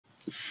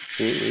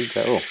Here we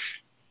go.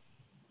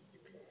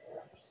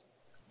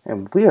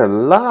 And we are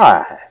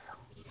live.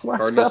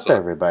 What's up,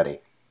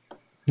 everybody?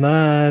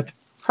 Live.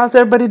 How's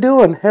everybody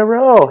doing?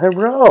 Hello,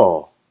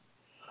 hello.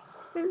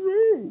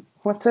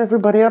 What's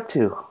everybody up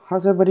to?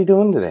 How's everybody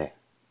doing today?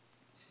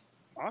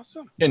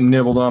 Awesome. Getting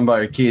nibbled on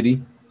by a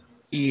kitty.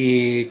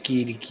 Yeah,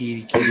 kitty.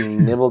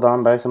 Getting nibbled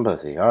on by some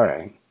pussy. All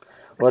right.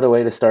 What a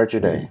way to start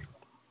your day.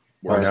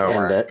 Or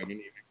end it.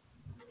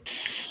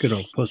 Good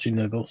old pussy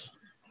nibbles.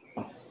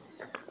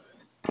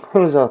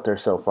 Who's out there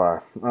so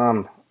far?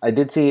 I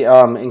did see,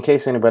 in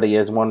case anybody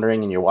is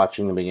wondering and you're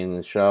watching the beginning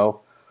of the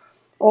show,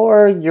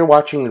 or you're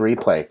watching the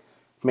replay,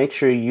 make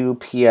sure you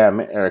PM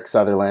Eric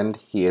Sutherland.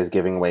 He is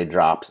giving away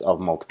drops of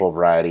multiple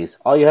varieties.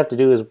 All you have to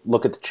do is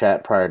look at the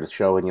chat prior to the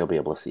show and you'll be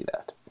able to see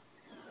that.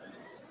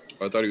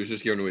 I thought he was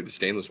just giving away the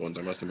stainless ones.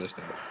 I must have missed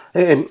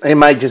that. It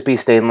might just be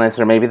stainless,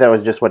 or maybe that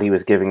was just what he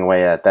was giving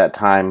away at that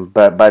time.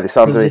 But by the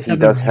sounds of it, he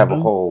does have a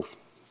whole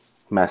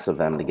mess of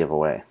them to give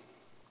away.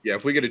 Yeah,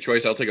 if we get a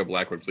choice, I'll take a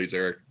black one, please,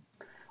 Eric.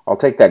 I'll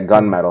take that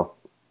gunmetal.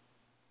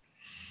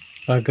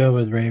 I'll go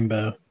with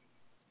rainbow.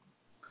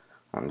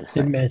 I'm just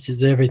saying. It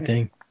matches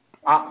everything.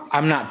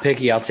 I'm not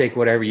picky. I'll take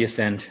whatever you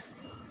send.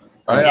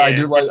 I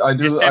do like. Go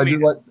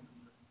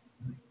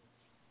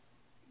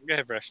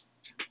ahead, Fresh.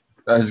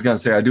 I was gonna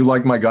say I do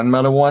like my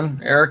gunmetal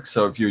one, Eric.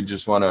 So if you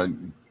just want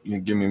to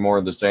give me more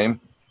of the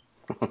same,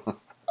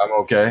 I'm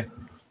okay.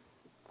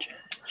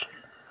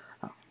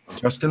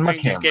 Just in my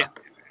camera.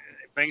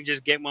 If I can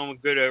just get one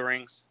with good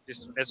O-rings,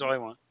 that's all I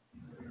want.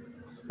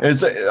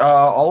 Is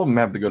all of them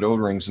have the good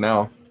O-rings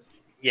now?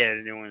 Yeah,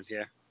 the new ones.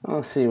 Yeah.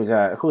 Let's see. We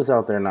got who's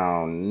out there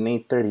now?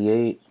 Nate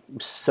 38.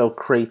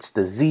 Crates.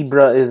 The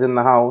Zebra is in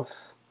the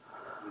house.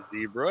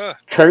 Zebra.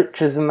 Church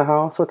is in the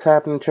house. What's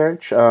happening,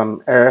 Church?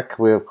 Eric,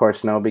 we of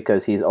course know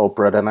because he's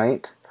Oprah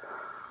tonight.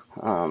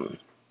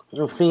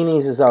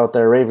 Phoenix is out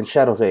there. Raven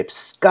Shadow Vapes.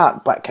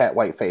 Scott Black Cat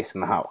Whiteface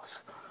in the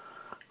house.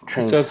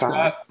 What's up,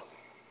 Scott?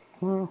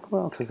 Well, who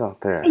else is out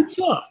there? What's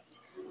up?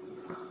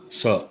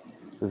 So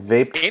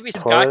Vape. Maybe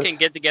Scott can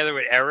get together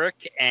with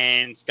Eric,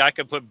 and Scott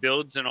can put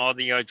builds and all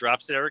the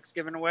drops that Eric's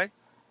giving away.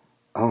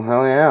 Oh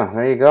hell yeah!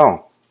 There you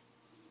go.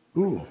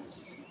 Ooh.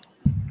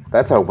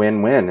 That's a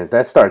win-win. If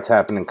that starts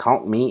happening,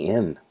 count me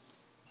in.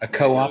 A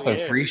co-op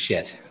of free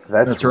shit.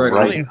 That's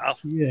right.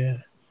 Yeah.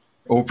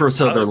 Oprah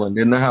Sutherland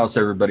in the house,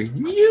 everybody.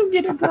 You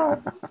get a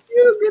drop.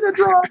 You get a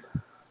drop.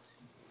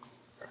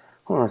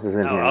 Who else is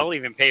in here? I'll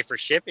even pay for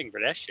shipping for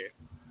that shit.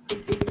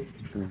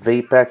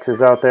 Vapex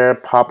is out there.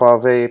 Papa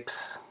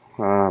Vapes.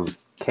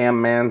 Cam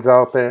Man's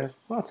out there.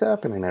 What's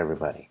happening,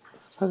 everybody?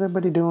 How's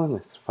everybody doing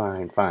this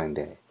fine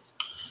day?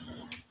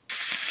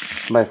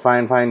 By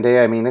fine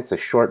day, I mean it's a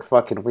short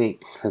fucking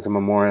week because of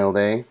Memorial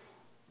Day.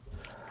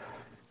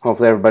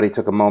 Hopefully everybody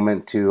took a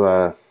moment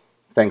to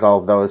thank all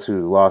of those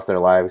who lost their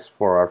lives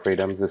for our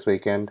freedoms this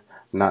weekend.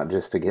 Not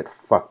just to get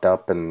fucked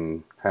up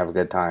and have a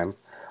good time.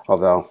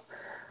 Although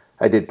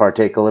I did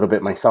partake a little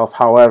bit myself.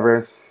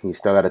 However, you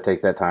still got to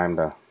take that time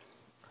to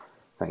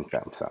thank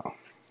them. So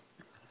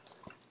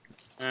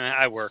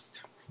I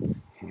worked.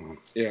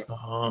 Yeah.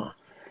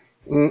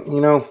 You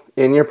know,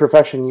 in your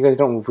profession, you guys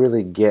don't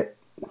really get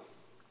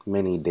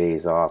many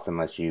days off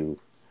unless you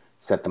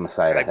set them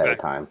aside ahead of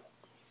time.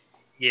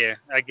 Yeah,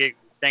 I get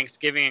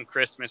Thanksgiving and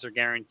Christmas are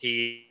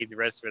guaranteed. The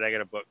rest of it, I got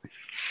to book.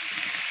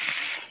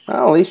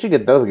 Well, at least you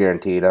get those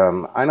guaranteed.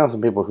 I know some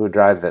people who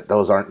drive that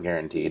those aren't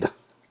guaranteed.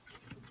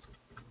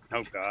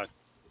 Oh God.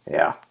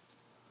 Yeah.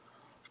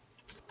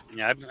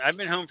 Yeah, I've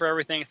been home for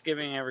every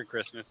Thanksgiving, every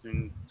Christmas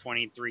in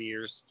 23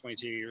 years,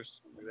 22 years,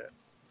 something like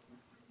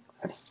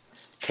that.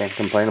 Can't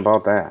complain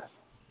about that.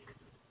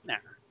 Nah.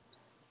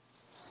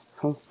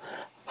 So,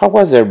 how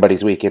was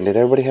everybody's weekend? Did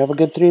everybody have a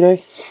good 3-day?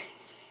 It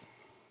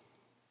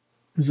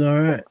was all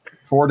right.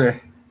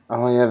 4-day.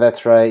 Oh yeah,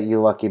 that's right. You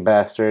lucky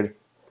bastard.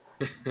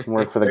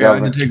 Work for the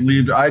government. I had to take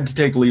leave. I had to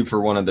take leave for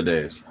one of the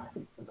days.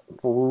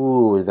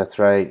 Ooh, that's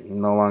right.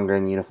 No longer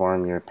in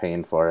uniform. You're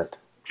paying for it.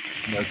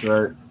 That's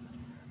right.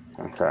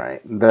 That's all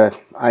right.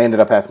 I ended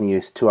up having to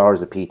use 2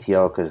 hours of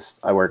PTO because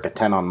I work at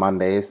 10 on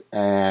Mondays,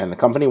 and the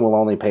company will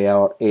only pay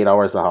out 8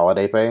 hours of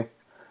holiday pay.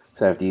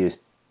 So I have to use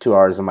 2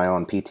 hours of my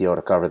own PTO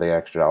to cover the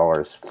extra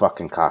hours.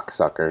 Fucking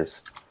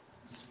cocksuckers.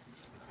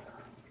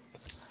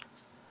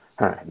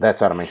 All right,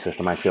 that's out of my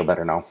system. I feel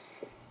better now.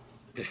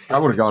 I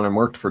would have gone and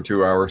worked for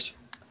 2 hours.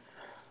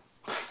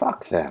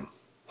 Fuck them.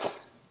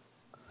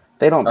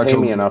 They don't pay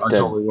me enough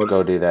to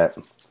go do that.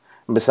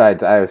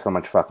 Besides, I have so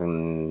much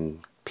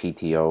fucking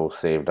PTO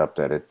saved up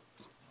that it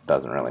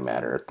doesn't really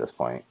matter at this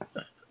point.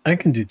 I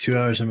can do 2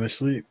 hours in my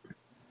sleep.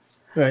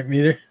 Right,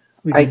 Meter?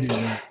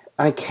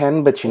 I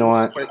can, but you know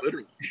what?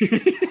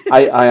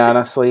 I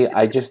honestly,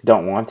 I just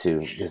don't want to.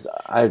 Because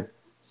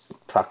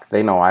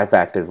they know I've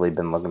actively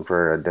been looking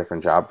for a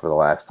different job for the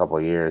last couple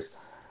of years.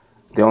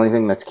 The only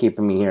thing that's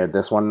keeping me here at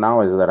this one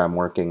now is that I'm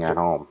working at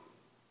home.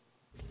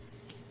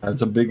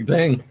 That's a big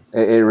thing.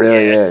 It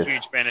really is. It's a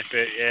huge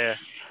benefit, yeah.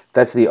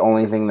 That's the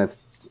only thing that's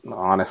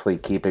honestly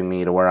keeping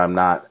me to where I'm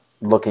not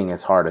looking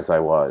as hard as I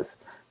was.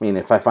 I mean,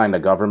 if I find a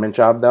government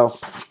job, though,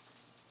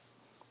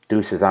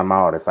 Deuces, I'm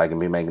out. If I can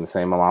be making the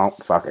same amount,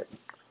 fuck it.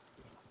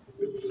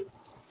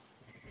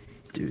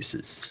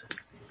 Deuces.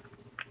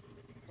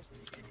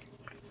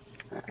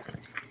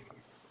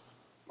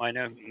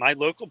 My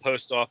local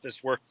post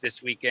office worked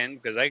this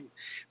weekend because I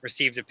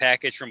received a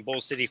package from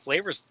Bull City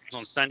Flavors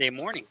on Sunday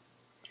morning.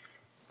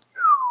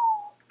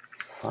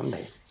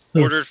 Sunday.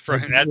 Ordered for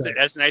that's the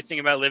nice thing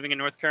about living in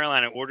North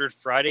Carolina. Ordered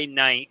Friday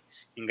night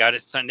and got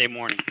it Sunday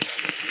morning.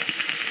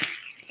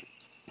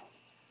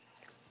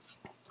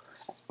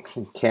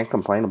 Can't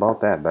complain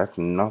about that. That's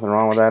nothing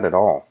wrong with that at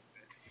all.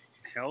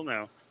 Hell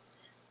no.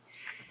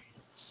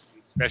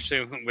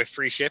 Especially with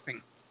free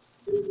shipping.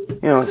 You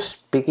know,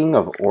 speaking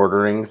of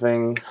ordering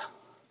things,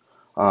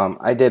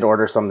 I did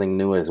order something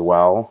new as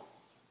well.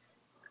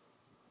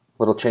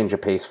 Little change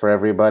of pace for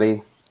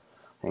everybody.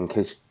 In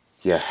case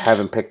you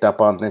haven't picked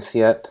up on this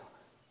yet.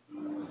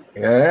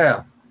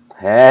 Yeah.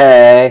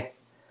 Hey!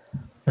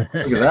 Look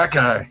at that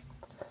guy.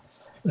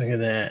 Look at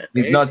that.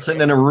 He's not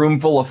sitting in a room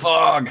full of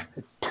fog.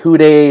 2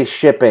 days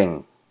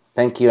shipping.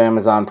 Thank you,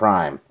 Amazon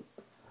Prime.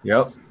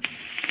 Yep.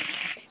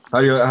 How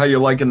you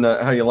liking the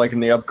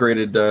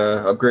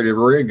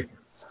upgraded rig?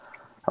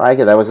 I like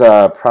it. That was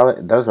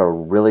a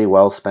really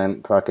well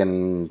spent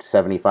fucking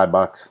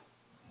 $75.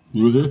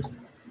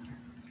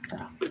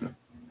 Mm-hmm.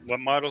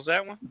 What model's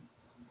that one?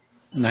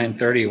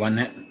 930, wasn't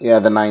it? Yeah,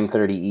 the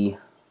 930E.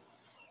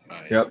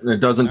 Yep. It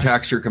doesn't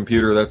tax your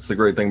computer. That's the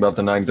great thing about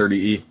the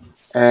 930E.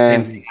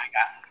 And Same thing I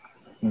got.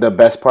 the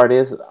best part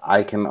is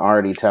I can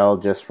already tell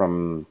just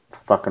from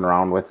fucking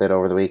around with it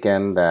over the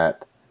weekend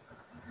that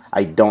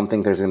I don't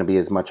think there's going to be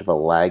as much of a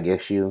lag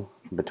issue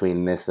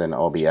between this and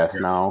OBS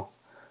now.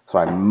 So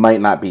I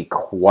might not be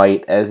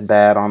quite as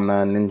bad on the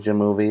Ninja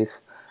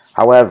movies.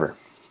 However,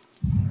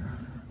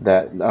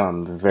 that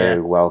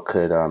very well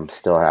could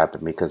still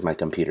happen because my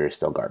computer is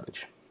still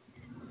garbage.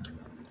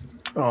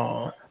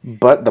 Oh.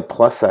 But the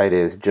plus side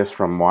is just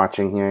from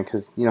watching here,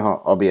 because you know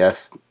how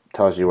OBS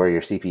tells you where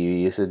your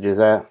CPU usage is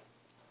at?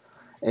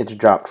 It's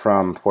dropped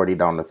from 40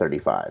 down to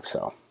 35,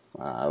 so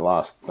I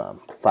lost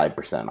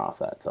 5% off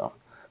that. So,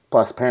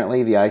 plus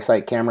apparently the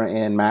iSight camera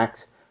in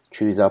Max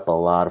chews up a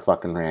lot of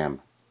fucking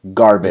RAM.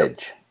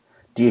 Garbage. Yep.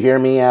 Do you hear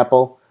me,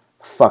 Apple?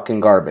 Fucking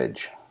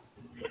garbage.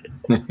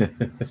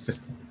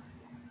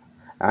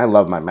 I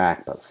love my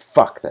Mac, but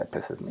fuck, that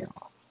pisses me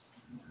off.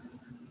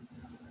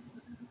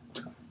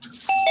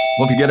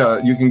 Well,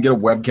 if you can get a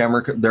web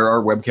camera. There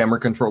are web camera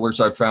controllers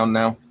I've found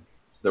now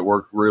that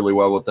work really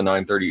well with the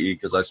 930E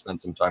because I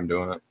spent some time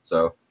doing it.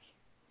 So,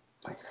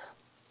 nice.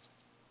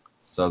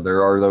 So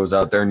there are those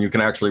out there, and you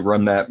can actually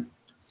run that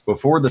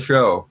before the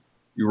show.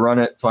 You run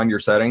it, find your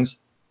settings,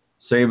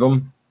 save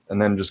them,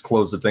 and then just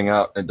close the thing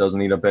out. It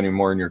doesn't eat up any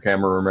more, and your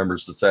camera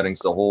remembers the settings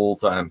the whole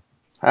time.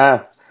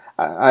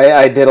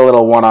 I did a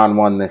little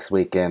one-on-one this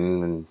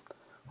weekend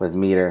with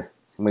Meter.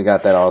 We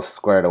got that all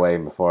squared away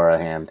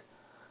beforehand.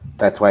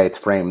 That's why it's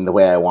framed the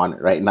way I want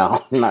it right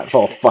now. Not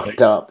all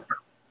fucked up.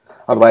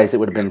 Otherwise, it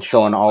would have been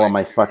showing all of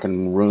my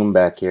fucking room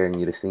back here, and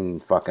you'd have seen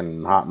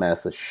fucking hot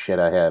mess of shit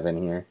I have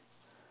in here.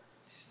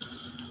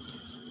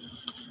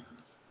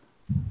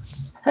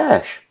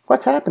 Hash,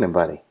 what's happening,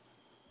 buddy?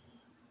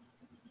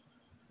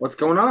 What's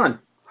going on?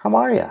 How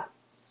are ya?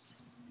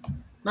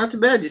 Not too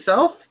bad.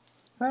 Yourself?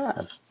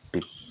 It'd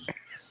be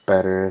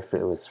better if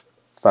it was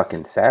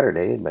fucking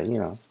Saturday, but you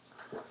know.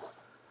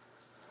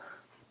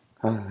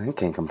 I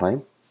can't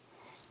complain.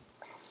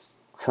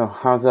 So,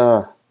 how's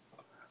the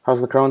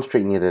Crohn's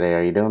treating you today?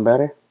 Are you doing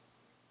better?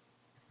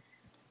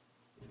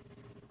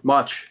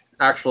 Much,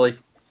 actually.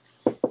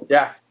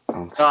 Yeah.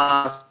 Things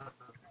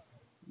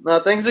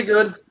are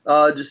good.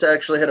 Just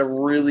actually had a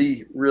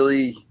really,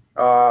 really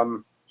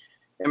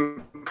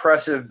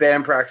impressive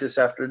band practice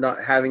after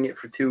not having it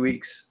for 2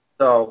 weeks.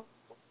 So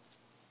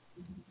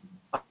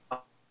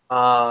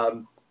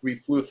we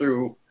flew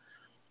through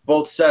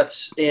both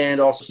sets and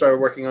also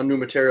started working on new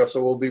material.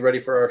 So we'll be ready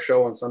for our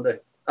show on Sunday.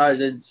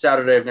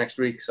 Saturday of next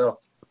week. So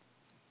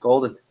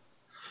golden.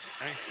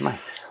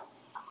 Nice.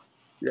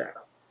 Yeah.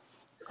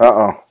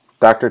 Uh-oh.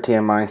 Dr.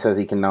 TMI says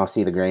he can now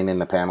see the grain in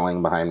the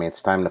paneling behind me.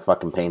 It's time to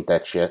fucking paint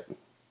that shit.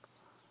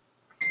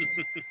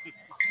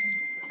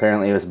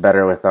 Apparently it was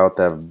better without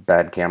the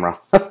bad camera.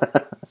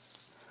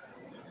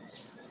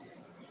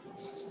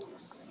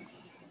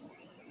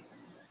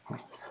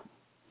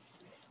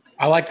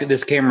 I like that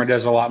this camera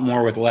does a lot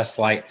more with less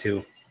light,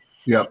 too.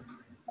 Yep.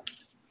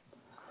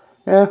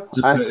 Yeah.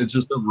 It's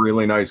just a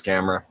really nice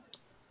camera.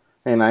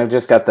 And I've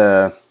just got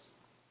the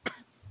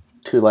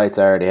 2 lights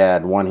I already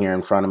had. One here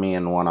in front of me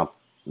and one up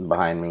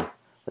behind me.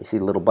 You see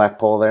the little black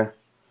pole there?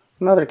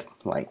 Another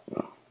light.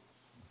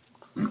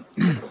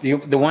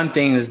 The one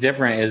thing that's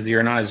different is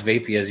you're not as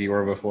vapey as you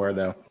were before,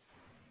 though.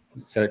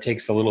 So it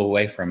takes a little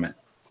away from it.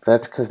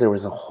 That's because there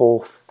was a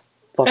whole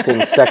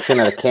fucking section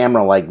of the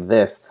camera like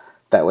this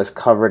that was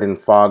covered in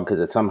fog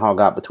because it somehow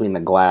got between the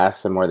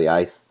glass and where the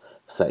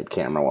eyesight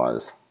camera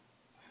was.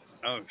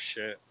 Oh,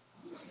 shit.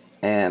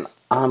 And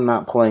I'm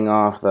not pulling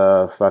off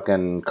the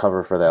fucking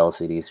cover for the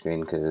LCD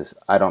screen because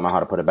I don't know how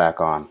to put it back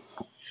on.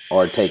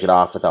 Or take it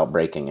off without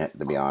breaking it,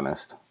 to be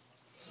honest.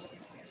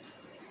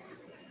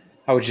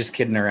 I was just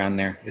kidding around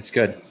there. It's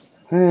good.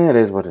 It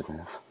is what it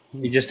is.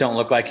 You just don't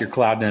look like you're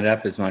clouding it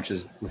up as much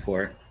as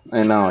before.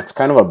 I know, it's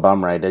kind of a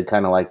bummer. I did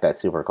kind of like that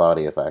super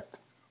cloudy effect.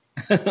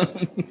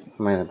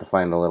 Might have to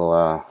find a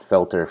little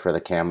filter for the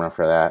camera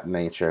for that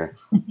nature.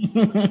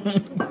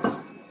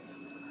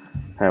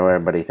 How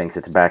everybody thinks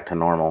it's back to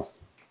normal.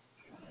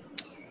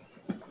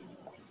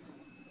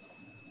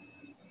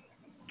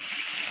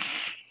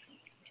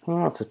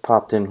 What else has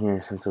popped in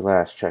here since we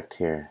last checked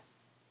here?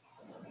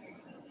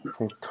 I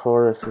think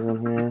Taurus is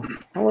in here.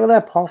 Oh, look at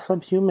that. Paul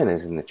Subhuman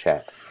is in the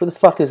chat. Who the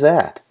fuck is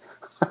that?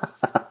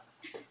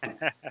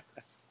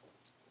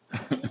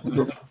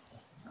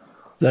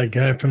 That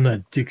guy from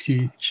that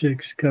Dixie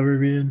Chicks cover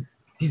band.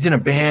 He's in a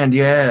band,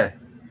 yeah.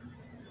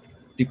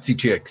 Dixie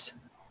Chicks.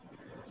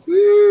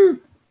 Woo!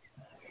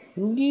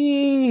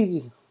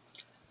 Yee.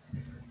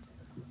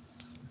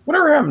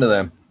 Whatever happened to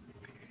them?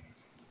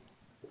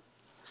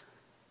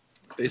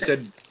 They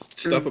said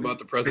stuff about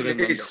the president.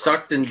 They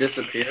sucked and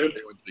disappeared.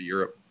 They went to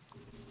Europe.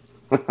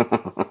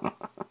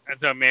 I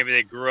thought maybe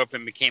they grew up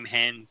and became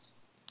hens.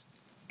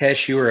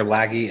 Hesh, you are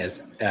laggy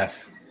as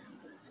F.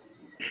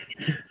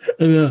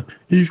 I know.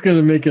 He's going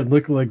to make it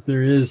look like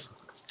there is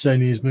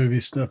Chinese movie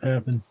stuff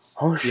happen.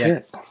 Oh,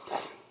 shit.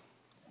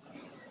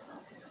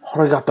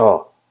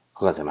 Arigato.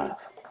 Gozaimasu.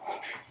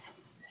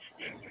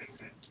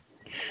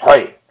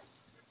 Hi.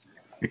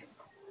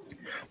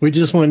 We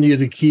just want you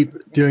to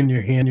keep doing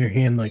your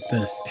hand like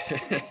this.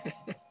 I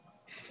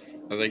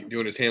think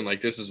doing his hand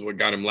like this is what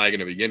got him lagging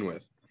to begin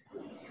with.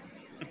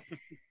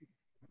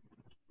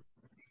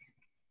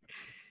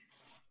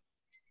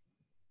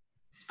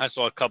 I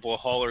saw a couple of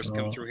haulers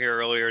come through here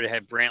earlier. They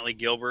had Brantley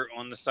Gilbert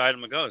on the side.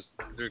 I'm like, oh, is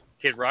there a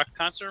Kid Rock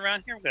concert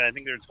around here? But I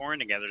think they're touring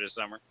together this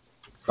summer.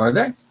 Are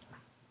they?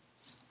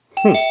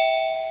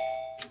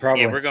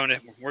 Probably. Yeah,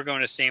 we're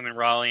going to see him in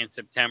Raleigh in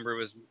September. It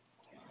was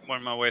one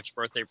of my wife's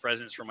birthday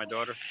presents for my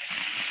daughter.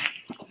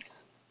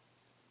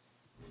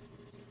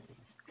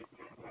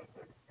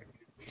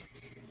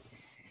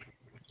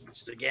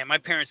 She's like, yeah, my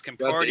parents can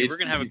party. We're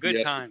gonna have a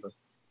good time.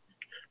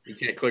 You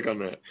can't click on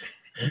that.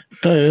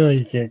 I know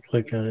you can't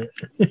click on it.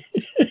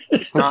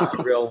 It's not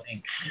a real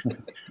link.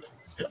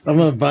 I'm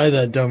going to buy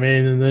that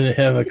domain and then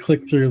have a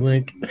click-through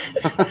link. Put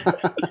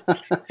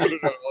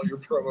it on all your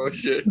promo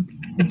shit.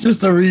 It's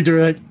just a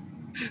redirect.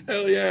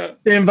 Hell yeah.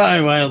 Stand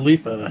by while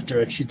Leafa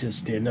directs you to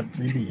Stand Up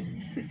 3D.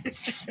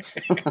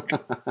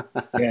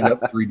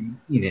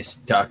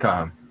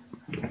 Standup3dpenis.com.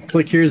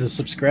 Click here to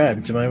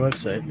subscribe to my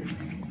website.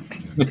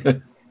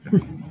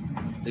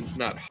 It's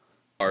not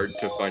hard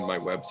to find my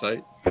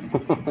website.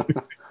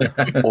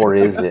 Or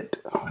is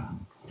it?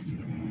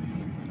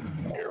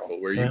 Careful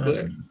where you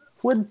click.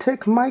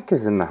 Woodtick Mike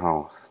is in the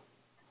house.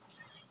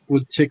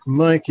 Woodtick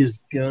Mike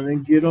is going to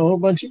get a whole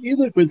bunch of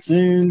Eliquid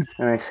soon.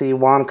 And I see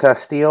Juan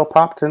Castillo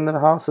popped into the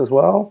house as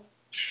well.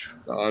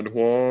 Don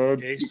Juan.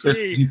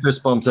 JC.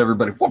 Fist bumps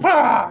everybody.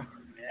 Whoop-ah!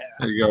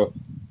 There you go.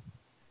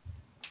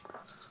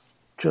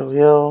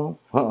 Jojo.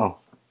 Uh-oh.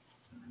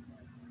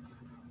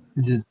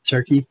 Did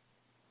turkey?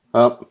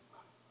 Oh.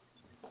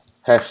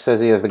 Hesh says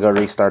he has to go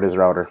restart his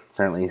router.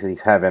 Apparently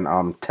he's having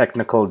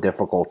technical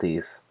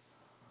difficulties.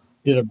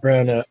 Get a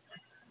brown out.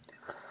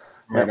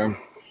 Right on.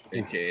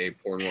 AKA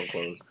porn won't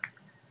close.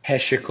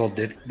 Heshical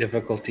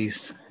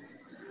difficulties.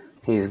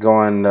 He's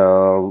going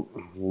to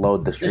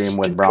load the stream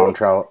with brown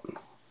trout.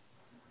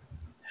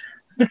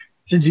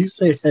 Did you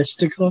say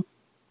hesticle?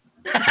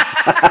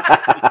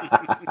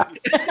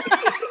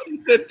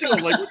 He said too,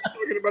 like, what are you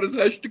talking about his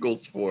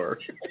testicles for?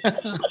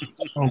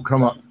 Oh,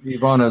 come on.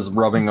 Ivana's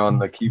rubbing on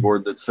the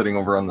keyboard that's sitting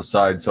over on the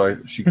side, so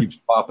she keeps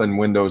popping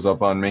windows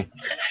up on me.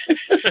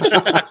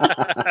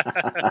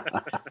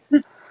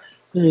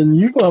 And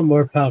you want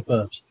more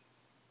pop-ups.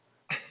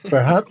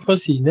 For hot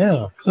pussy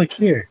now, click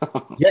here.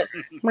 Yes.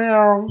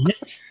 Meow.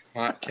 Yes.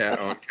 Hot cat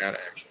on cat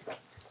action.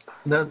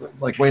 That's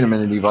like, wait a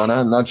minute, Ivana.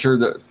 I'm not sure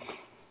the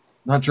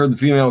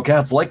female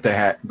cats like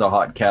the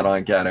hot cat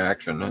on cat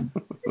action.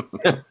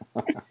 I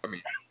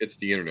mean, it's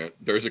the internet.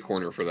 There's a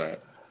corner for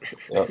that.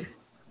 Yep.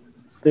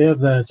 They have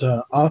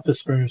that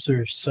office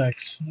furniture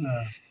sex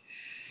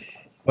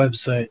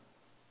website.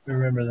 I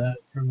remember that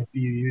from a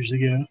few years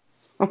ago.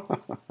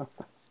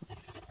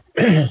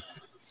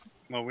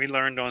 Well, we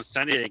learned on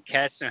Sunday that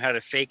cats know how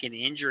to fake an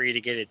injury to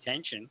get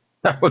attention.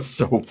 That was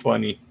so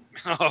funny.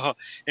 Oh,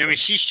 I mean,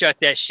 she shut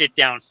that shit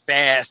down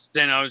fast,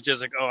 and I was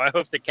just like, "Oh, I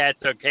hope the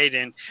cat's okay."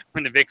 Then,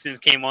 when the vixens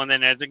came on,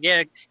 then I was like,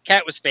 "Yeah,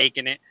 cat was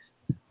faking it."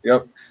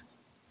 Yep.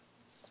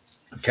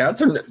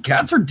 Cats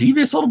are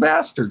devious little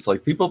bastards.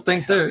 Like people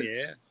think that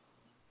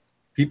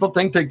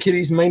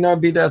kitties may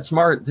not be that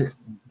smart.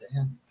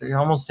 They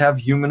almost have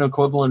human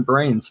equivalent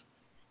brains.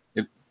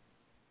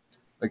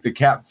 Like the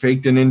cat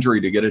faked an injury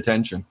to get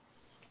attention.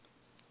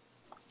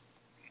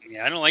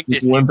 Yeah, I don't like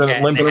Just this. limping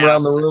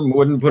around the room.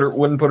 Wouldn't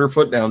put her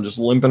foot down. Just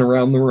limping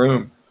around the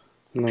room.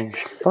 No,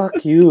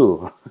 fuck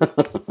you.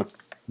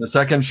 The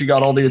second she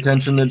got all the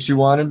attention that she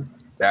wanted,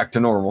 back to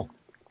normal.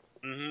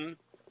 Mm-hmm.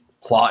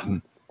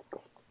 Plotting.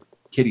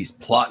 Kitty's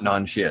plotting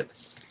on shit.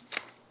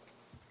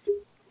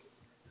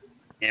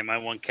 Yeah, my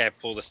one cat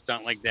pulled a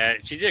stunt like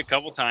that. She did a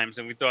couple times,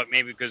 and we thought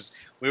maybe because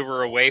we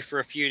were away for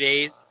a few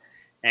days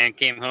and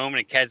came home and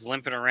the cat's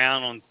limping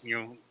around on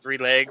 3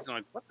 legs. I'm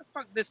like, what the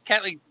fuck? This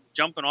cat like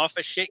jumping off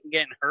of shit and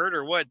getting hurt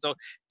or what? So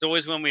it's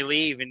always when we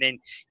leave, and then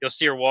you'll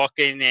see her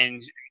walking,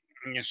 and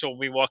she'll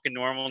be walking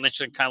normal, and then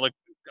she'll kind of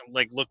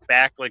look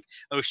back like,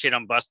 oh shit,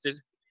 I'm busted.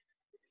 And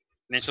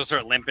then she'll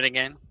start limping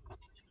again.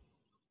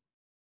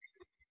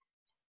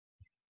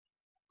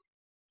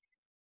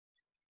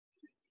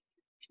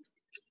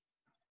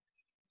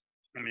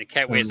 I mean, a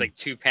cat weighs like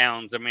 2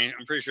 pounds. I mean,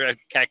 I'm pretty sure that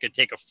cat could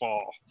take a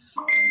fall.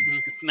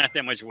 It's not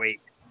that much weight.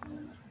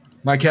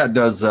 My cat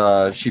does.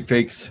 She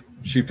fakes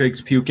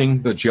puking,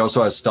 but she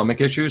also has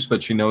stomach issues.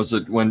 But she knows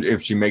that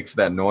if she makes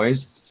that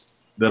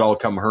noise, that I'll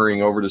come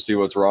hurrying over to see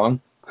what's wrong.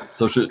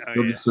 So she'll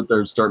just sit there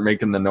and start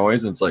making the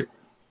noise, and it's like,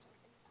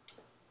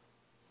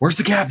 "Where's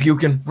the cat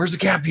puking? Where's the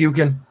cat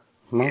puking?"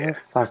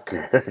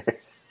 Motherfucker!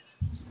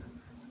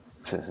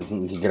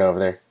 You get over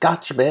there.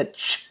 Gotcha,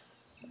 bitch.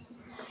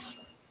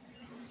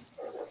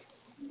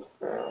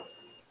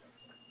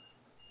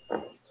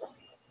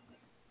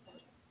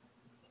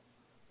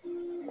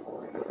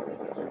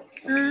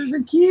 There's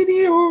a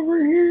kitty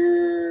over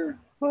here.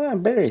 Well,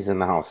 Barry's in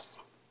the house.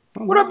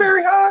 What up,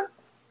 Barry? Hot?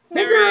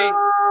 Hey, Barry.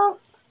 girl.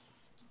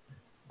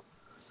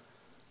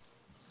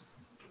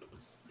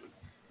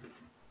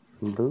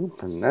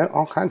 Boop, and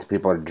all kinds of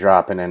people are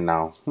dropping in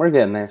now. We're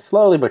getting there,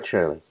 slowly but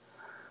surely.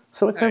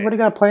 So what's everybody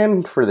got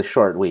planned for the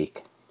short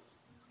week?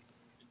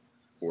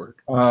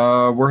 Work.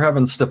 We're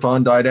having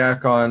Stefan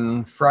Didak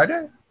on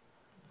Friday.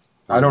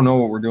 I don't know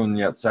what we're doing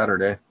yet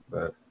Saturday,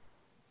 but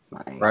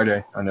Nice.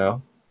 Friday, I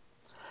know.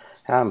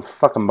 I'm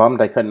fucking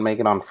bummed I couldn't make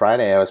it on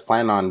Friday. I was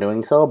planning on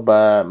doing so,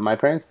 but my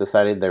parents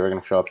decided they were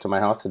going to show up to my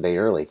house a day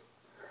early.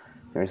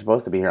 They were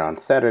supposed to be here on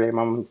Saturday,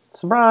 Mom.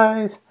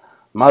 Surprise!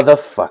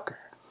 Motherfucker.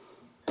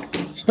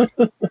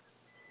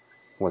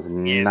 Was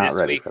not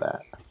ready for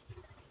that.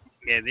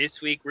 Yeah,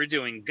 this week we're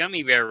doing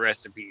gummy bear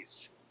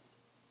recipes.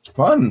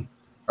 Fun.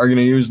 Are you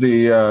going to use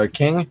the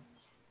King?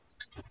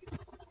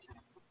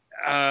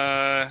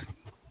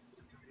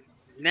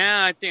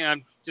 Nah, I think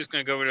I'm just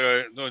going to go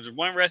to there's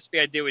one recipe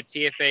I did with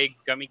TFA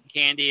gummy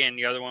candy and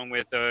the other one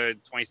with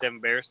 27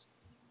 bears.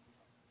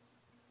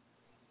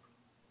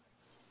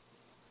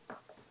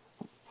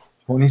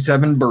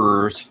 27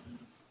 burrs.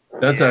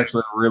 That's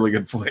actually a really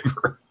good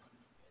flavor.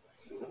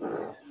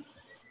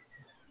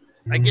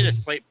 I get a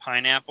slight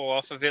pineapple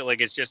off of it,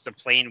 like it's just a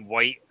plain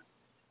white,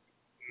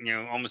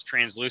 almost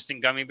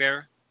translucent gummy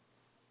bear.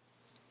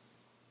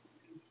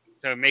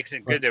 So it makes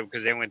it good though,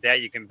 because then with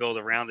that you can build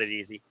around it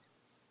easy.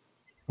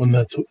 When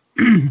that's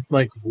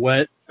like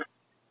wet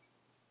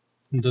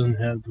and doesn't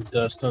have the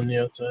dust on the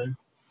outside.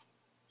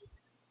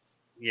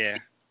 Yeah.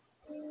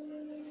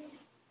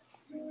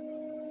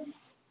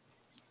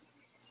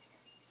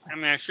 I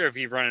mean, I'm sure if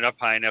you run it up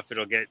high enough,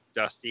 it'll get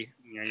dusty.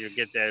 You'll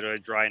get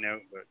that dry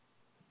note, but.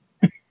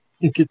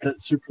 You get that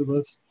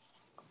sucralose.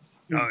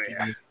 Oh,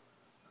 yeah.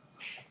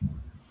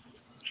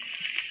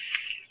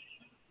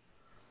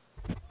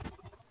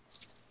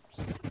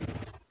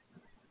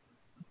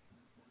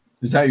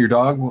 Is that your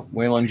dog,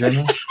 Waylon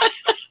Jennings?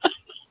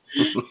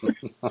 Just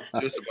about to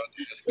ask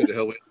who the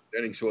hell Waylon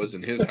Jennings was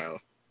in his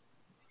house.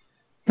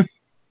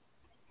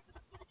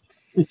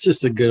 It's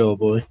just a good old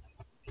boy.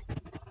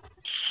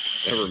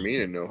 Never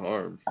meaning no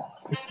harm.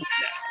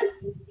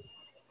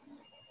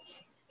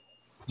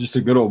 Just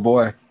a good old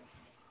boy.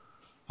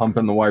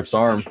 Humping the wife's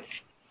arm.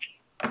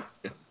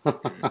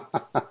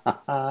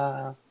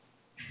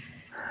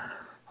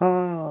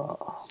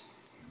 Oh.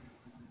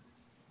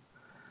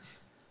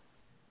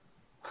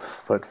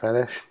 Foot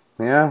fetish.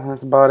 Yeah,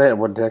 that's about it,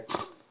 Wood Dick.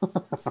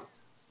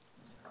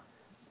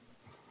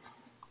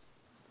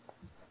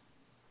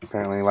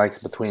 Apparently he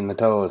likes between the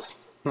toes.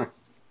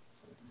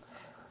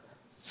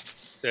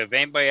 So if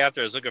anybody out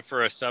there is looking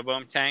for a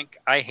sub-ohm tank,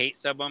 I hate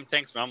sub-ohm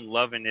tanks, but I'm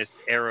loving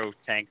this Aero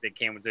tank that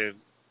came with the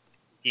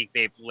Geek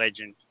Vape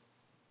Legend.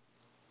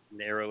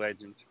 The Aero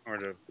Legend, or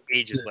the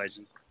Aegis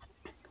Legend.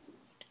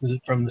 Is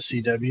it from the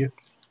CW?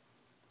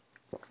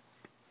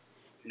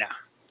 Nah.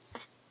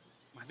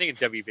 I think it's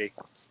WB.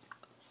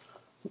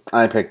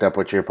 I picked up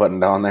what you're putting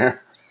down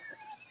there.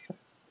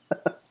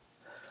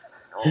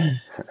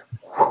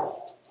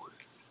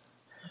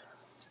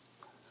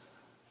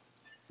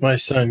 My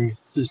son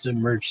just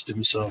immersed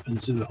himself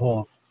into the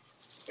whole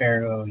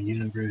Arrow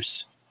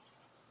universe.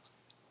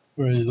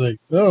 Where he's like,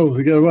 oh,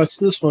 we gotta watch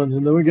this one,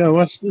 and then we gotta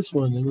watch this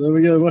one, and then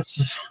we gotta watch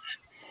this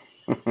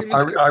one.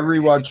 I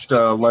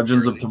rewatched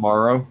Legends of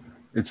Tomorrow.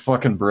 It's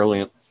fucking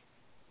brilliant.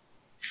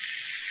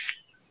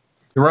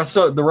 The rest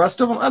of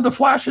them, the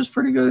Flash is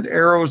pretty good.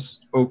 Arrow's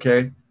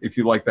okay if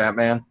you like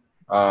Batman.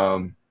 Yeah.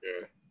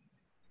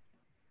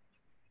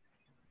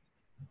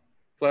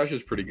 Flash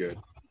is pretty good.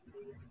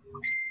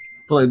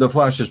 The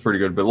Flash is pretty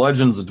good, but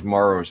Legends of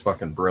Tomorrow is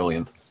fucking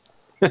brilliant.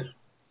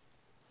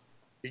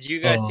 Did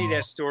you guys see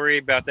that story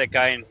about that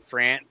guy in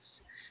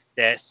France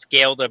that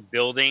scaled a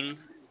building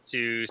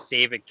to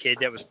save a kid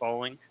that was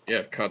falling?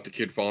 Yeah, caught the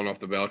kid falling off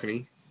the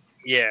balcony.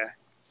 Yeah.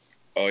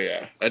 Oh,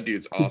 yeah. That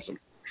dude's awesome.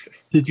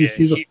 Did you Yeah,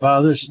 see the he-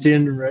 father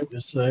standing right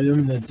beside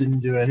him that didn't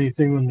do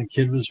anything when the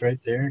kid was right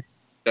there?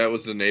 That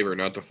was the neighbor,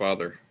 not the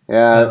father.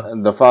 Yeah,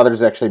 the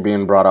father's actually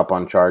being brought up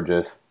on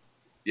charges.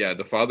 Yeah,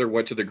 the father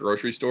went to the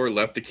grocery store,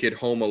 left the kid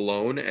home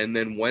alone, and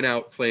then went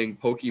out playing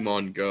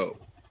Pokemon Go.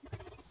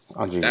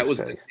 Oh, Jesus That was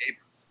Christ. the neighbor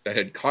that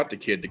had caught the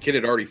kid. The kid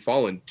had already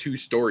fallen 2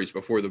 stories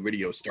before the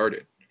video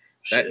started.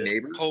 That Shit.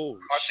 neighbor Holy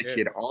caught the shit.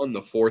 kid on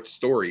the 4th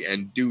story,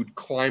 and dude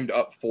climbed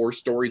up 4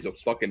 stories of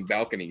fucking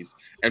balconies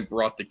and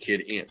brought the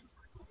kid in.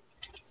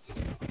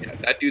 Yeah,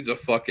 that dude's a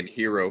fucking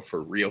hero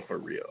for real, for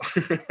real.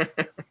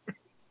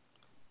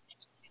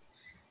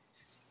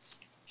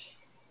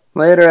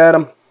 Later,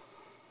 Adam.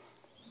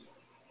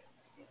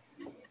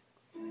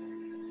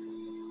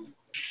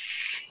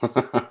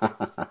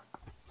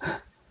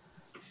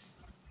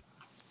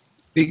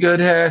 Be good,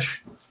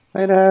 Hash.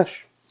 Later,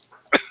 Ash.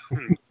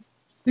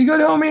 Be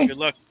good, homie. Good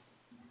luck.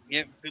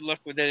 Yep, good luck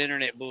with that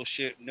internet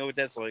bullshit. Know what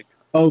that's like.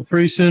 Oh,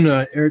 pretty soon,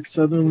 Eric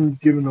Sutherland's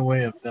giving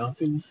away a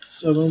Falcon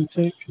Sutherland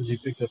tank because he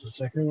picked up a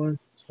second one.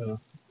 So,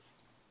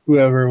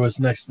 whoever was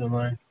next in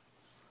line.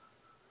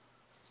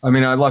 I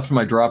mean, I left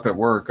my drop at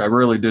work. I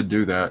really did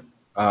do that.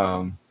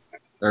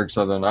 Eric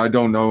Sutherland. I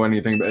don't know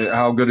anything.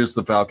 How good is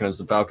the Falcon? Is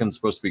the Falcon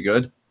supposed to be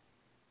good?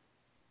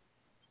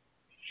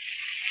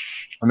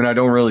 I mean, I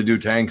don't really do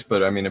tanks,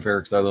 but I mean, if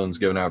Eric Sutherland's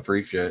giving out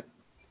free shit.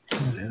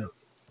 Yeah.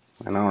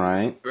 I know,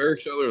 right? If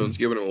Eric Sutherland's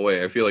giving them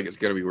away, I feel like it's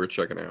going to be worth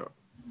checking out.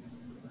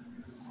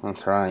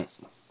 That's right.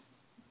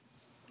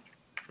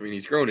 I mean,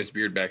 he's grown his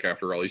beard back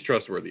after all. He's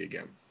trustworthy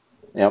again.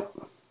 Yep.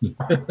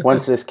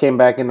 Once this came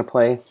back into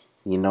play,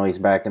 you know he's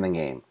back in the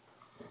game.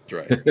 That's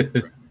right.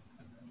 That's right.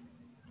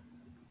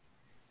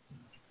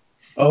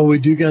 Oh, we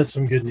do got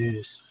some good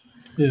news.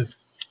 If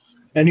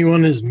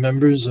anyone is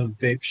members of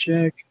Vape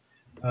Shack,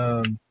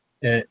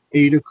 at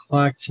 8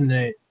 o'clock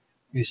tonight,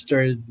 we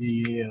started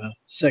the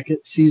second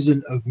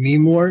season of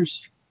Meme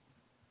Wars,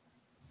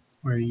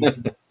 where you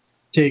can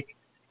take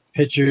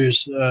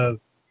pictures of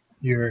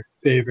your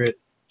favorite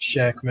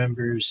Shack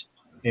members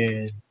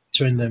and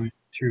turn them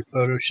through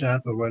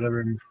Photoshop or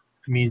whatever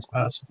means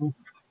possible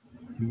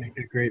and make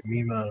a great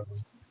meme out of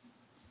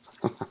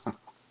them.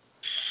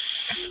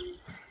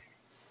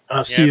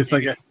 I'll see if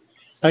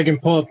I can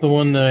pull up the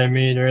one that I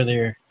made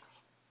earlier.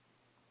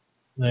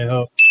 And I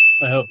hope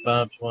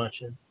Bob's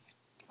watching.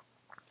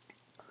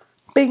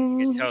 Bing!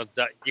 You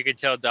can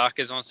tell Doc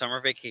is on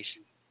summer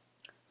vacation.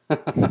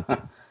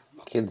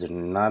 Kids are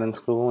not in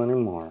school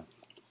anymore.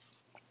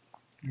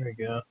 There we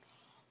go.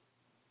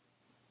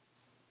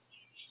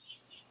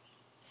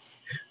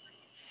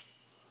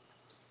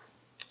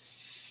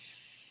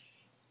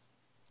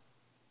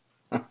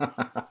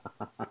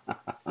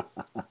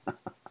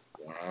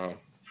 Wow.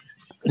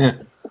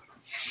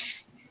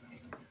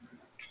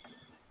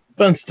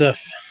 Fun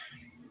stuff.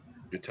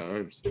 Good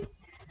times.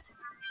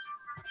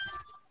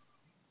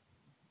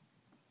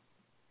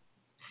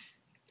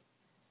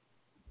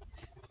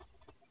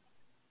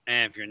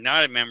 And if you're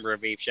not a member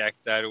of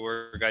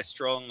vapeshack.org, I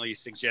strongly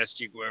suggest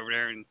you go over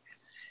there and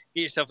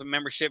get yourself a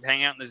membership,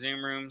 hang out in the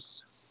Zoom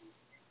rooms.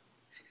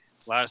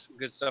 A lot of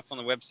good stuff on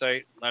the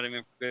website, a lot of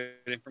good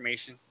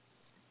information.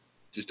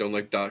 Just don't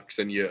let Doc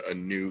send you a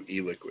new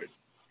Eliquid.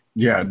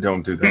 Yeah,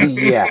 don't do that.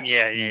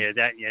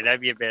 Yeah.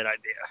 That'd be a bad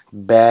idea.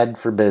 Bad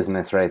for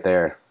business right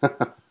there.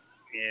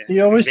 Yeah. He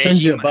always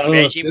sends you a bottle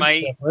of good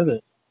Vegemite, stuff with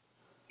it.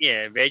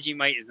 yeah,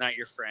 Vegemite is not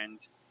your friend.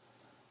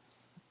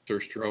 Sir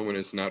Stroman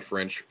is not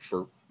French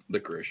for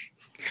licorice.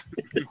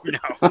 No.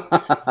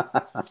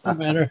 No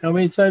matter how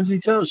many times he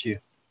tells you.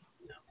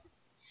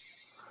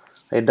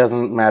 It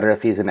doesn't matter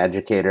if he's an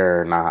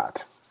educator or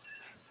not.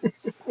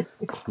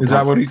 Is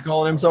that what he's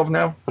calling himself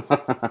now?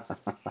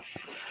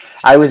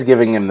 I was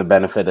giving him the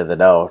benefit of the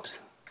doubt.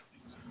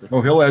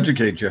 Oh, he'll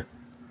educate you.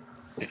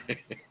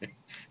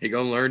 He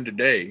gonna learn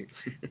today.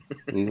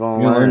 You're You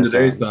gonna learn learn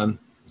today, son,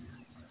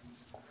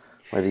 son.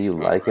 whether you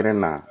like it or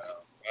not.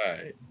 All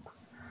right.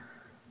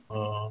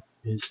 Oh,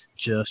 he's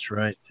just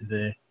right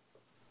today.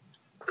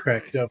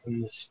 Cracked up in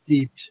the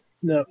steeped,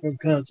 not from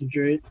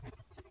concentrate.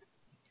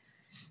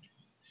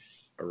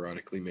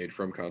 Ironically made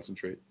from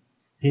concentrate.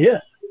 Yeah.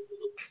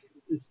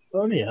 It's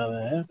funny how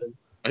that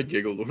happens. I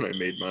giggled when I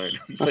made mine.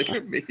 I'm like,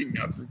 I'm making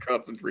not from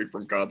concentrate.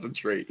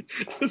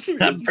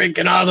 I'm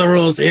breaking all the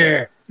rules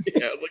here.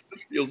 Yeah, like this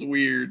feels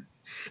weird.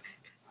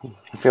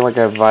 I feel like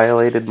I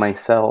violated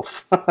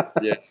myself.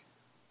 Yeah.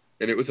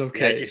 And it was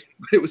okay.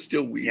 But it was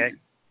still weird.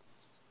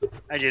 Yeah.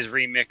 I just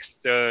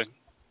remixed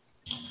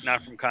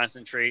not from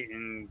concentrate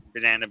and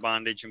banana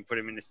bondage and put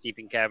them in the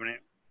steeping cabinet.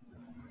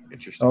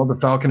 Interesting. Oh, the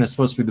Falcon is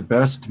supposed to be the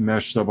best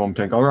mesh sub-ohm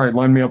tank. All right,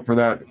 line me up for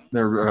that.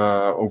 There,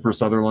 Oprah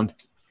Sutherland.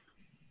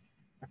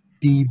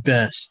 The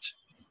best.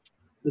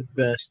 The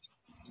best.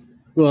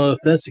 Well, if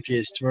that's the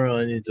case, tomorrow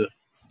I need to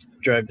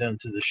drive down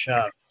to the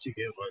shop to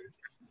get one.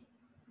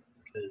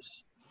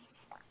 Because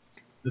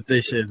if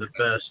they say the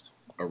best.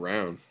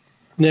 Around.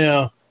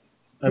 Now,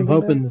 I'm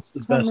hoping it's the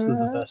best of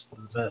the best of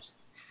the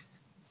best.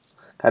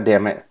 God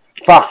damn it.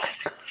 Fuck.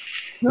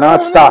 Now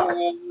it's stuck.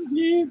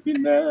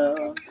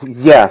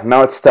 Yeah,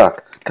 now it's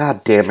stuck.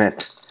 God damn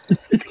it.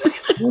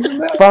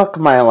 Fuck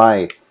my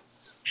life.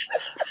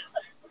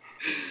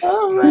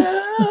 Oh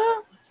man.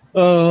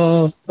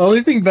 The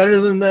only thing better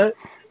than that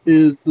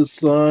is the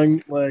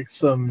song like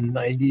some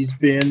 90s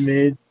band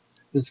made.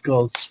 It's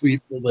called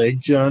Sweep the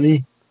Leg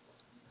Johnny.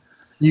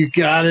 You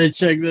gotta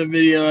check the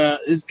video out.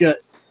 It's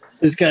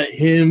got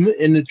him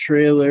in the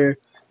trailer.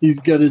 He's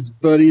got his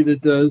buddy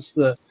that does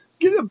the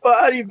get a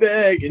body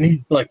bag, and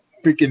he's like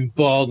freaking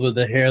bald with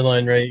a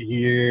hairline right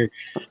here.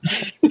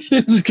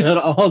 It's got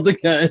all the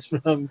guys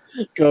from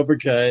Cobra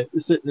Kai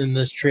sitting in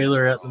this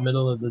trailer out in the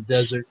middle of the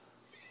desert.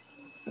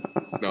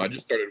 No, I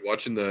just started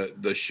watching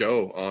the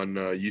show on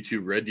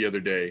YouTube Red the other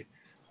day.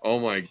 Oh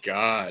my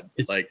god!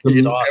 It's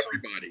it's awesome.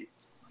 everybody.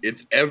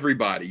 It's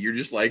everybody. You're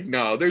just like,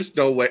 no, there's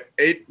no way.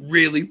 It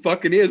really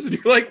fucking is. And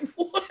you're like,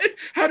 what?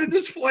 How did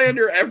this fly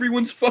under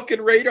everyone's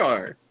fucking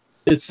radar?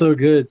 It's so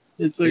good.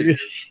 It's so good.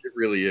 It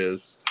really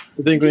is.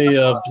 I think we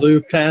blew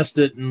past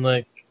it in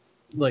like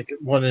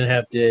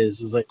 1.5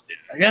 days. It's like,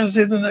 I gotta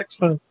see the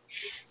next one.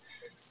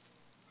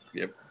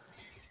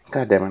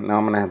 God damn it. Now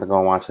I'm going to have to go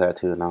and watch that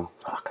too now.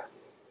 Fuck.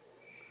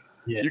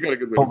 Yeah. You got a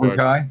good way Cobra to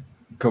Kai.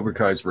 Cobra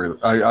Kai's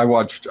really.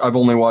 I've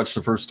only watched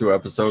the first 2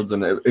 episodes,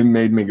 and it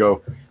made me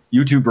go,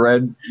 YouTube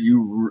Red.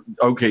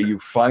 You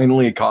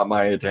finally caught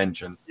my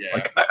attention. Yeah.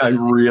 Like I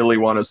really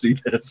want to see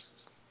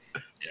this.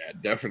 Yeah,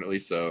 definitely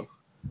so.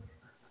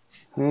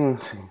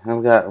 Let's see.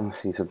 I've got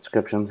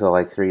subscriptions to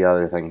like 3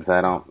 other things.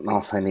 I don't know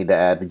if I need to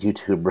add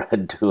YouTube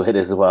Red to it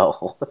as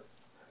well.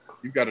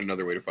 You've got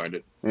another way to find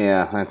it.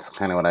 Yeah, that's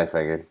kind of what I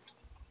figured.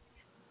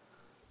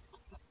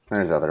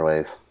 There's other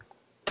ways.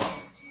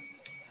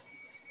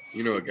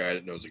 You know a guy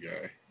that knows a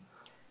guy.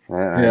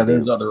 I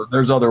do.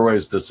 there's other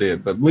ways to see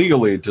it, but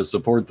legally to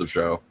support the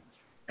show,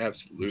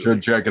 Absolutely. you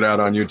should check it out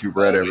on YouTube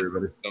Red,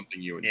 everybody.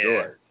 Something you Yeah.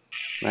 enjoy.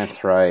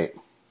 That's right.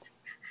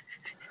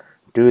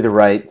 Do the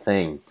right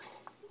thing.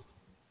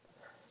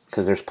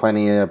 Because there's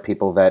plenty of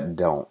people that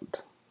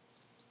don't.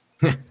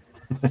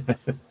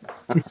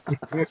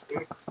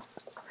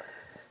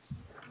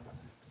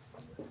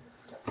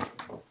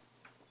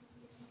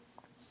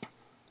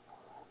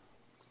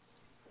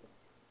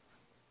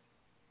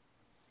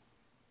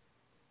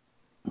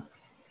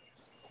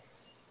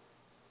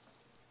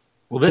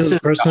 Well, this the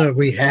is person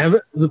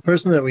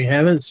that we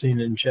haven't seen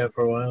in chat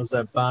for a while is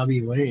that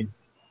Bobby Wayne.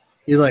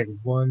 He like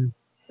won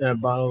that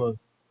bottle of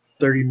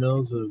 30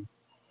 mils of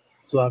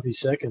sloppy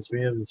seconds.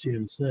 We haven't seen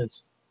him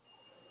since.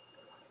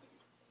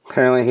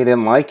 Apparently he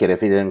didn't like it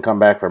if he didn't come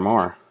back for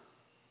more.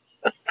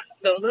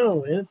 Don't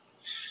know, man.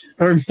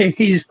 Or maybe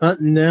he's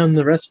hunting down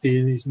the recipe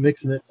and he's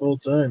mixing it full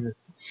time.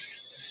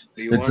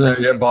 Do you It's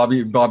want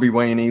Bobby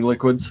Wayne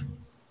Eliquids.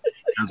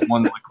 Has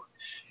one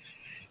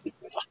liquid.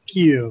 Fuck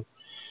you.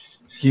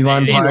 Key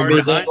lime Hey, pie Marty,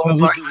 with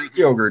huh? Greek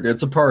yogurt.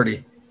 It's a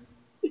party.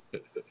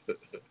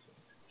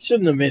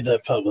 Shouldn't have made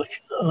that public.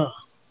 Oh.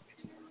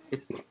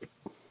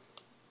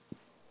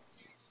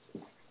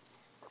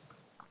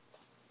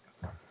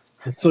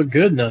 It's so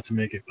good not to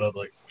make it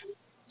public.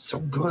 So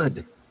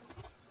good.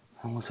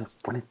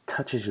 When it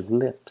touches your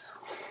lips.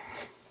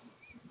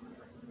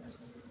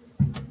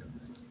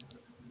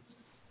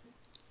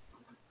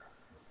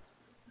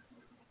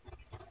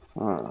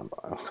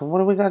 So what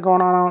do we got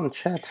going on out in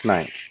chat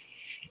tonight?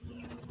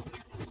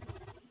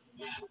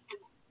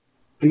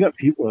 We got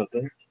people out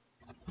there.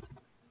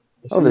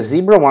 Oh, the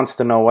zebra wants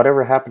to know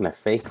whatever happened to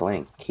Fake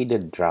Link. He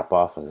did drop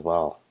off as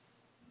well.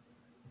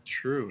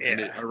 True.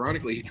 And Yeah.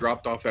 ironically, he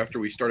dropped off after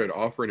we started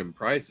offering him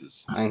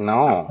prizes. I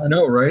know. I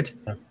know, right?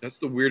 That's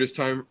the weirdest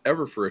time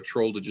ever for a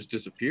troll to just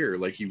disappear.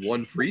 Like he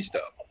won free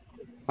stuff.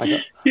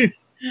 It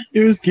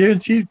was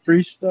guaranteed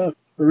free stuff.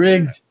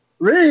 Rigged.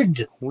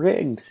 Rigged.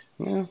 Rigged.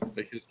 Yeah.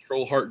 Like his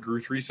troll heart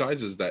grew 3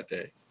 sizes that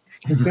day.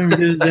 I couldn't get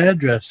his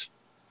address.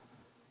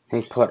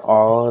 He put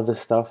all of the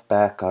stuff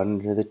back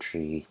under the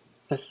tree.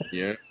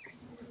 Yeah.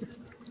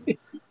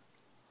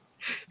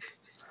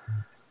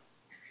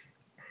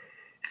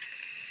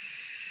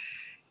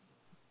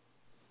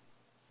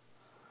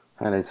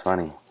 That is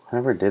funny.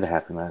 Whatever did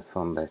happen to that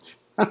son of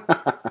a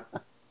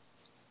bitch.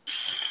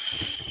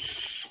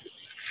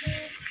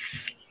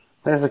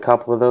 There's a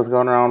couple of those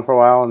going around for a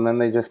while, and then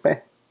they just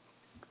pay.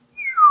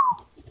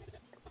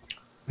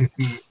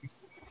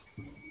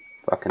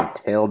 Fucking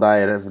tail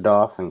dived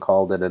off and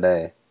called it a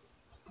day.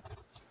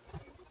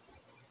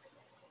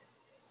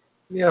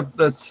 Yeah,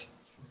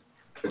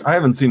 I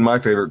haven't seen my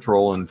favorite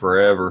troll in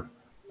forever.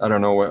 I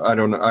don't know.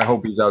 I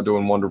hope he's out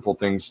doing wonderful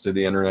things to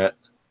the internet.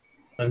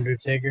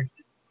 Undertaker.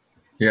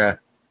 Yeah.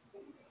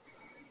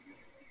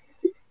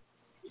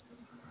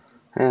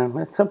 Yeah,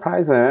 it's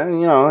surprising.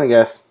 I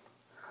guess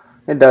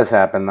it does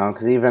happen, though,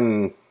 because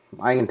even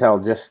I can tell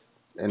just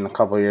in the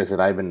couple of years that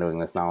I've been doing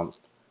this now,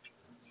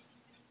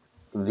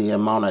 the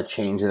amount of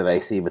change that I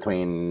see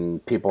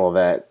between people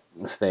that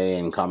stay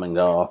and come and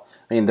go.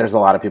 I mean, there's a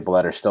lot of people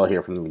that are still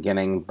here from the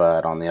beginning,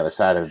 but on the other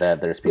side of that,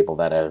 there's people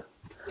that have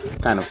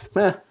kind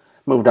of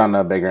moved on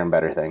to bigger and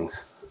better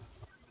things.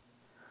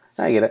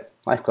 I get it.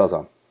 Life goes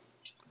on.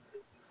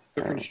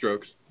 Different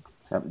strokes.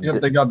 Yeah,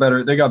 they got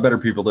better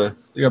people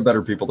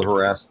to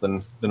harass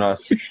than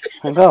us.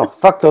 No,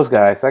 fuck those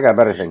guys. I got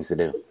better things to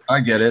do. I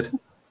get it.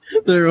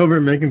 They're over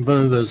making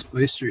fun of those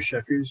oyster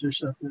shuckers or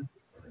something.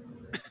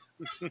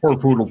 Poor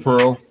Poodle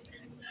Pearl.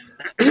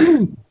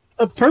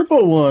 A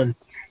purple one.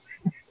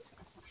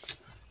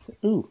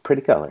 Ooh,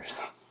 pretty colors.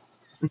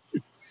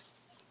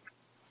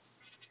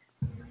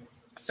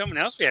 Someone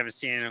else we haven't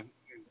seen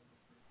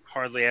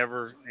hardly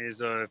ever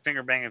is a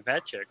finger banging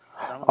fat chick.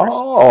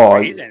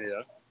 Oh, he's ended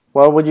up.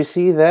 Well, would you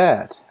see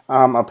that?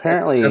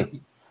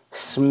 Apparently,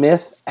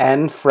 Smith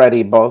and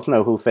Freddie both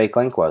know who Fake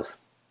Link was.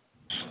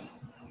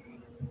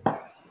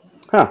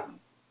 Huh.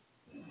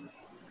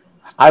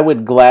 I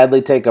would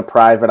gladly take a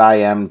private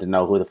IM to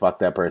know who the fuck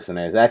that person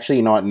is. Actually,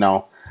 you know what?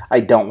 No, I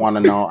don't want to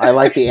know. I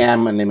like the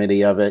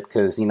anonymity of it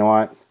because, you know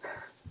what?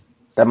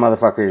 That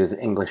motherfucker's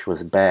English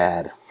was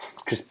bad.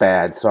 Just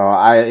bad. So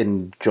I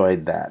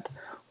enjoyed that.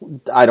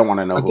 I don't want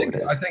to know who it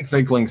is. I think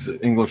Fake Link's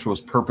English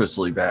was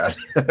purposely bad.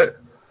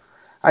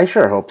 I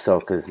sure hope so,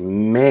 because,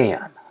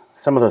 man,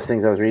 some of those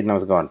things I was reading, I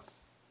was going,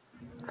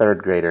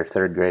 third grader,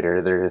 they're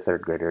a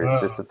third grader.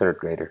 It's just a third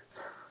grader.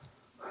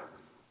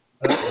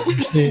 You're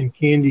saying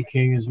Candy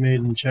King is made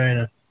in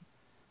China.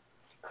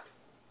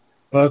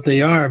 Well, if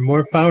they are,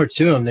 more power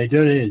to them. They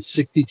donated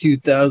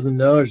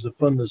 $62,000 to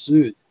fund the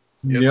suit.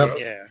 Yep.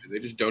 Yeah. They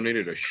just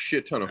donated a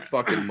shit ton of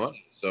fucking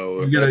money.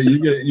 So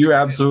you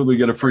absolutely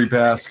get a free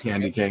pass,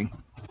 Candy King.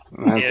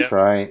 That's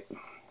right.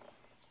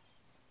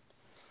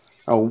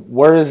 Oh,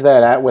 where is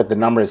that at with the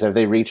numbers? Have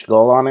they reached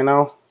goal on it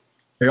now?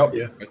 Yep.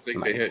 Yeah. I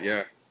think they hit,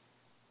 yeah.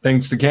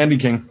 Thanks to Candy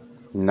King.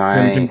 Nice.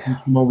 Candy King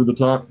pushed them over the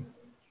top.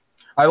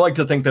 I like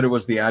to think that it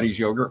was the Addie's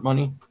yogurt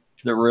money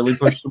that really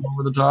pushed them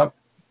over the top.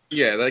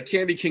 Yeah, that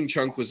Candy King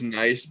chunk was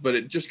nice, but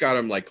it just got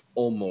him like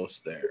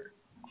almost there.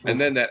 And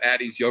then that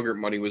Addie's yogurt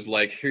money was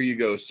like, here you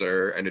go,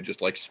 sir. And it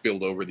just like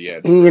spilled over the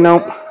edge. You know,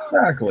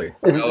 Exactly.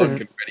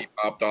 Confetti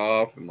popped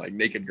off and like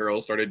naked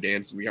girls started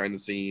dancing behind the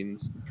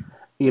scenes.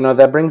 you know,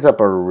 that brings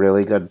up a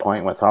really good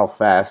point with how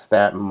fast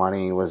that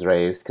money was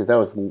raised, because that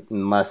was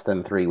in less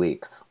than 3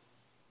 weeks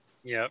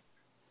Yep.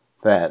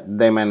 that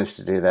they managed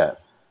to do that.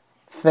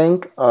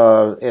 Think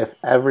of if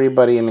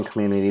everybody in the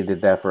community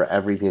did that for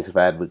every piece of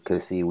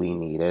advocacy we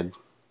needed.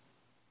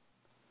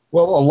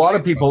 Well, a lot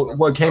of people,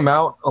 what came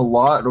out, a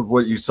lot of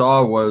what you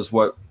saw was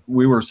what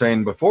we were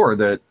saying before,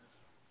 that,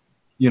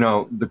 you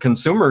know, the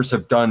consumers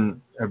have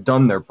done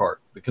their part.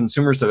 The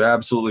consumers have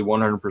absolutely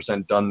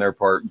 100% done their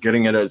part,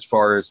 getting it as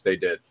far as they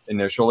did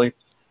initially.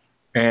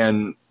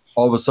 And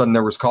all of a sudden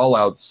there was call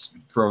outs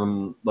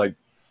from like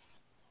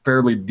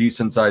fairly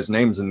decent sized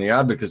names in the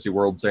advocacy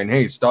world saying,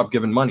 hey, stop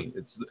giving money.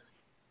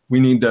 We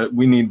need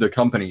the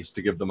companies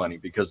to give the money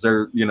because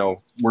they're, you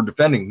know, we're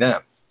defending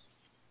them.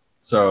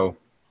 So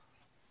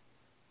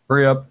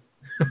hurry up.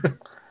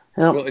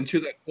 Well, and to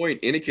that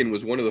point, Anakin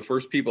was one of the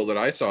first people that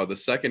I saw. The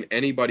second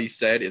anybody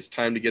said it's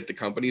time to get the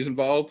companies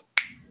involved,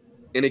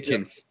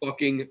 Anakin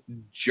fucking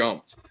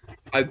jumped.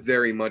 I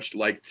very much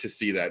like to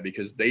see that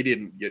because they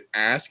didn't get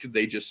asked.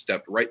 They just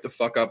stepped right the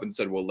fuck up and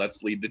said, well,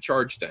 let's lead the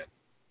charge then.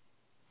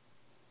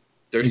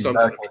 There's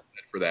something to be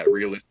said for that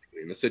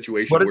realistically in a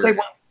situation where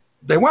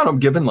they wound up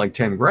giving like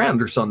 10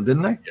 grand or something,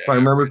 didn't they? Yeah, if I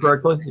remember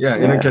correctly. Yeah.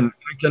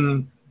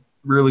 Anakin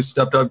really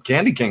stepped up.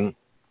 Candy King,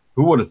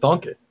 who would have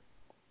thunk it?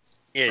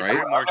 Yeah,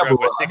 Right? Mark drug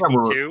was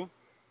 62.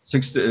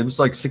 60, it was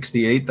like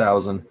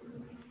 68,000,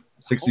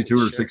 62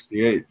 Holy or shit.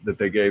 68 that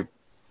they gave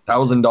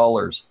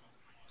 $1,000.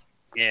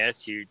 Yeah,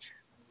 that's huge.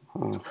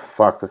 Oh,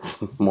 fuck,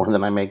 that's more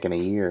than I make in a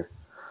year.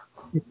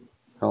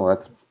 Oh,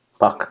 that's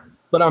fuck.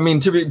 But I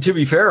mean, to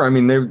be fair, I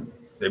mean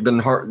they've been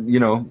hard, you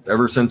know,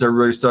 ever since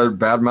everybody started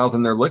bad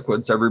mouthing their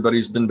liquids,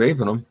 everybody's been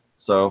vaping them.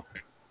 So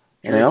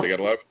True, Yeah. they got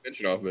a lot of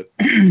attention off of it.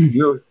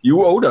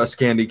 you owed us,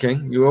 Candy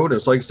King. You owed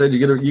us. Like I said,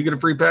 you get a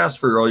free pass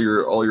for all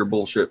your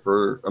bullshit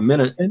for a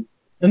minute.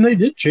 And they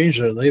did change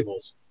their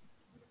labels.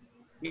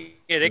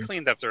 Yeah, they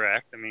cleaned up their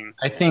act. I mean,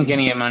 I think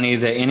any money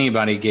that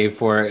anybody gave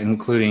for it,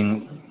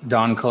 including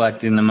Don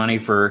collecting the money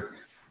for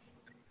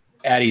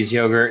Addie's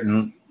yogurt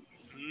and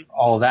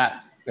all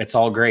that, it's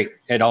all great.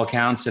 It all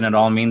counts and it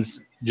all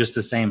means just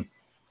the same.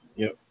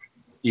 Yep.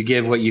 You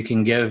give what you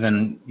can give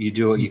and you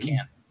do what you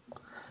can.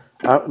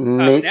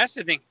 Nate, that's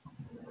the thing.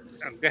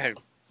 Oh, go ahead.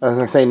 I was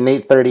gonna say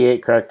Nate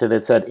 38 corrected.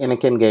 It said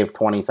Anakin gave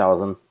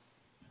 20,000,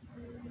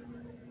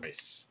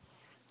 Nice.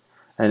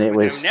 and it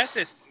was that's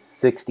it.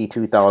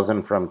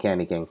 62,000 from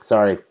Candy King.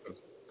 Sorry.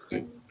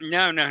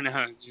 No.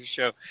 Just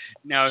show.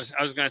 No,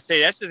 I was going to say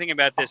that's the thing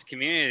about this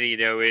community,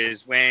 though,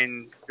 is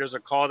when there's a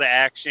call to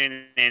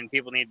action and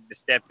people need to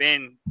step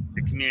in,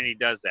 the community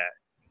does that.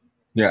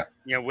 Yeah.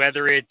 You know,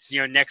 whether it's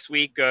next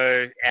week,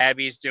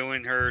 Abby's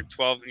doing her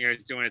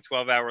doing a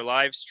 12-hour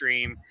live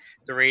stream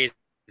to raise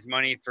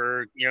money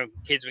for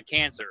kids with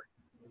cancer.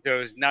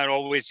 There's not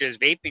always just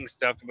vaping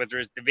stuff, but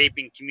there's the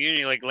vaping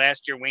community. Like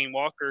last year, Wayne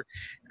Walker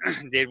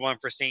did one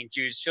for St.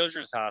 Jude's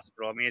Children's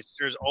Hospital. I mean,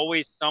 there's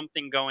always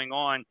something going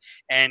on,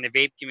 and the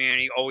vape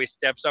community always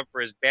steps up. For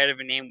as bad of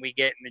a name we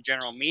get in the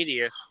general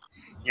media,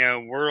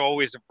 we're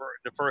always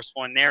the first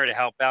one there to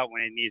help out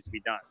when it needs to be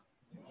done.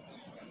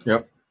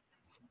 Yep.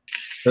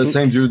 That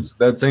St. Jude's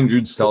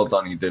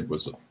telethon he did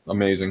was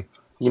amazing.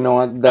 You know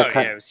what?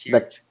 It was huge.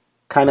 That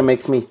kind of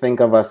makes me think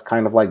of us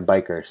kind of like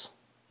bikers.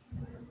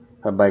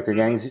 Biker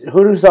gangs.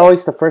 Who's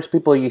always the first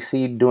people you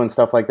see doing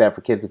stuff like that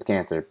for kids with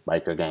cancer?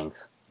 Biker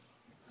gangs.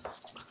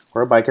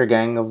 We're a biker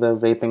gang of the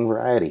vaping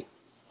variety.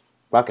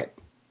 Fuck it.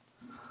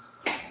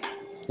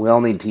 We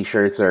all need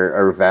t-shirts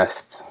or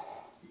vests.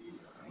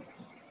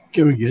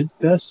 Can we get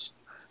vests?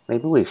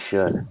 Maybe we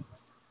should.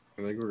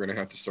 I think we're gonna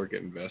have to start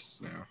getting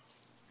vests now,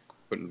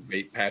 putting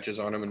vape patches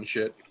on them and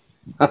shit.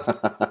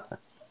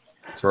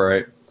 That's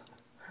right.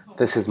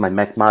 This is my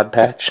mech mod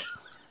patch.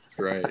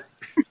 Right.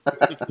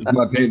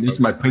 This is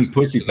my pink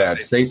pussy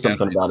patch. Say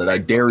something about it. I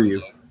dare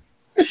you.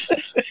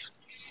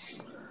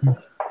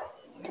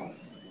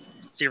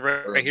 See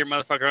right here,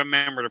 motherfucker.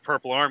 Remember the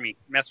Purple Army.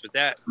 Mess with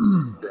that.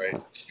 Right.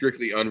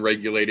 Strictly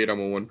unregulated. I'm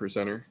a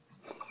 1%er.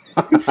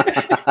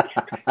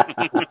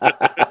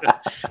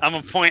 I'm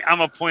a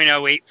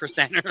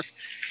 0.08%er.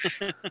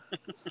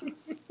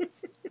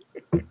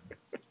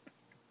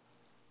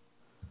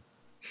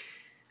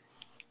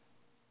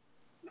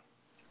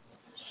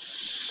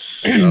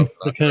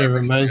 That kind of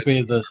reminds me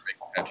of the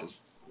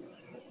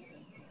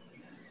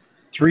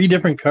 3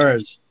 different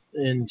cars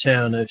in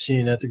town I've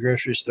seen at the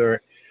grocery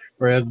store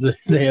where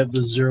they have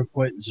the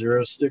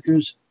 0.0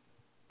 stickers.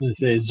 They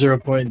say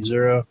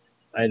 0.0,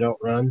 I don't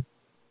run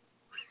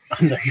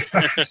on their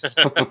cars.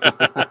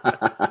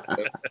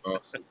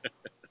 Awesome.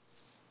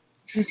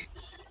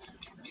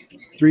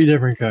 3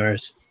 different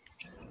cars.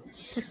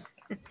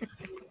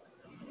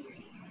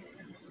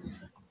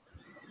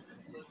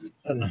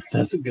 I don't know if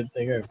that's a good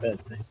thing or a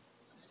bad thing.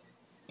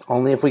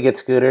 Only if we get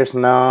scooters?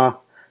 No.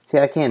 See,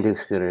 I can't do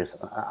scooters.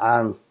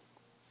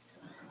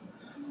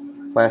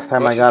 Last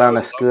time I got on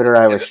a scooter,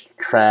 I was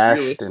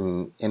trashed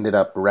and ended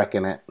up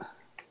wrecking it.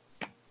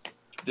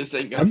 This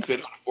ain't gonna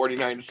fit on a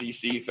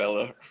 49cc,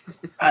 fella.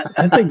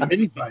 I think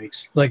mini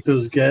bikes, like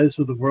those guys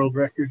with the world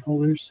record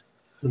holders,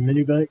 the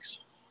mini bikes.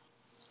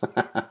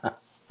 Talking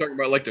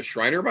about like the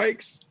Shriner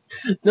bikes?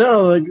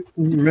 No, like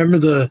remember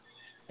the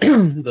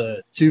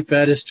the 2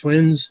 fattest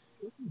twins?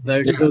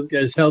 Those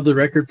guys held the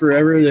record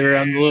forever. They were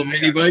on the little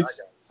mini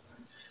bikes.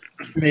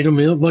 Made them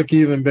look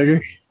even bigger.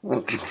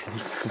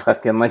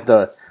 Fucking like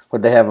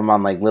would they have them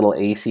on like little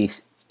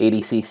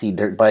 80cc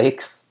dirt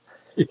bikes?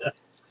 Yeah.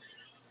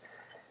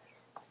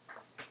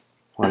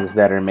 Ones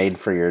that are made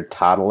for your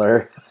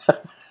toddler.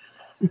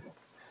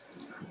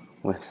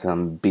 With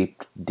some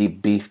deep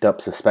beefed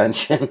up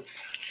suspension.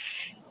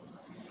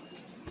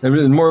 It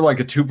was more like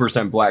a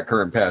 2% black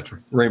currant patch.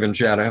 Raven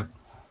Shadow.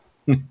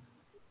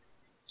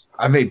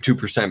 I made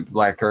 2%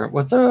 black currant.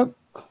 What's up?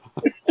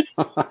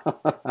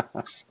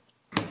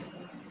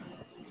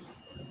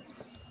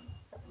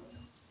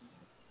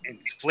 And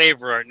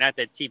flavor art, not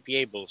that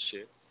TPA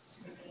bullshit.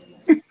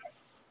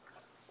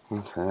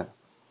 What's that?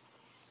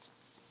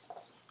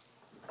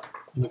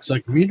 Looks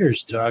like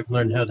Meter's dog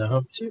learned how to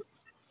hump too.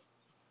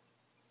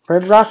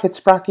 Red Rocket,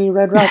 Sprocky,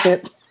 Red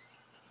Rocket.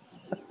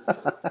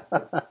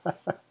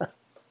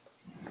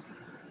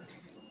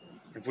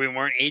 If we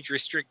weren't age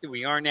restricted,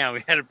 we are now.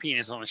 We had a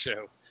penis on the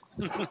show.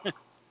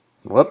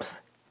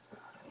 Whoops.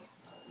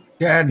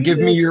 Dad, give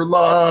me your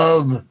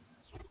love.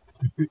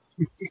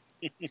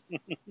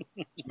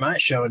 It's my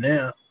show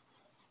now.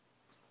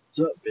 What's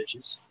up,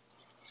 bitches?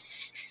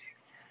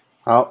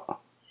 Oh.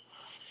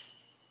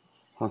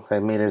 Okay,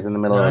 Meter's in the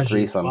middle of a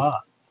threesome.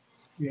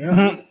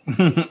 Yeah.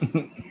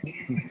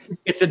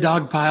 It's a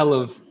dog pile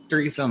of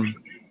threesome.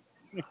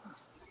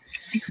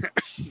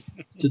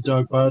 It's a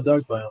dog pile.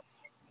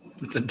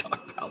 It's a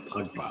dog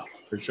pile,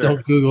 for sure.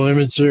 Don't Google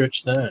image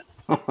search that.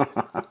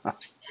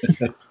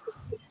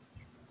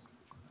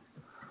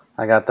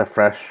 I got the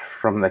fresh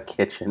from the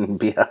kitchen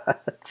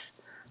biatch.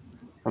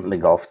 On the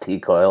golf tee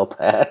coil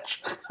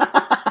patch.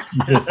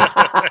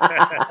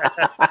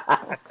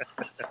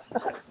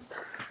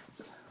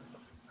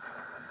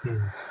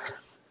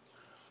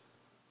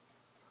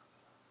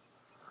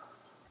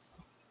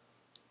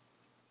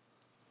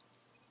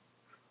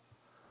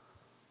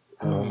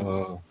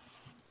 Oh.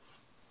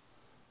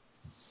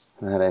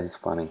 That is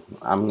funny.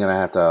 I'm gonna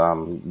have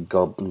to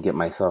go and get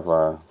myself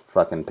a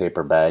fucking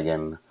paper bag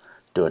and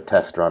do a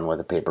test run with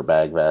a paper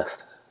bag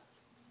vest.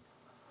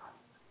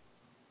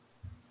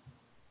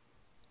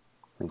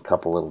 And a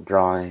couple little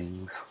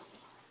drawings.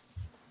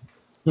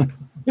 So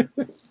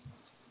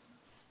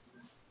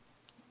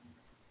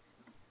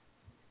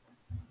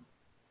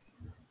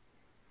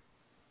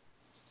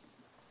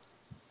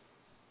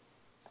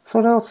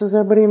what else is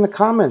everybody in the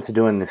comments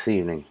doing this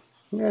evening?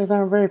 You guys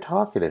aren't very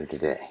talkative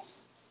today.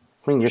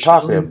 I mean, you're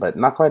talkative, but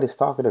not quite as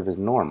talkative as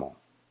normal.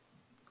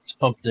 It's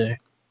pump day.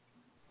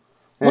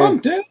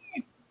 Pump day.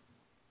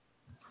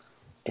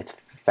 It's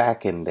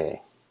fucking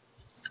day.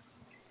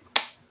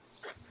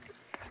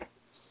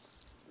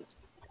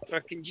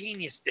 Fucking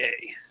genius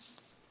day.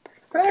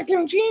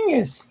 Fucking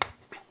genius.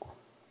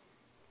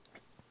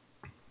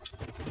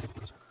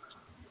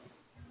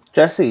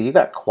 Jesse, you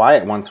got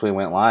quiet once we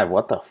went live.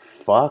 What the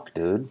fuck,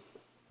 dude?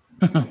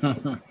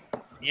 Yeah,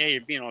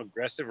 you're being all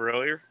aggressive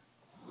earlier.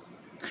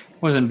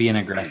 Wasn't being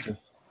aggressive.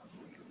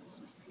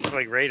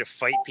 Like ready to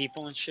fight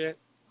people and shit.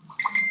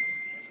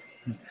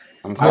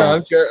 I'm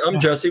calling, I'm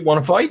Jesse.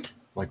 Want to fight?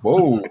 Like,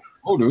 whoa,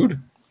 oh, dude.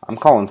 I'm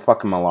calling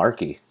fucking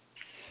malarkey.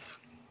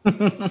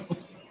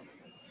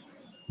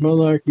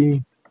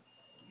 Malarkey.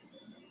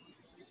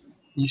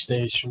 You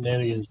say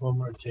shenanigans one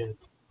more time.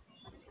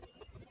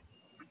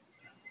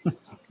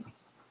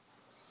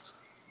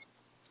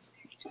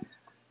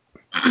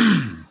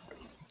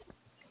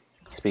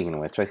 Speaking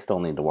of which, I still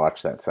need to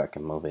watch that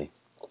second movie.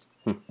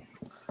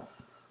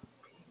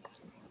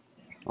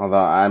 Although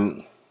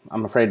I'm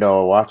afraid to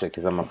watch it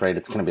because I'm afraid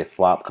it's going to be a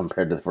flop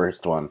compared to the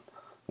first one.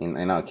 I mean,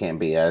 I know it can't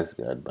be as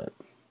good, but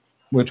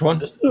Which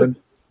one?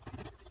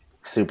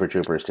 Super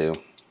Troopers 2.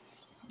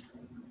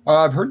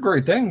 I've heard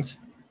great things.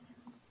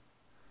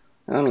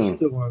 I I mean,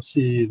 still want to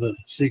see the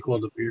sequel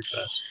to Beer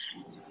Fest.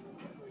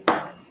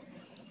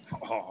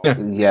 Oh,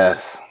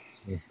 yes.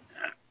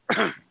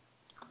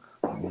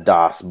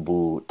 Das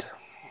Boot.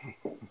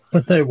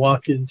 When they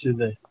walk into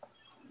the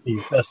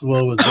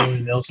festival with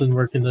Willie Nelson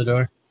working the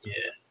door. Yeah.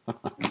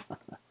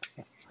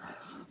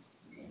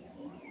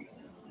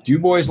 Do you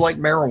boys like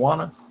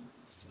marijuana?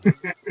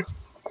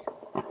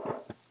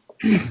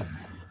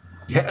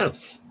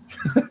 Yes.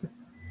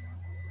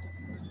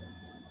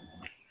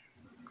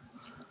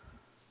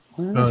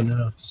 Oh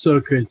no,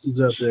 Socrates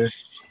is up there.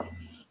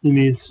 He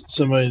needs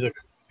somebody to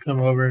come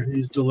over.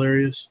 He's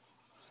delirious.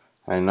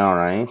 I know,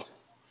 right?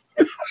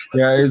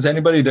 Yeah, is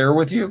anybody there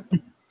with you? Is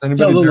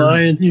anybody Tell the there?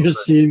 lion you're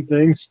seeing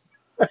things.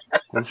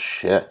 Oh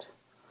shit!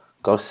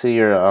 Go see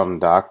your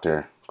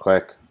doctor,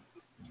 quick.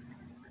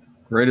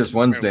 Greatest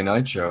Wednesday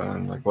night show.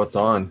 And like, what's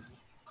on?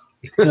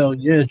 Hell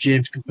yeah,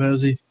 James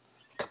Capozzi.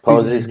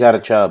 Capozzi's got a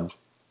chub.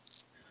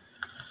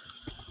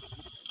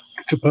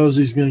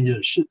 Capozzi's gonna get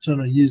a shit ton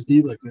of used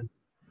e-liquid.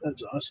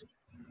 That's awesome.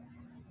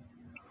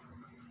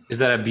 Is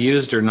that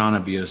abused or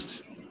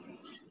non-abused?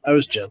 I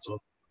was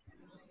gentle.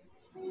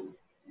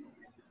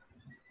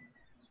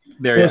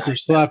 There, Plus, yeah.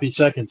 there's sloppy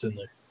seconds in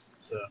there.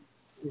 So,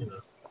 you know.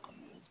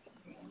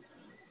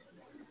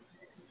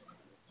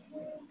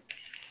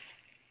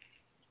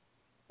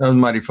 That was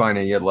mighty fine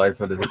of Yet Life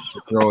to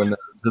throw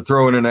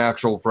in an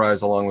actual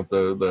prize along with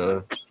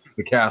the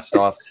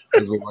cast-offs,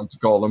 as we like to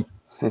call them.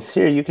 It's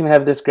here. You can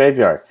have this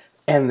graveyard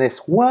and this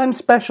one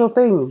special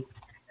thing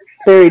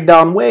buried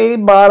down way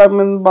bottom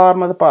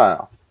of the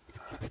pile.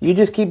 You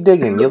just keep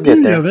digging. You'll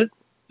get there. Of it,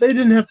 they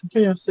didn't have to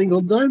pay a single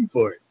dime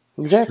for it.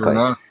 Exactly. Sure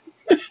enough.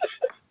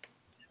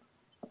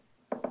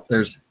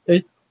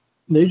 They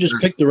just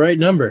picked the right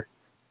number.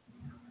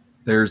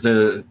 Here's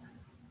how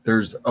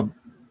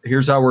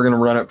we're going to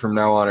run it from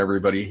now on,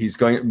 everybody.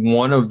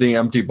 One of the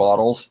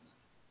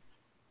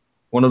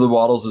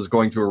bottles is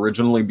going to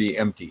originally be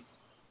empty,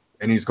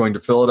 and he's going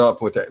to fill it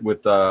up with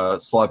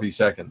sloppy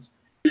seconds.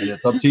 And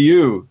it's up to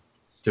you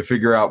to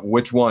figure out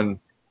which one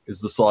is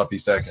the sloppy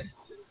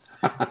seconds.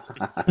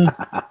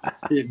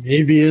 It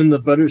may be in the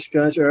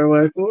Butterscotch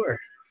RY4.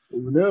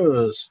 Who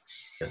knows?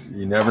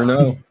 You never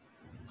know.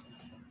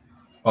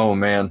 Oh,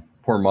 man.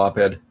 Poor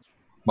Mophead.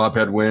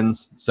 Mophead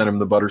wins. Send him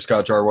the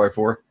Butterscotch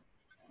RY4.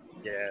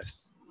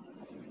 yes.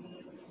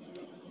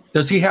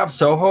 Does he have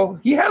Soho?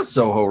 He has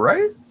Soho,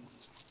 right?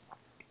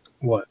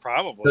 What?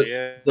 Probably,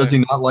 yeah. Does he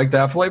not like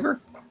that flavor?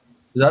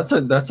 That's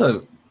a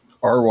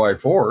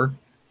RY4.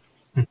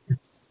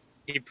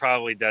 He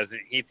probably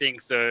doesn't. He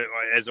thinks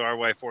as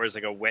RY4 is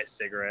like a wet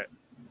cigarette.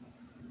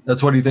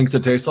 That's what he thinks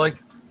it tastes like?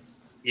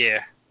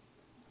 Yeah.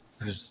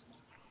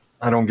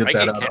 I don't get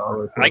that out of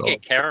RY4. I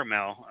get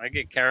caramel. I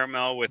get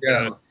caramel with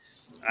Yeah.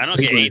 I don't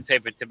get any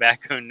type of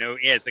tobacco. No,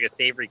 yeah, it's like a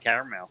savory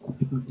caramel.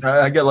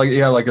 I get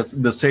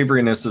the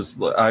savoriness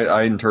is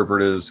I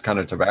interpret it as kind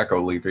of tobacco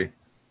leafy.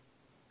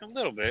 A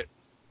little bit.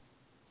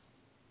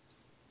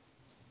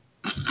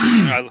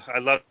 I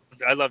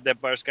love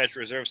that Butterscotch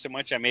Reserve so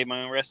much I made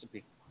my own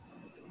recipe.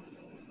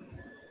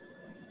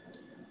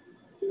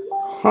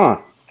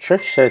 Huh.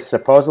 Trish says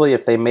supposedly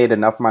if they made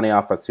enough money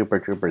off of Super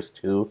Troopers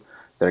 2,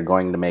 they're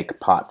going to make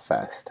Pot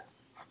Fest.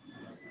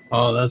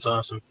 Oh, that's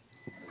awesome.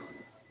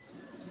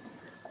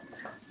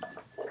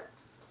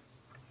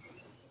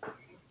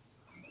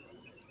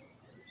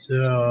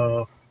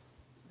 So,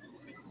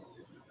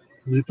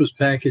 Lupa's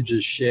package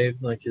is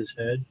shaved like his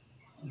head.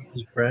 That's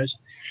his prize.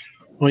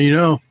 Well,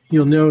 you'll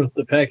know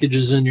the package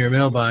is in your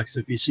mailbox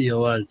if you see a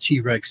lot of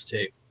T-Rex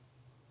tape.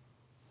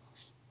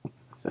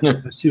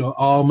 I see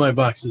all my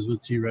boxes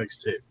with T-Rex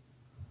tape.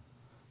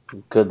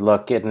 Good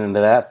luck getting into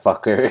that,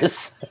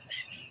 fuckers.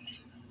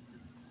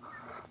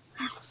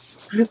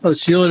 I'll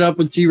seal it up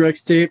with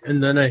T-Rex tape,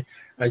 and then I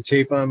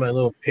tape on my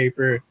little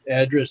paper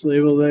address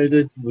label that I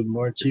did with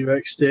more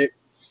T-Rex tape.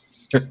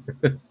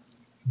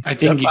 I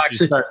think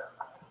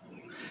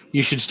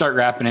you should start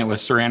wrapping it with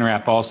saran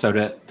wrap also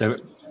to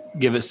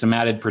give it some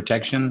added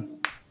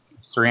protection.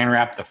 Saran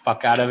wrap the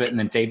fuck out of it and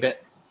then tape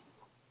it.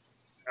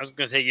 I was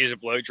gonna say use a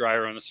blow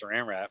dryer on the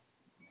saran wrap.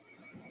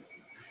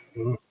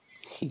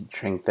 He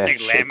drink that Like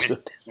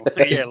shit.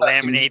 Yeah,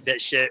 laminate that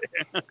shit.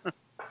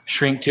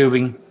 Shrink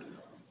tubing.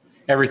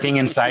 Everything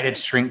inside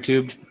it's shrink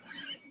tubed.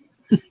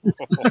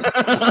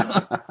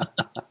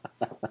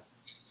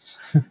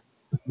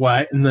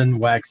 And then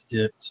wax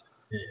dipped.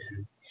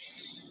 And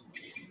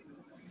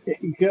there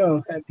you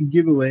go. Happy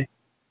giveaway.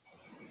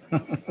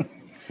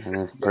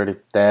 And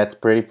that's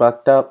pretty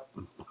fucked up.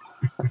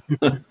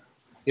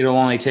 It'll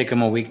only take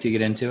them a week to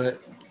get into it.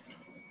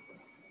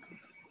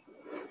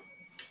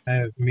 I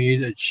have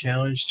made a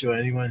challenge to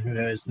anyone who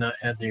has not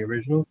had the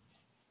original.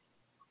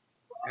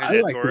 Who's I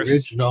that, like Taurus? the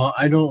original.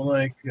 I don't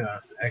like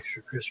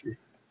extra crispy.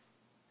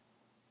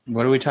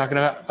 What are we talking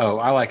about? Oh,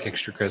 I like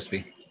extra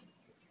crispy.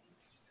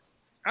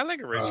 I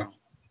like original.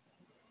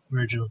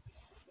 Original.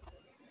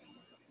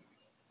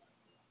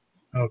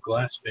 Oh,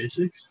 Glass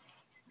Basics?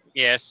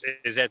 Yes,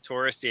 is that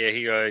Taurus? Yeah,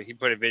 he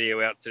put a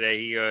video out today.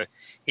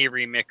 He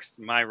remixed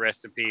my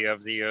recipe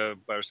of the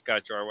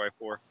butterscotch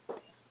RY4.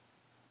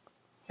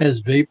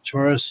 Has Vape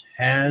Taurus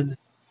had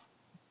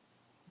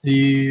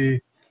the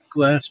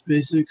Glass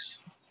Basics?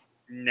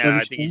 No,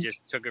 I think he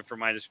just took it from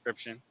my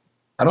description.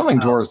 I don't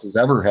think Taurus has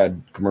ever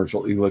had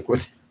commercial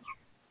e-liquid.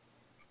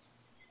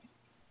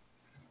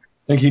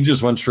 I think he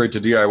just went straight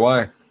to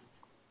DIY.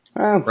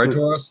 Well, Right,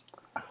 Taurus?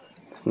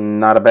 it's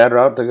not a bad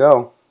route to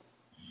go.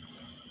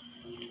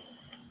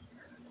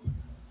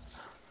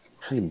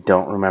 Actually,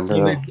 don't remember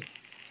though.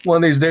 One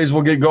of these days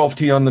we'll get Golf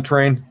Tea on the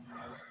train.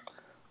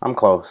 I'm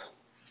close.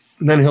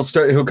 And then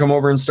he'll come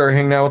over and start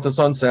hanging out with us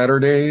on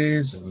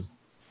Saturdays. And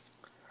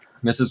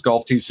Mrs.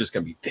 Golf Tea's just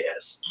gonna be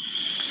pissed.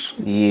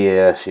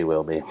 Yeah, she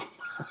will be.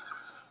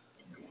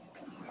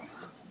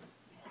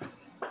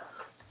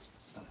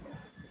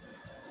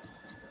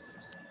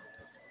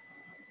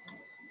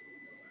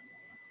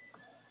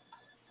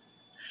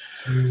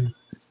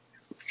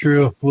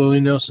 True. Willie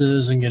Nelson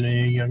isn't getting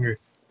any younger.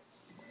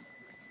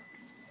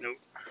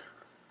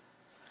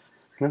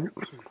 Nope.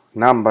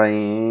 Not by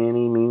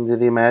any means of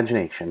the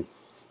imagination.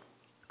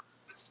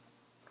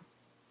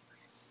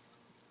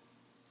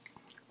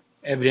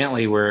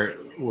 Evidently,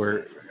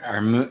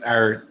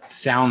 our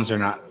sounds are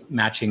not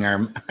matching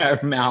our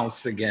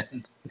mouths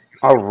again.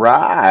 All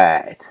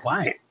right.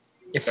 Why?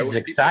 It's That was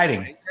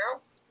exciting.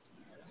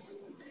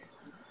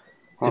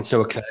 Well, It's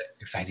so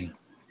exciting.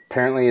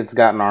 apparently, it's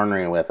gotten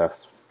ornery with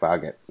us.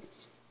 Fuck it.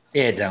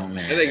 It don't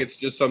matter. I think it's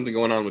just something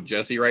going on with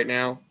Jesse right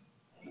now.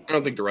 I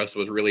don't think the rest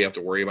of us really have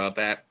to worry about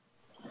that.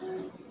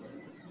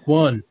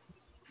 1,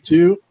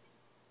 2,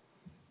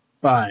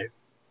 5.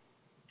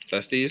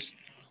 Testes?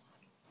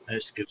 I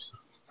skipped some.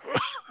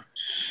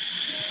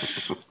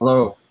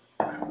 Hello.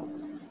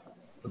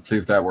 Let's see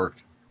if that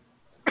worked.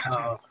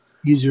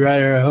 Easy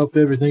Rider, I hope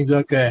everything's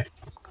okay.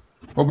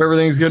 Hope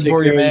everything's good Take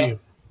for you, care of man. you.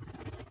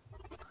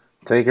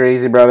 Take her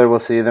easy, brother. We'll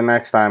see you the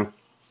next time.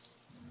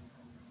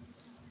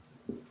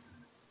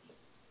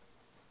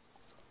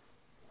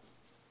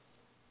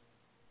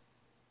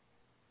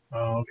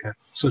 Oh, okay.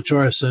 So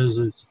Taurus says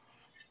that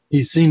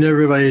he's seen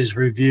everybody's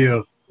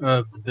review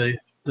of the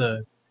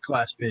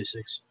Glass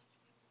Basics.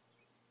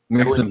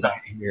 Mix them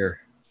back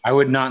here. I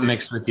would not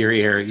mix with your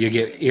ear. You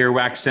get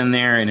earwax in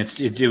there, and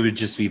it would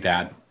just be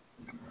bad.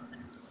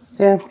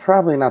 Yeah,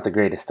 probably not the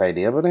greatest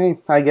idea, but hey,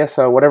 I guess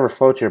whatever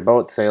floats your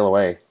boat, sail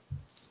away.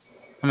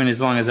 I mean,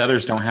 as long as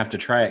others don't have to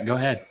try it, go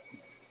ahead.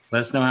 Let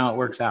us know how it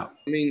works out.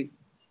 I mean,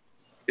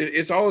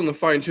 it's all in the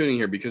fine tuning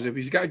here, because if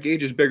he's got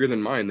gauges bigger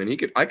than mine, then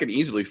I could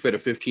easily fit a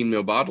 15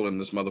 ml bottle in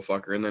this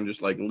motherfucker and then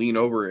just like lean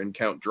over and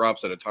count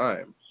drops at a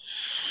time.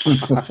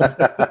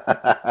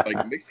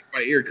 Like mixing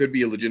by ear could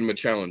be a legitimate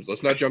challenge.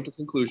 Let's not jump to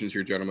conclusions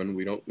here, gentlemen.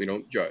 We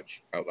don't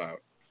judge out loud.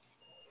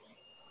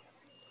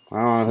 I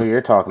don't know who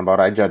you're talking about.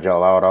 I judge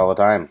all out all the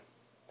time.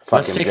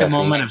 Let's Fucking take Jesse. a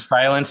moment of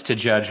silence to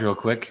judge real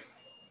quick.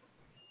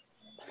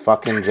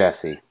 Fucking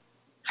Jesse.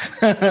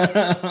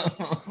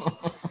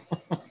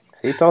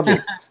 See, told you.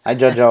 I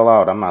judge all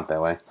out. I'm not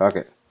that way. Fuck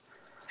it.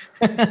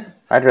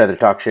 I'd rather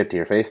talk shit to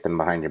your face than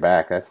behind your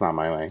back. That's not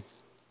my way.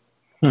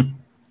 I'd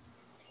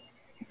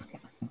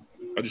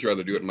just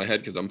rather do it in my head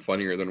because I'm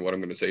funnier than what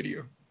I'm going to say to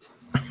you.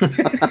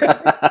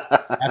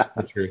 That's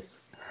the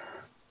truth.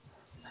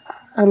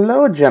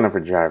 Hello,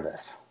 Jennifer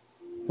Jarvis.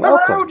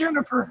 Welcome. Hello,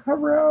 Jennifer.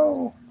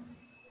 Hello.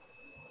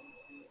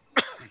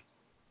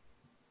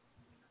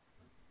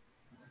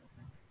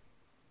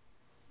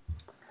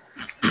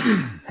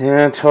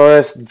 Yeah,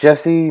 Taurus,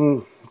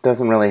 Jesse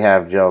doesn't really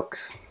have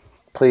jokes.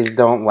 Please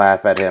don't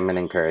laugh at him and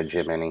encourage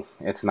him any.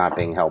 It's not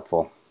being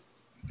helpful.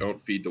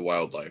 Don't feed the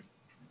wildlife.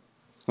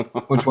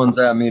 Which one's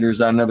that, Meter? Is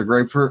that another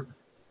grapefruit?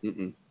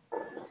 Mm-mm.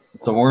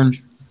 It's an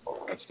orange.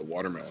 That's the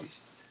watermelon.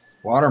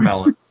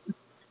 Watermelon.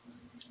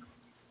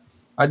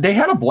 They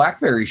had a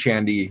blackberry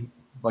shandy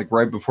like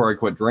right before I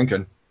quit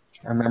drinking.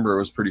 I remember it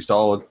was pretty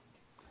solid.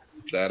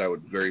 That I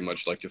would very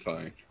much like to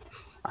find.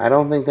 I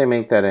don't think they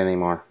make that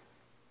anymore.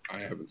 I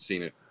haven't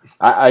seen it.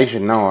 I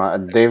should know.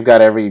 They've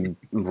got every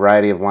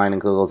variety of wine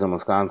and kugels in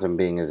Wisconsin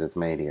being as it's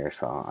made here,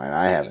 so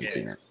I haven't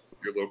seen it.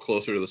 You're a little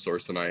closer to the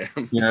source than I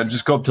am. Yeah,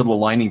 just go up to the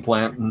lining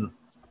plant and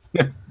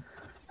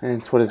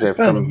It's, what is it?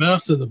 Found a From,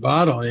 mouse in the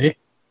bottle, eh?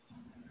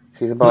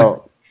 she's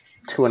about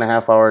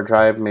 2.5 hour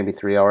drive, maybe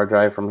 3 hour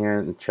drive from here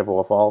in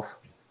Chippewa Falls.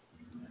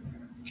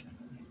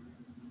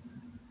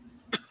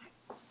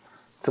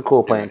 It's a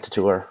cool plant to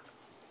tour.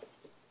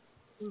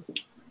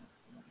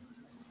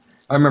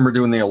 I remember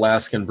doing the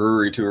Alaskan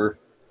brewery tour.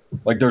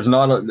 Like, there's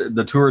not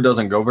the tour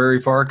doesn't go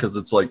very far because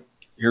it's like,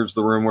 here's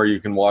the room where you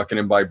can walk in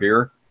and buy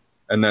beer,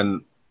 and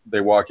then they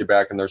walk you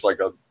back, and there's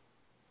like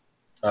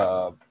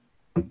a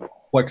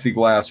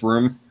plexiglass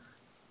room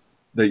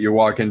that you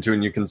walk into,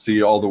 and you can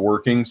see all the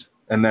workings.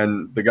 And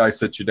then the guy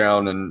sits you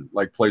down and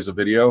like plays a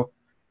video,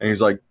 and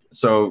he's like,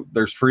 "So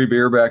there's free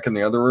beer back in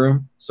the other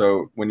room.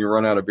 So when you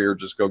run out of beer,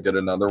 just go get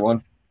another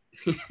one."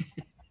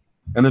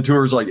 And the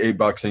tour is like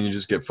 $8, and you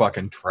just get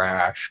fucking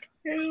trashed.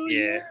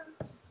 Yeah.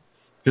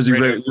 Because you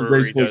Brewery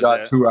basically does got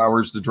that. 2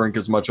 hours to drink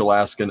as much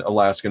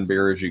Alaskan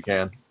beer as you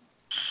can.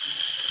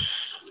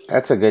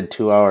 That's a good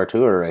 2-hour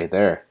tour right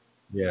there.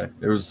 Yeah,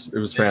 it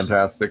was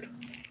fantastic.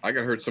 I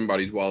got hurt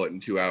somebody's wallet in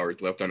 2 hours,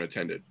 left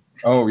unattended.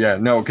 Oh yeah,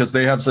 no, because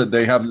they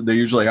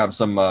usually have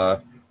some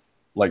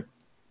like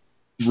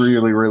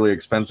really, really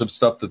expensive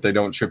stuff that they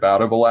don't ship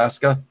out of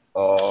Alaska.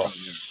 Oh.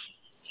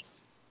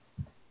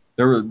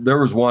 There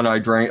was one I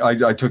drank.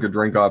 I took a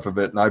drink off of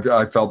it, and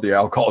I felt the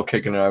alcohol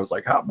kicking, and I was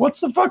like, what's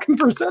the fucking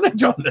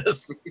percentage on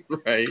this?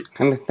 Right.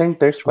 And I think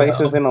there's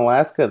places in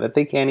Alaska that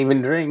they can't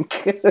even drink.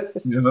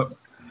 Yeah.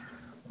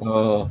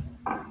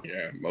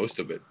 Yeah, most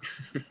of it.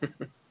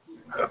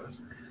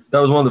 That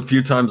was one of the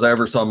few times I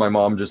ever saw my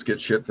mom just get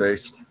shit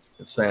faced.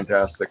 It's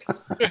fantastic.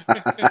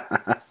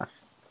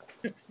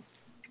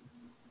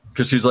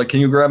 Because she's like, "Can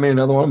you grab me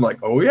another one?" I'm like,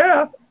 "Oh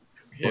yeah."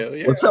 Hell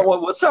yeah. What's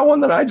that one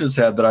that I just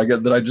had that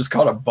I just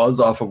caught a buzz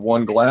off of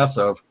one glass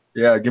of?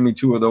 Yeah, give me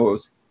 2 of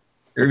those.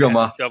 Here you go,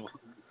 Ma.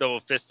 Double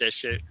fist that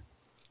shit.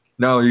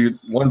 No,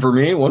 one for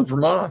me, one for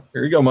Ma.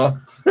 Here you go, Ma.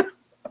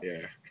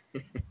 Yeah.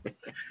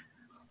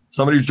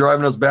 Somebody's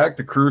driving us back.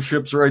 The cruise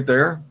ship's right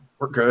there.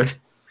 We're good.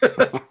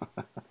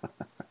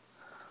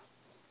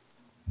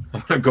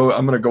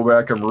 I'm gonna go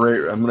back and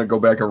raid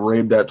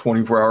that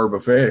 24-hour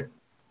buffet.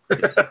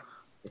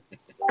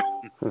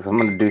 I'm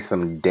going to do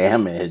some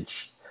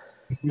damage.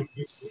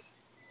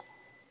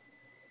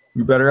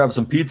 You better have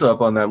some pizza up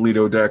on that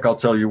Lido deck. I'll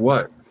tell you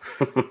what.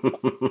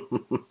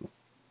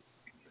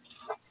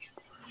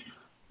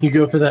 You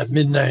go for that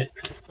midnight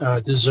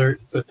dessert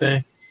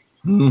buffet.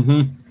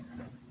 Mm-hmm.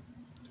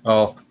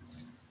 Oh,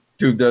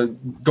 dude,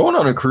 going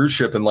on a cruise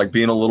ship and like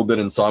being a little bit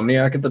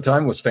insomniac at the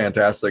time was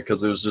fantastic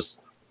because it was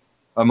just,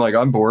 I'm like,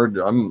 I'm bored.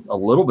 I'm a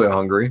little bit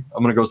hungry.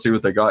 I'm gonna go see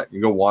what they got.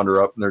 You go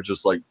wander up and they're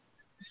just like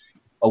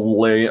a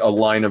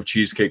line of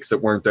cheesecakes that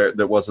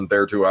wasn't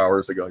there 2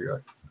 hours ago. You're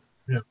like,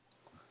 yeah.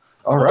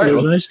 All right.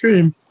 There's ice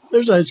cream.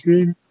 There's ice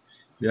cream.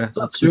 Yeah.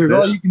 Let's serve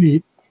all you can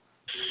eat.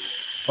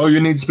 Oh, you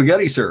need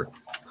spaghetti, sir.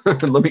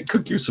 Let me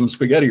cook you some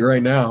spaghetti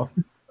right now.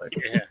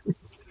 Yeah.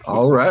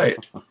 All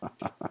right.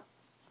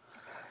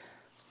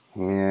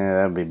 Yeah,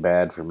 that'd be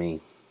bad for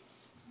me.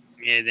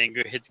 Yeah, then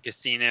go hit the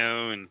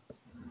casino and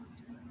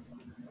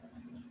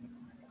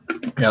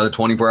Yeah, the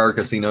 24-hour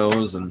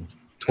casinos and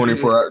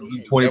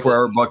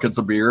 24-hour buckets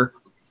of beer.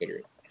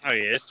 oh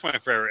yeah, it's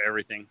 24-hour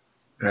everything.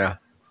 Yeah.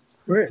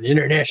 We're in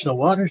international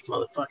waters,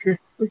 motherfucker.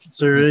 We can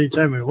serve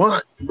anytime we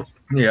want.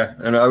 Yeah,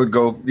 and I would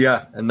go,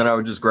 and then I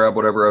would just grab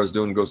whatever I was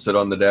doing, go sit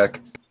on the deck.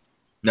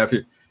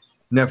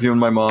 Nephew and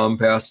my mom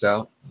passed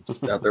out.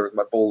 Just out there with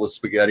my bowl of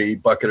spaghetti,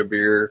 bucket of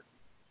beer,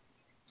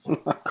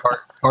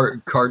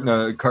 carton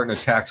of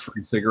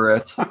tax-free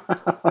cigarettes.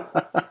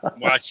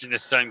 Watching the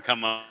sun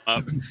come up.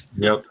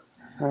 Yep.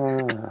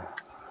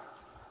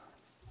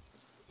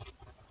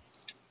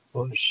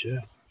 Holy shit.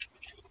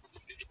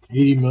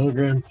 80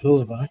 milligram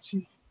pill of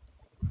oxy?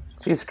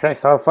 Jesus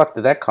Christ, how the fuck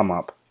did that come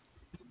up?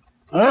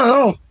 I don't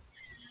know.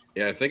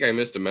 Yeah, I think I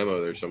missed a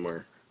memo there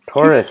somewhere.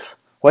 Taurus,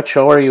 what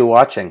show are you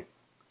watching?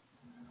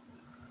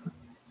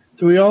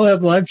 Do we all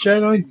have live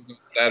chat on?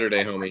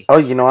 Saturday, homie. Oh,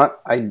 you know what?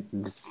 I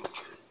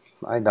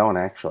don't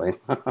actually.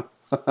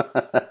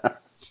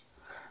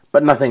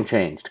 But nothing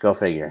changed. Go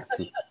figure.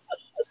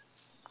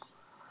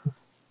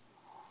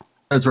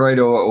 That's right,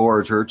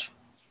 OR Church.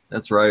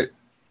 That's right.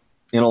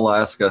 In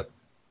Alaska.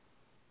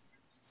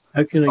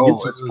 How can I get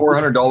some? It's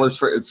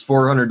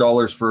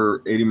 $400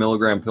 for 80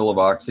 milligram pill of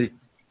oxy.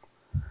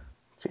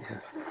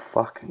 Jesus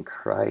fucking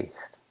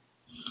Christ.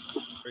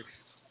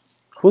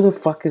 Who the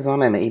fuck is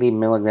on an 80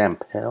 milligram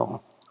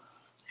pill?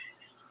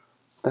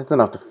 That's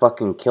enough to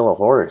fucking kill a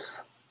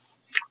horse.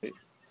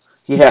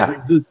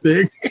 Yeah. This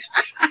big?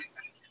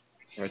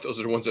 Right, those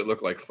are the ones that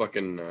look like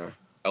fucking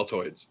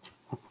Altoids.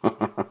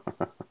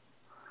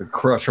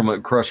 Crush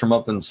them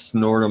up and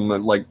snort them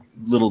at like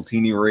little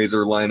teeny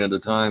razor line at a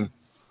time.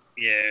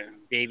 Yeah,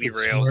 baby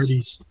With rails.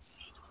 Smarties.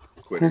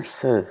 Quitter.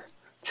 This is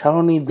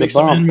Chow needs Mix a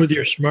them in bump. with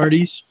your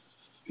Smarties.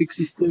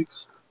 Pixie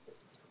sticks.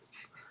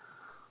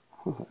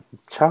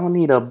 Chow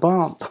need a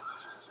bump.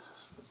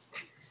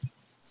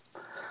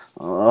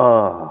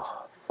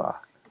 Oh,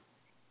 fuck.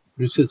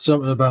 You said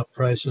something about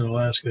price in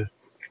Alaska.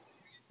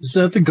 Is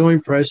that the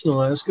going price in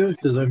Alaska?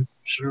 Because I'm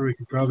sure we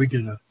could probably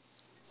get a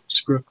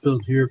script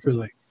filled here for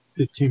like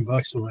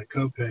 $15 on my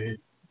copay.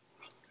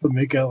 But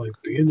make out like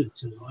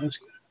bandits in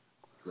Alaska.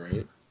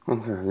 Right.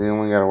 You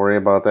only got to worry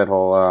about that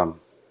whole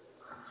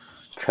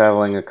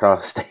traveling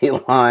across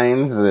state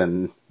lines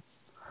and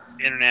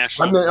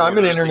International. I'm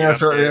an borders to get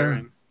up international. there Yeah.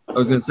 and- I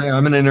was gonna say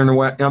I'm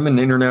in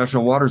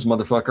international waters,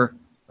 motherfucker.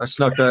 I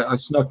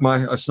snuck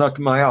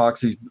my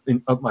oxy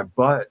up my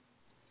butt.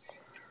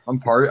 I'm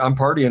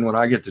partying when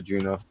I get to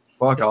Juneau.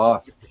 Fuck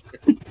off.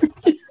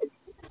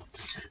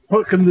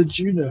 Welcome to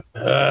Juneau.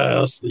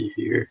 I'll stay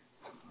here.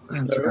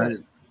 That's right.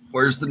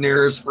 Where's the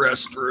nearest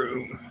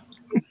restroom?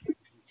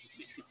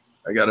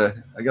 I got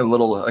a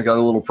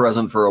little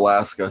present for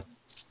Alaska.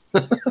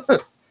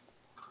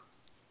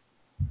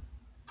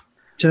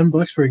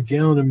 $10 for a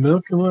gallon of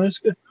milk in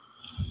Alaska?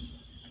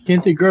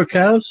 Can't they grow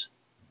cows?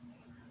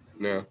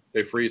 No,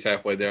 they freeze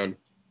halfway down.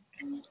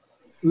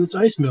 Well, it's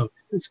ice milk.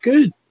 It's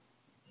good.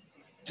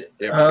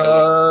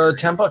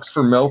 $10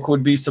 for milk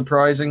would be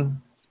surprising.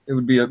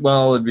 It'd be a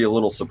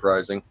little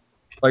surprising.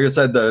 Like I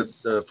said, the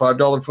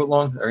 $5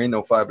 footlong, there ain't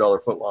no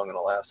 $5 footlong in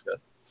Alaska.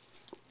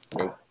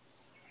 Nope.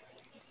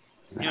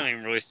 You don't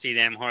even really see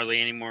them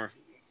hardly anymore.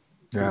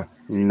 Yeah.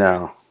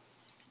 no.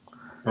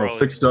 Well,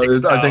 Probably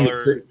 $6. I think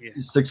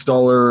it's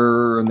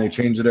 $6, and they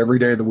change it every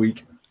day of the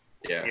week.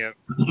 Yeah.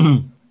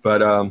 Yep.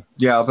 But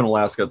yeah, up in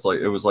Alaska,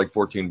 it was like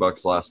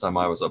 $14 last time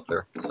I was up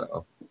there.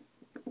 So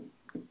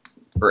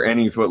for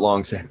any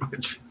footlong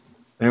sandwich,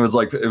 and it was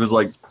 $5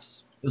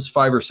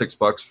 or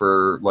 $6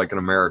 for like an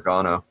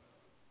Americano.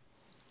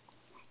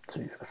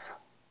 Jesus.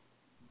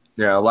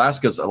 Yeah,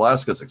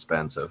 Alaska's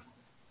expensive.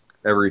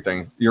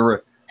 Everything. You're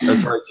right.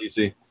 That's right,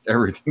 TC.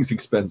 Everything's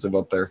expensive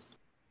up there.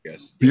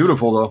 Yes.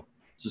 Beautiful though.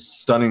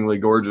 Just stunningly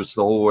gorgeous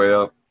the whole way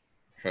up.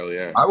 Hell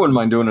yeah. I wouldn't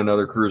mind doing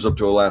another cruise up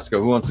to Alaska.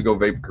 Who wants to go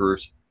vape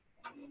cruise?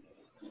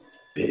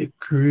 Big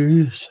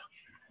cruise.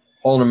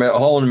 All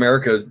in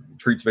America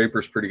treats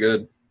vapors pretty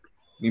good.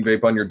 You can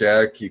vape on your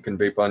deck. You can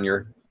vape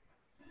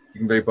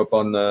up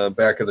on the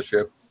back of the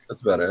ship.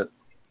 That's about it.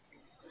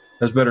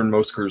 That's better than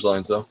most cruise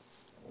lines, though.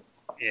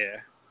 Yeah.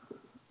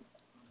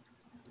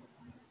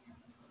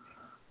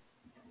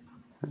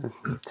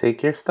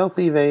 Take your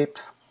stealthy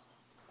vapes.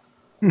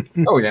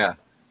 Oh yeah.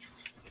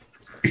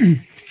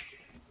 I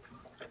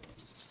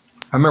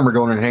remember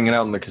going and hanging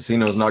out in the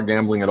casinos, not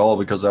gambling at all,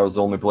 because that was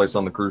the only place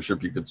on the cruise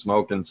ship you could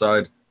smoke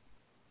inside.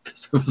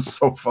 Because it was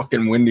so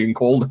fucking windy and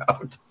cold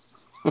out.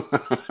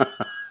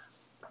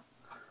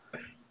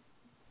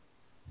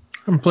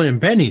 I'm playing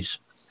pennies.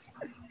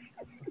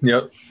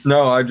 Yep.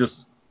 No, I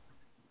just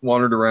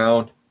wandered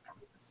around,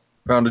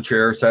 found a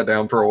chair, sat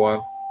down for a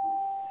while.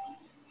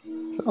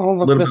 Oh,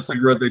 look Lit up a this.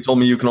 cigarette. They told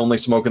me you can only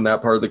smoke in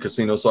that part of the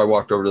casino, so I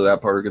walked over to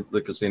that part of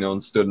the casino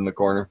and stood in the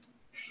corner.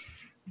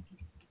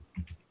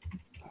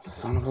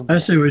 Son of a I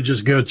say we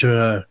just go to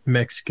a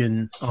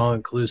Mexican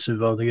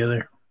all-inclusive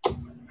altogether.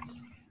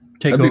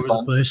 Take That'd be over the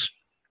fun. place.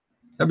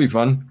 That'd be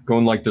fun.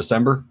 Going like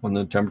December when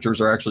the temperatures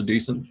are actually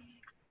decent.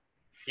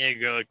 Yeah, you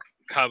go like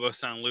Cabo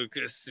San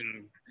Lucas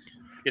and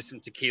get some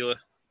tequila.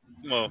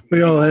 Well,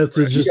 We all have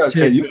to You just guys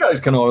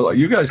can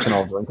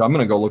all drink. I'm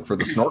gonna go look for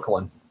the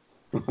snorkeling.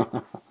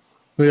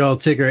 we all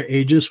take our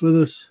Aegis with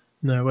us.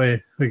 That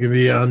way we can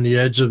be on the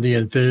edge of the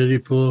infinity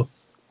pool.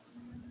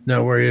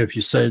 Not worry if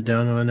you set it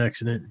down on an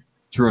accident.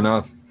 True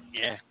enough.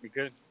 yeah, be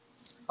good.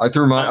 I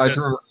threw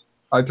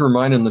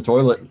mine in the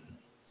toilet.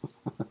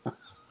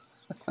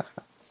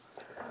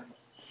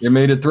 You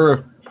made it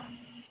through.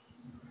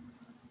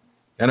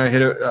 And I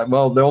hit it.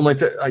 Well, the only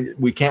thing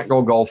we can't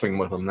go golfing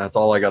with them. That's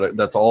all I got.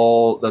 That's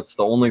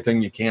the only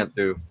thing you can't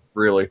do,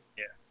 really.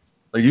 Yeah.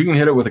 Like you can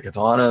hit it with a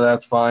katana.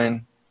 That's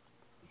fine.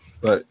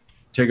 But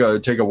take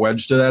a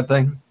wedge to that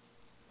thing.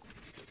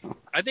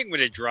 I think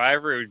with a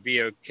driver it would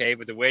be okay,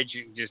 but the wedge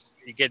you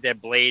get that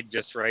blade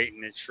just right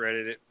and it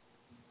shredded it.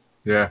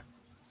 Yeah.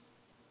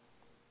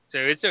 So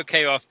it's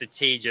okay off the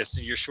tee. Just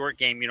in your short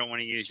game, you don't want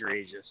to use your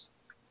Aegis.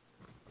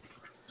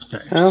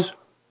 Nice. Well,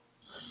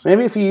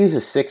 maybe if you use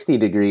a 60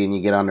 degree and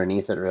you get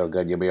underneath it real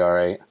good, you'll be all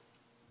right.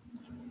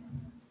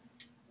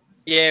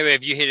 Yeah,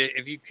 but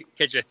if you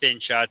catch a thin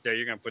shot there,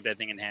 you're gonna put that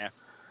thing in half.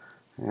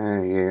 Yeah,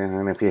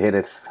 and if you hit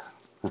it,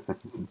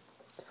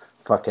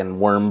 fucking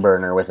worm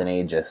burner with an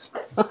Aegis.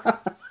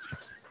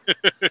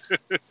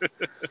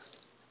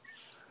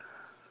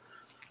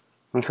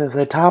 It says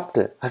I topped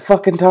it. I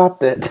fucking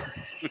topped it.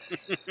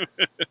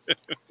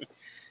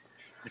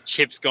 The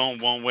chip's going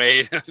one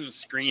way, the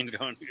screen's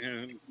going,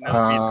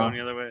 another piece going the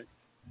other way.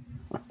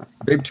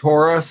 Babe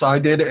Taurus, I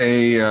did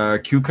a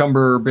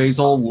cucumber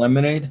basil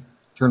lemonade.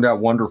 Turned out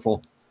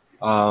wonderful.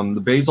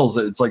 The basil's,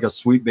 it's like a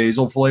sweet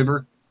basil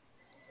flavor.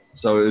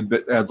 So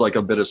it adds like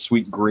a bit of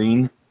sweet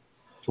green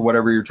to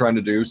whatever you're trying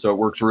to do. So it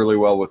works really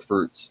well with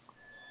fruits.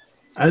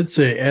 I'd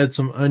say add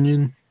some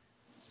onion,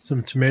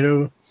 some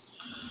tomato.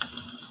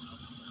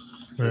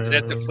 Is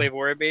that the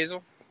flavor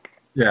basil?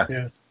 Yeah.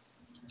 Yeah.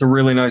 It's a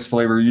really nice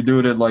flavor. You do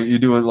it at like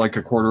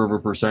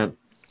 0.25%.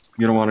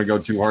 You don't want to go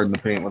too hard in the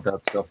paint with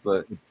that stuff,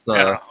 but it's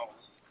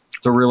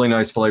a really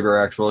nice flavor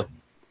actually.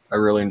 I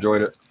really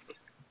enjoyed it.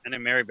 I know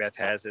Mary Beth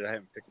has it. I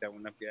haven't picked that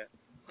one up yet.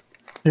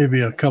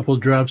 Maybe a couple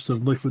drops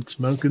of liquid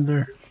smoke in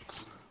there.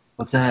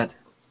 What's that?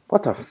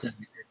 What the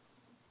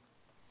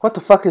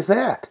fuck is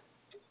that?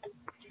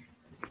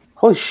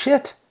 Holy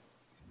shit.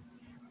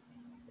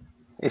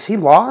 Is he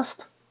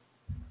lost?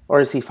 Or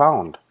is he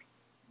found?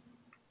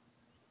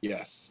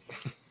 Yes.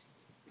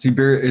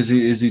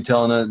 Is he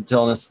telling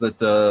us that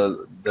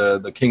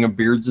the king of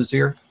beards is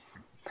here?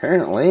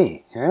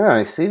 Apparently. Yeah,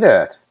 I see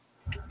that.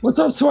 What's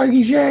up,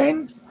 Swaggy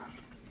Jane?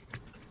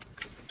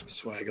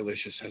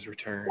 Swagalicious has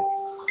returned.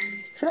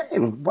 Hey,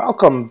 and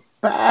welcome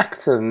back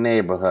to the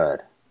neighborhood.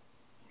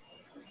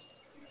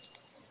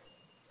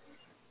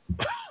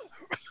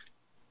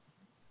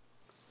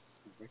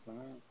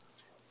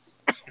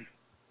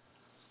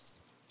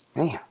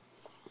 Man.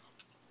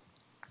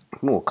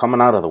 Ooh, coming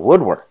out of the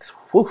woodworks.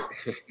 Whew.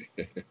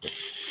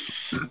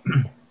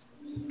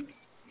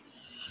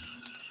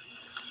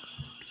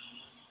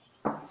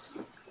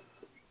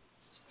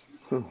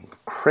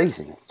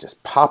 Craziness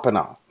just popping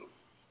up.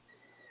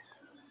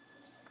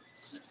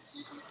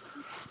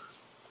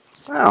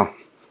 Well,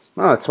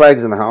 that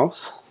Swag's in the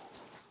house.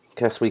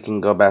 Guess we can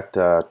go back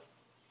to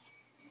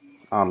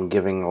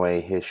giving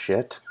away his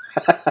shit.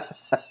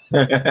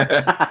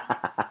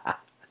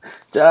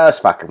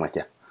 Just fucking with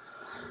you.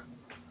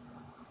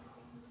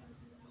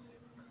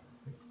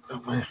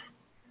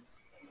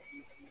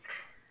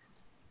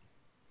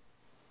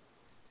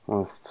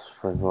 Well,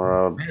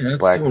 for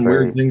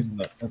Blackberry.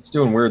 That's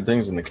doing weird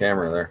things in the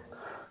camera there.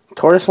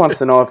 Taurus wants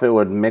to know if it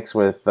would mix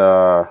with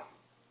Favora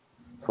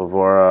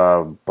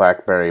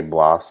Blackberry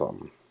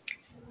Blossom.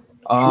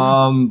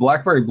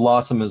 Blackberry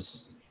Blossom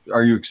is.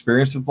 Are you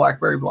experienced with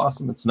Blackberry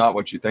Blossom? It's not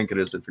what you think it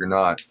is if you're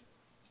not.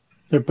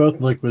 They're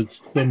both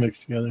liquids. They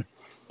mix together.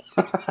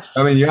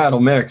 I mean, yeah, it'll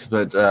mix,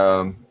 but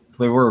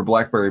Flavor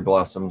Blackberry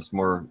Blossom is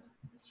more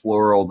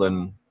floral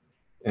than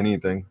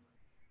anything.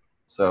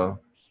 So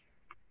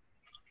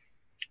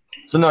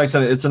it's a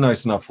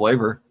nice enough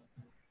flavor.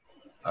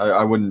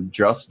 I wouldn't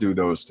just do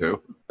those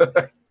two.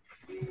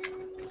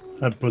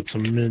 I'd put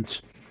some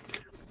mint.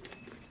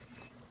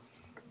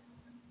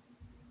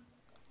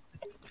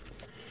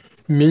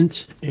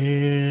 Mint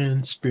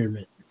and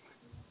spearmint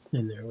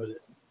in there with it.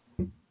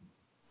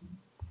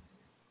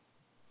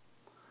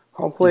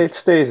 Hopefully it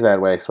stays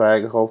that way,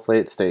 Swag. Hopefully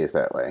it stays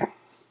that way.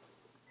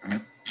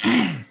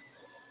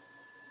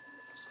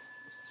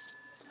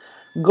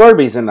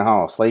 Gorby's in the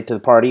house, late to the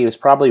party. He was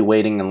probably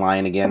waiting in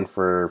line again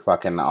for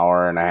fucking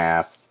hour and a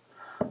half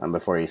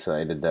before he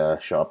decided to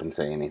show up and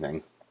say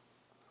anything.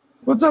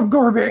 What's up,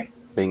 Gorby?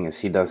 Being as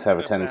he does have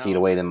a tendency to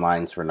wait in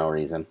lines for no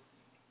reason.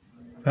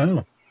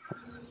 Oh.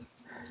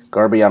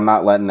 Gorby, I'm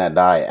not letting that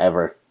die,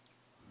 ever.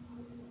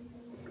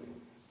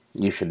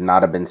 You should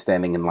not have been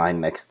standing in line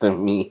next to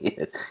me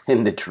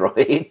in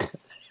Detroit.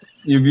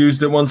 You've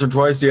used it once or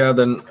twice, yeah,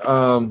 then,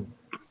 I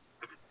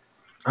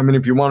mean,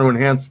 if you want to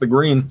enhance the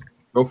green,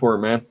 go for it,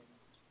 man.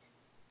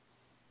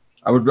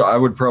 I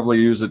would probably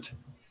use it.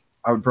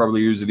 I would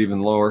probably use it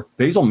even lower.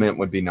 Basil mint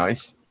would be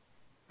nice.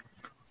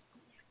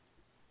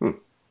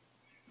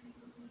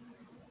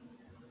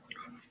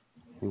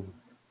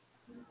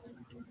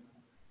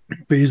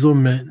 Basil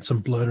mint and some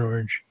blood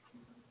orange.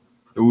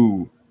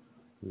 Ooh.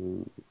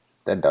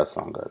 That does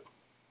sound good.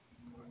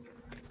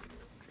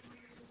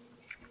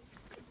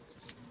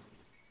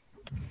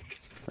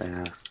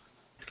 Yeah.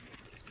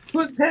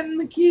 Foot petting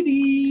the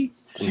kitty.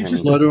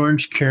 Blood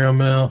orange,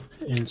 caramel,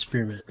 and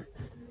spearmint.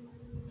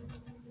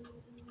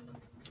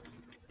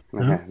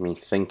 Had me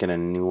thinking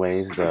in new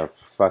ways. The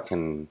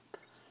fucking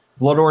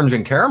blood orange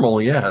and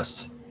caramel,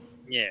 yes.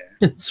 Yeah.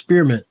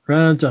 Spearmint right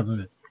on top of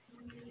it.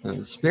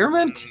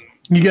 Spearmint?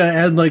 You gotta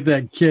add like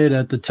that kid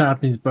at the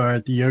toppings bar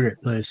at the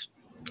yogurt place.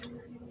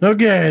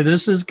 Okay,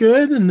 this is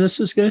good and this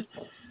is good.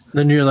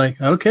 Then you're like,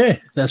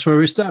 okay, that's where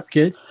we stop,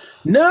 kid.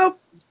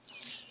 Nope.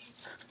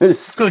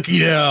 Cookie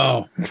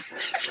dough.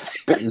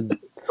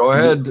 Go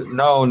ahead.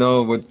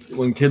 No.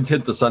 When kids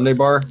hit the Sunday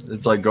bar,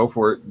 it's like, go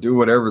for it. Do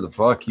whatever the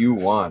fuck you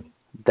want.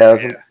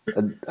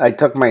 I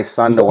took my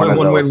son to one of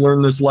those. One way to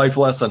learn this life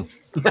lesson.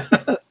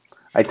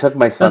 I took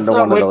my son to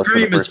one of those.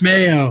 Cream, it's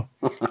mayo.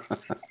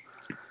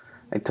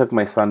 I took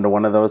my son to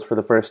one of those for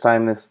the first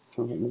time this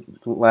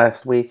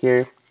last week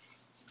here.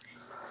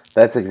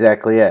 That's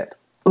exactly it.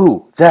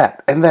 Ooh,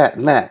 that and that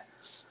and that.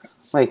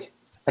 Like,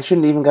 I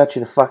shouldn't even got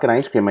you the fucking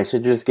ice cream. I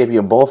should just give you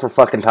a bowl for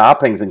fucking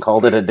toppings and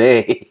called it a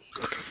day.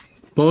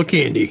 Bowl of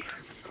candy.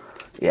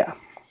 Yeah.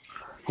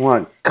 I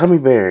want gummy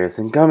bears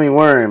and gummy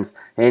worms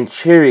and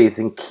cherries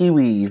and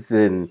kiwis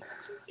and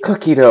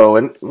cookie dough.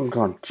 And I'm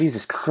going,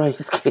 Jesus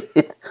Christ,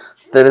 kid.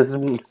 That is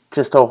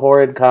just a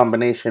horrid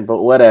combination,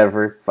 but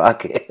whatever.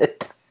 Fuck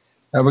it.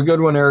 Have a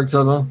good one, Eric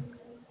Sutherland.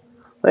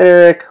 Later,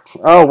 Eric.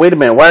 Oh, wait a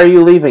minute. Why are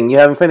you leaving? You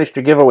haven't finished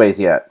your giveaways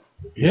yet.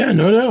 Yeah,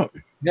 no doubt.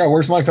 Yeah,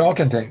 where's my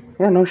Falcon tank?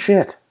 Yeah, no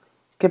shit.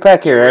 Get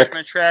back here, Eric.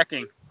 Where's my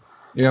tracking?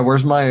 Yeah,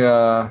 where's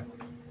my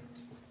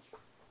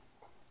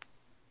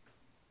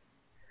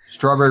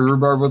strawberry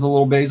rhubarb with a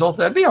little basil?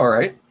 That'd be all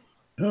right.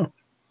 Oh.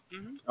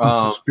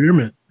 It's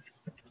spearmint.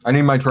 I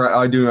need my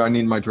I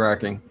need my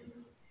tracking.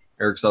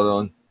 Eric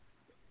Sutherland.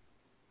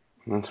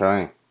 That's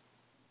right.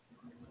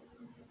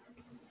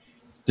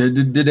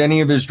 Did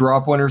any of his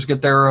drop winners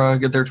get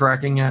their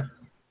tracking yet?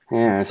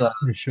 Yeah.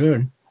 We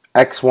should.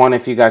 X1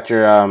 if you got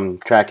your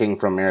tracking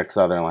from Eric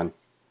Sutherland.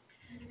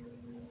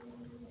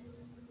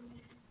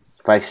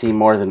 If I see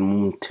more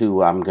than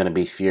 2, I'm going to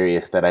be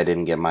furious that I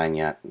didn't get mine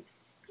yet.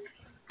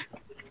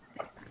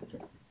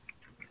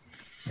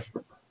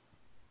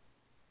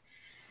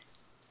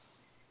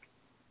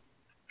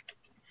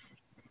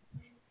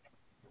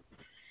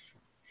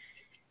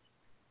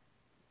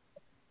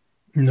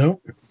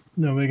 Nope.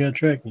 Nobody got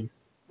tracking.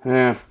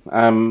 Yeah,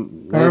 Or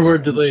we're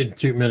delayed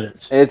 2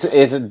 minutes. It's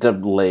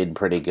delayed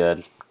pretty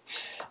good.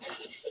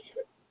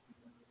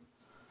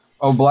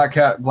 Oh, Black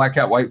Cat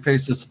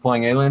Whiteface is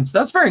supplying aliens.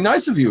 That's very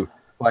nice of you,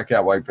 Black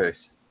Cat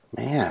Whiteface.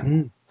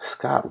 Man,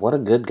 Scott, what a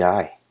good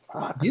guy.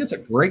 Fuck. He is a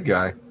great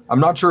guy. I'm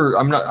not sure.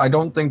 I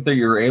don't think that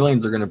your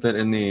aliens are going to fit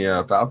in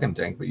the Falcon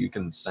tank, but you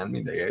can send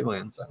me the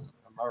aliens. I'm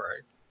all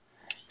right.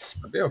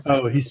 Okay.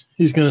 Oh, he's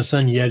going to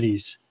send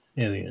Yetis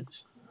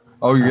aliens.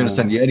 Oh, you're going to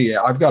send Yeti.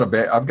 I've got a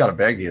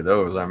baggie of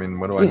those. I mean,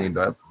 what do I need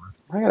that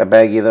for? I got a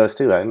baggie of those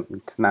too.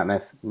 It's not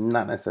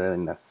necessarily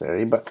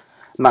necessary, but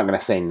I'm not going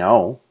to say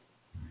no.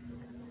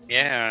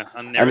 Yeah,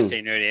 I'll never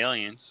say no to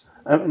aliens.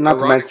 Not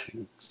to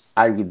mention,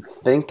 I would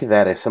think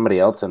that if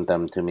somebody else sent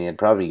them to me, it'd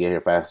probably get here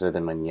faster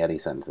than when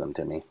Yeti sends them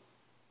to me.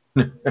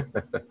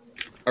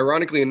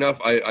 Ironically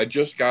enough, I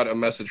just got a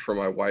message from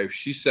my wife.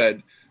 She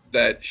said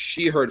that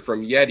she heard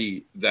from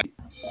Yeti that.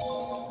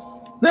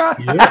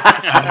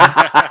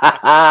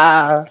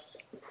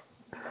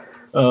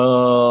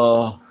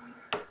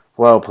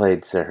 Well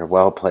played, sir.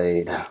 Well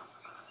played.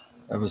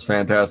 That was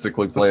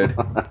fantastically played.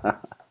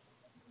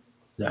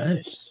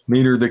 Nice.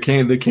 Meter, the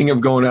king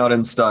of going out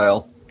in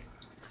style.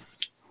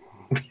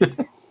 I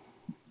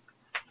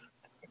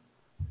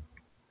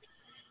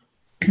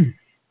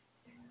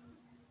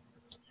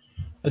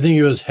think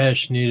it was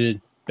Hesh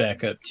needed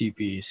backup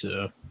TP,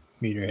 so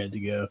Meter had to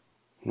go.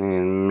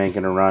 And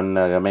making a run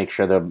to make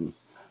sure the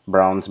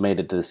Browns made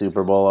it to the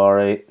Super Bowl all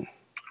right.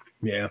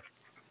 Yeah.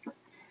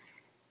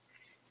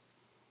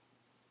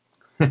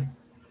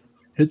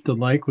 Hit the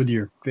like with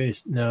your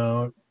face.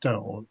 No,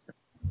 don't.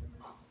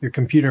 Your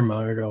computer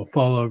monitor will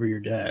fall over your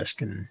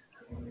desk, and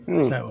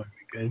that would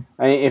be good.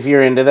 If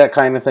you're into that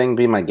kind of thing,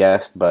 be my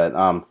guest,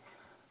 but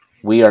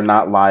we are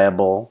not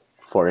liable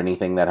for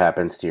anything that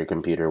happens to your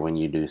computer when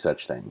you do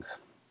such things.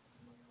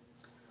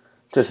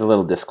 Just a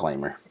little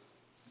disclaimer.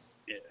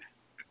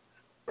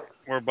 Yeah.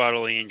 Or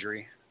bodily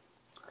injury.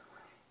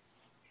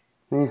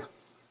 Yeah.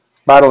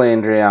 Bodily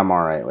injury, I'm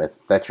all right with.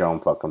 That's your own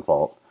fucking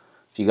fault.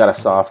 If you got a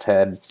soft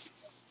head,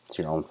 it's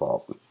your own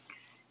fault.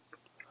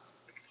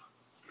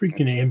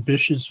 Freaking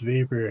Ambitious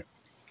Vapor.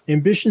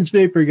 Ambitious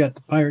Vapor got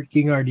the Pirate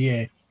King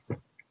RDA.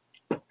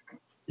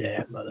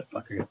 Yeah,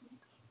 motherfucker.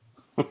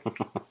 I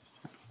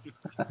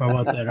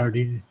want that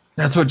RDA.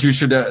 That's what you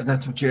should.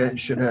 That's what you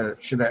should have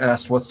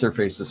asked. What's their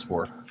faces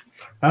for?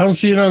 I don't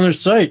see it on their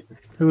site.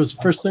 It was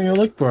the first thing I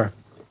looked for.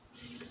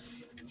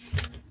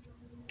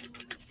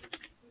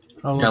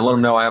 Yeah, let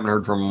them know I haven't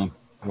heard from them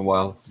in a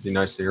while. It'd be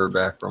nice to hear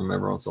back from them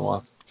every once in a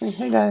while.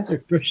 Hey guys.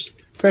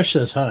 Fresh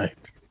says hi.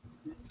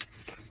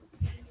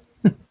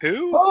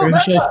 Who? Oh,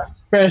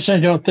 Fresh, I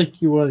don't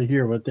think you want to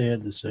hear what they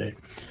had to say.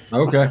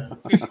 okay.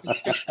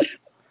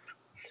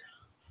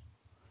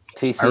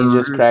 TC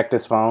just cracked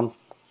his phone.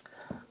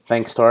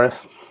 Thanks,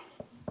 Taurus.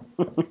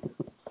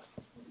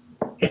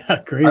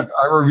 Yeah, great.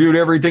 I reviewed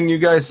everything you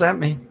guys sent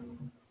me.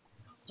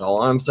 That's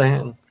all I'm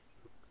saying.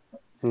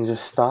 And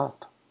just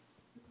stop.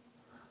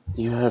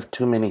 You have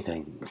too many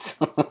things.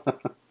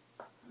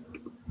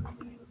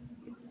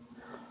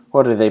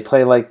 What, do they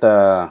play like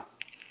the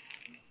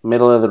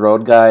middle of the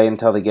road guy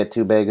until they get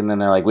too big and then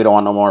they're like, we don't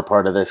want no more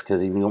part of this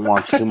because he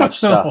wants too much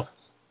stuff?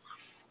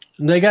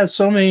 They got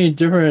so many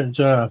different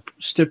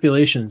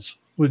stipulations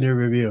with their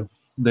review.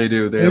 They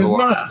do. It's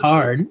not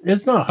hard.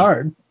 It's not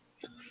hard.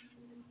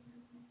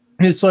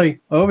 It's like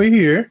over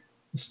here,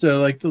 instead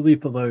of like the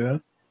Lipa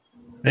logo,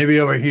 maybe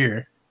over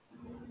here,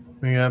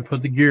 we gotta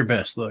put the Gear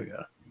Best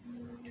logo.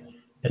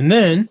 And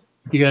then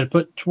you gotta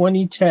put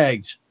 20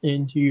 tags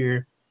into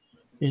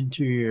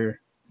your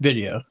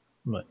video.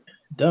 I'm like,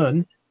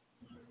 done.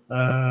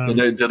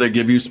 Did they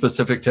give you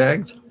specific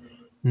tags?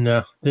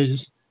 No, they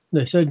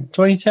said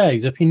 20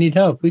 tags. If you need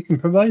help, we can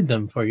provide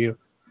them for you.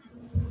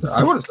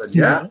 I would have said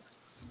yeah.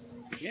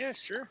 Yeah,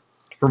 sure.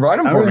 Provide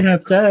them I for would me.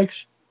 have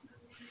tags.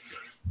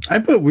 I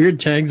put weird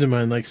tags in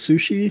mine, like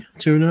sushi,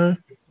 tuna,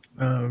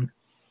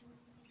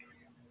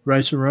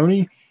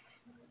 rice-a-roni.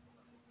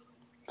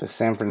 The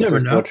San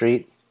Francisco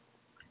treat.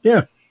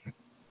 Yeah.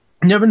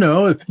 Never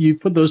know. If you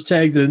put those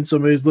tags in,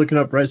 somebody's looking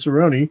up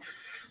rice-a-roni,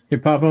 they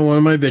pop on one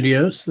of my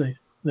videos,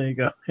 they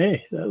go,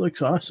 hey, that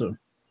looks awesome.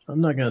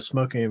 I'm not going to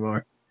smoke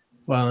anymore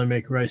while I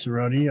make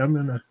rice-a-roni. I'm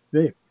going to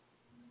vape.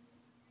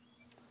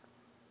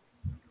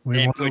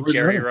 And put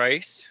Jerry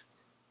Rice.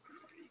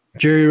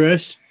 Jerry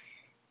Rice?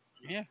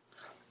 Yeah.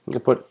 You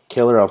could put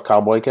Killer of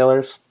Cowboy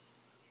Killers.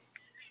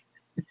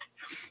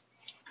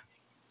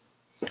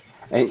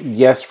 And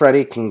yes,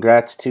 Freddie,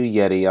 congrats to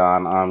Yeti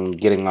on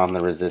getting on the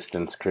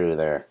Resistance crew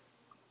there.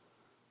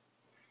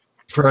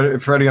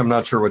 Freddie, I'm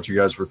not sure what you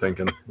guys were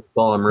thinking. That's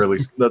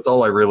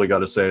all I really got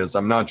to say is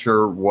I'm not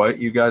sure what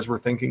you guys were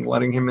thinking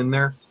letting him in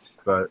there,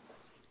 but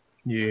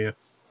yeah.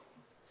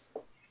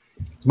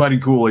 It's mighty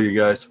cool of you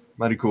guys.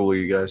 Mighty cool of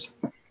you guys.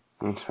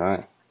 That's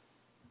right.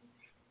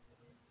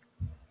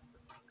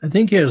 I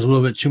think he has a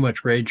little bit too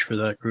much rage for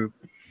that group.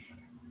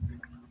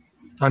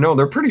 I know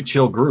they're pretty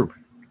chill group.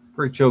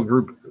 Pretty chill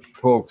group of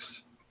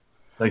folks.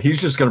 Like he's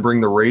just gonna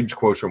bring the rage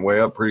quotient way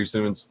up pretty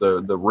soon. It's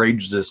the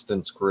rage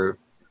resistance crew.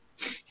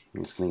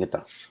 I'm just gonna get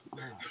the.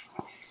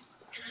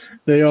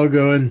 They all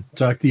go and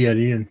talk to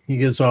Yeti, and he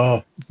gets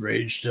all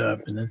raged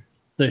up, and then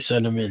they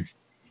send him in.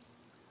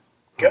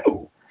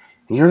 Go.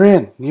 You're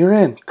in. You're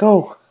in.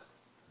 Go.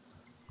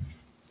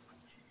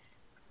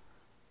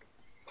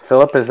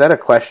 Philip, is that a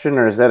question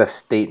or is that a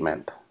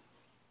statement?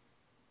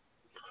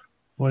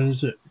 What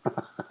is it?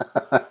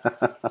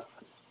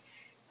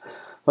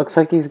 Looks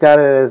like he's got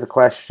it as a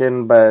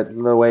question, but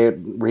the way it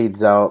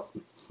reads out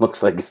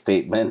looks like a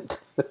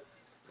statement.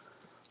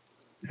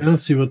 I don't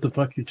see what the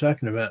fuck you're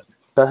talking about.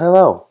 So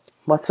hello.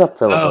 What's up,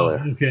 Philip? Oh,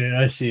 okay.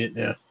 I see it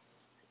now.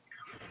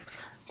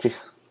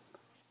 Jeez.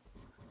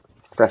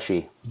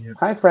 Freshie. Yep.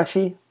 Hi,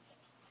 Freshie.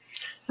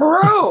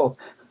 Hello.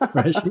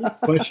 Freshie?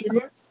 Question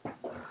mark?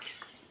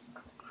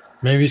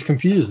 Maybe he's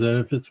confused that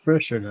if it's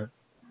fresh or not.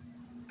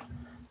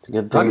 It's a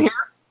good thing. I'm here.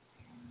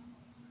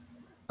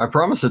 I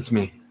promise it's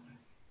me.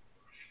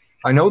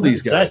 I know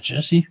these What was that, guys.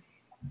 Jesse?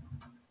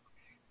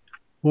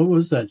 What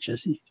was that,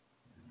 Jesse?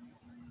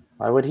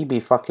 Why would he be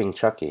fucking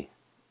Chucky?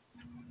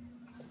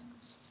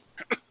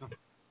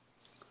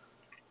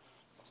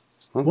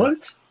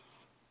 What?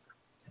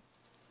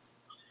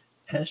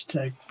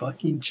 Hashtag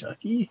fucking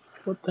Chucky?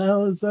 What the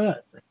hell is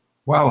that?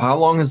 Wow, how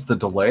long is the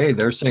delay?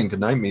 They're saying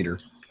goodnight meter.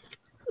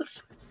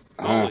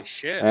 Holy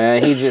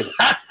shit. He just.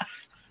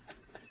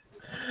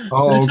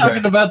 Oh, They're okay.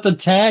 talking about the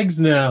tags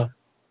now.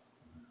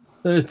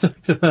 They're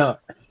talked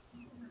about.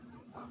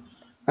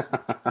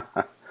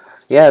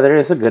 Yeah, there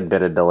is a good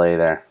bit of delay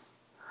there.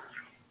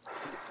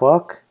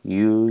 Fuck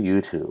you,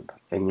 YouTube,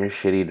 and your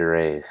shitty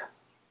delays.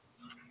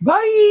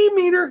 Bye,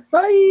 meter.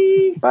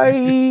 Bye.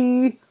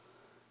 Bye.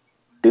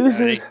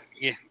 Deuces.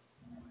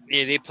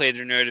 They played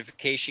their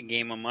notification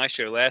game on my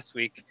show last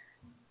week.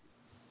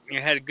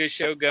 You had a good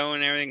show going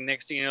and everything.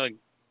 Next thing you know, like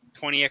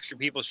 20 extra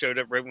people showed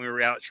up right when we were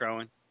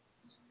outroing.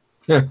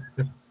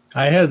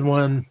 I had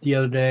one the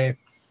other day.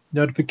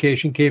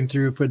 Notification came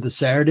through for the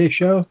Saturday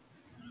show.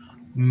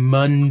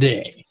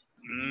 Monday.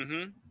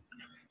 Mm-hmm.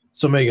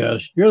 Somebody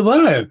goes, "You're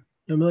live."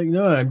 I'm like,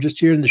 "No, I'm just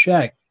here in the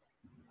shack."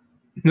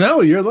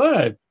 "No, you're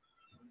live.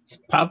 It's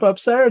pop-up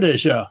Saturday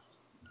show."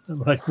 I'm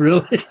like,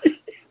 "Really?"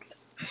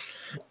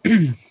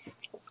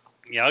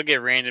 Yeah, I'll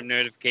get random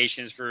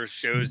notifications for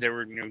shows that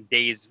were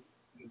days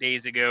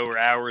ago or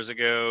hours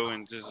ago,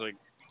 and just like,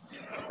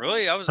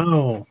 really, I was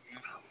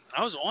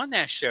on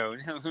that show.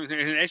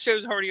 That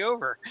show's already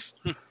over.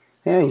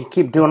 Yeah, you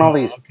keep doing all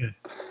these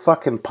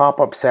fucking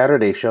pop-up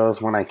Saturday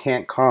shows when I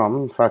can't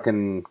come.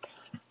 Fucking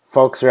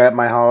folks are at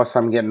my house.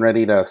 I'm getting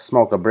ready to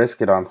smoke a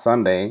brisket on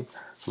Sunday.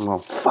 I'm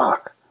like,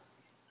 fuck.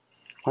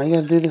 Why you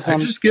gotta do this I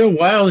just get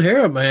wild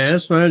hair up my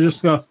ass, and I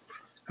just go,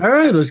 "All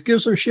right, let's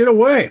give some shit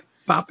away.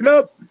 Pop it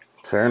up."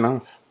 Fair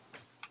enough.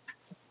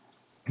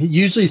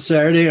 Usually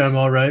Saturday I'm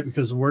all right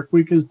because the work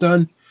week is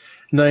done,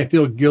 and I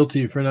feel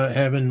guilty for not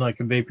having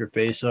like a Vape Your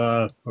Face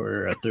Off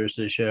or a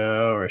Thursday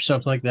show or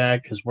something like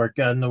that because work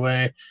got in the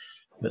way.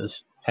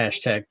 Because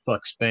hashtag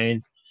fuck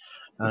Spain.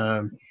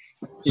 Sorry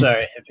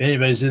if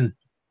anybody's in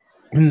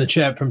the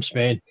chat from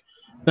Spain,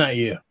 not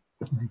you,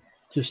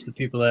 just the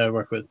people that I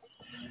work with.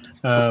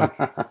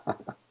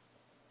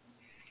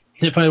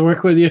 If I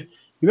work with you,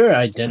 you better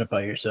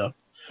identify yourself.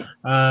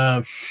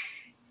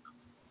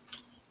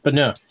 But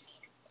no,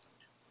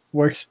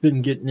 work's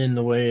been getting in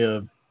the way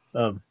of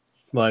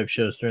live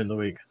shows during the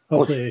week.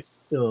 Hopefully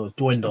it'll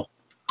dwindle.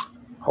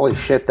 Holy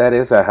shit, that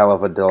is a hell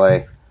of a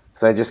delay.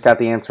 Because I just got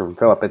the answer from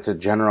Philip. It's a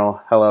general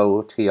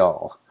hello to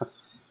y'all.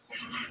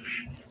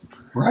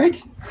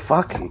 Right?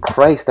 Fucking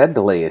Christ, that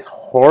delay is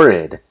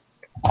horrid.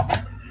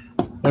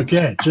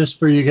 Okay, just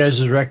for you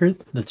guys'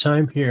 record, the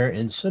time here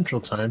in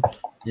Central Time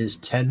is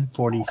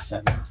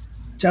 10:47.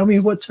 Tell me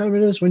what time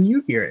it is when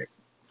you hear it.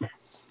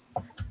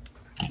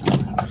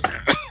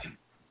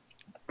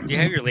 Do you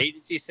have your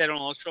latency set on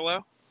ultra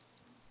low?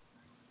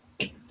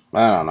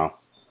 I don't know.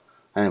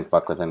 I didn't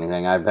fuck with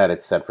anything. I've had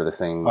it set for the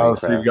same. Oh,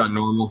 so you've got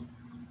normal.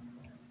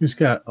 It's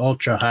got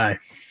ultra high.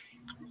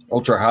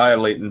 Ultra high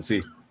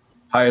latency.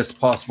 Highest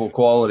possible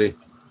quality.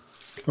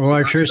 Oh,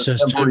 I sure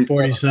says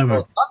 10:47.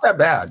 It's not that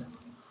bad.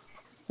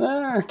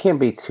 It can't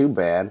be too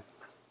bad.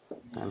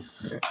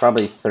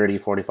 Probably 30,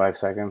 45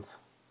 seconds.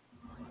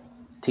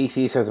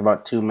 TC says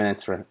about 2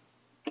 minutes for...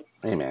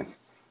 Hey, man.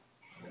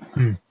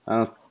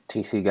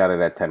 TC got it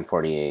at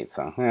 10:48,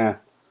 so yeah.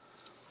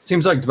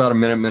 Seems like it's about a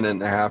minute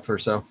and a half or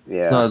so.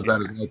 Yeah. It's not as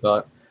bad as I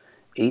thought.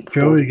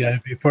 Joey got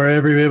it before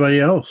everybody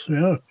else.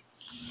 Yeah.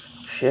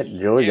 Shit,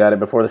 Joey got it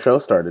before the show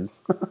started.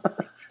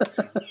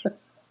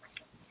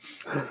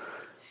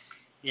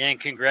 Yeah, and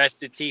congrats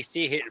to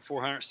TC hitting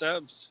 400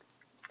 subs.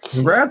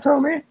 Congrats,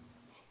 homie.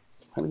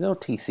 Way to go,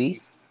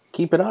 TC.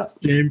 Keep it up.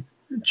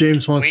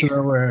 James wants to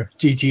know where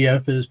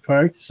GTF is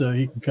parked so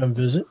he can come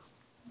visit.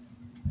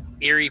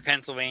 Erie,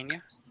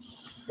 Pennsylvania.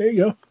 There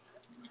you go.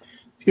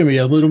 It's going to be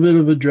a little bit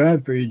of a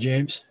drive for you,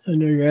 James. I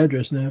know your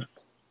address now.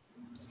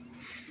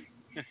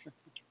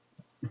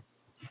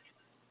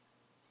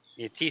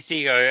 Yeah,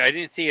 TC, I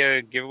didn't see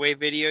a giveaway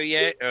video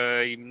yet.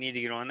 You need to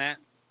get on that.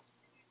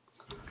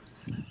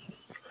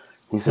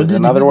 He says,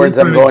 in other words,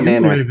 I'm going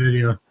in.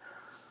 Video?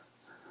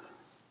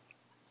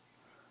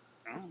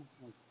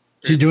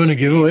 Is he doing a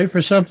giveaway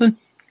for something?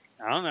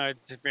 I don't know.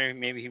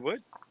 Maybe he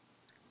would.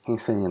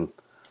 He's saying,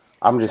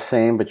 I'm just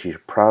saying, but you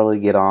should probably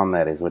get on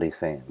that, is what he's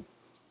saying.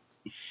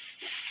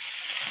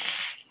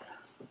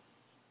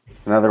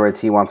 In other words,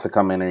 he wants to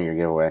come in your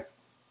giveaway.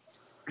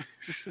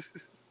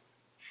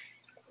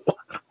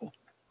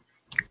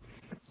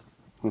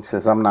 He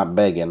says, I'm not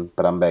begging,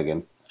 but I'm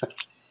begging.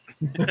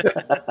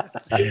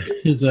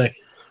 He's like,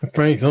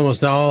 Frank's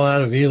almost all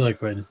out of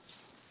Eliquid.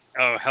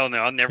 Oh, hell no.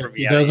 I'll never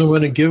be He out. doesn't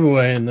win a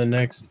giveaway in the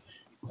next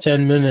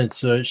 10 minutes,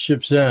 so it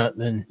ships out,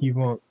 then he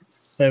won't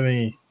have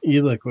any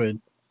Eliquid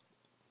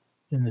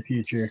in the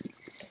future.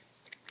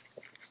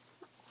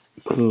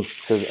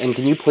 Says, and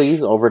can you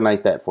please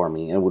overnight that for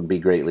me? It would be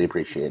greatly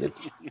appreciated.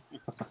 You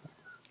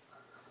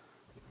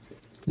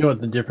know what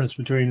the difference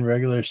between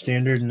regular,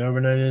 standard, and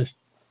overnight is?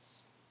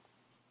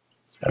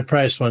 I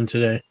priced one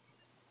today.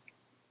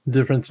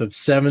 Difference of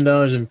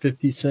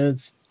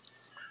 $7.50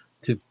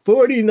 to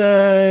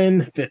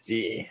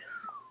 $49.50.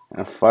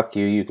 Oh, fuck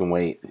you. You can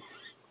wait.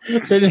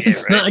 And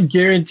it's not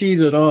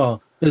guaranteed at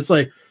all. It's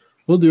like,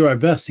 we'll do our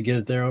best to get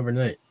it there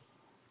overnight.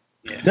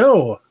 Yeah.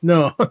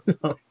 No.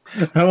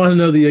 I want to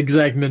know the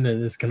exact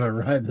minute it's going to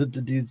arrive at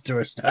the dude's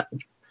doorstep.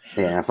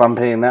 Yeah, if I'm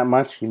paying that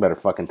much, you better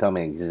fucking tell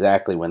me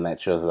exactly when that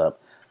shows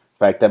up. In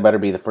fact, that better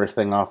be the first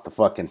thing off the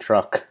fucking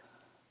truck.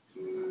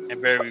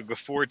 It better be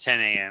before 10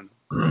 a.m.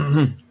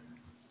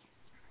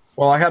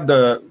 Well,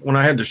 when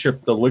I had to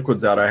ship the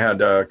liquids out, I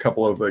had a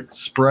couple of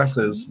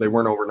expresses. They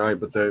weren't overnight,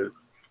 but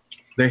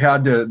they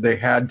had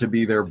to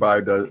be there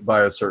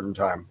by a certain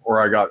time, or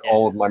I got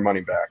all of my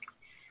money back.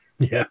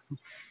 Yeah.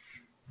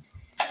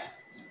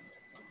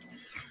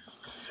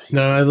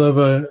 No, I love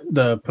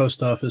the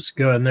post office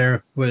going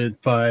there with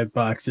 5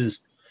 boxes.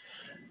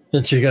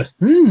 And she goes,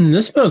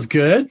 this smells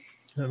good.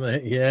 I'm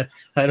like, yeah,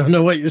 I don't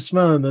know what you're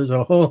smelling. There's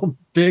a whole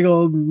big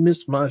old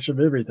mishmash of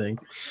everything.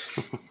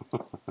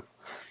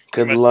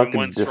 Good luck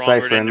in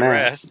deciphering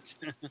that.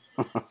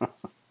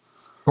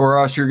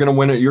 Horace, you're gonna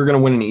win it. You're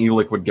gonna win an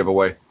e-liquid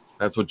giveaway.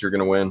 That's what you're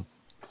gonna win.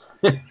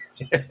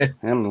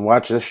 And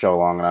watch this show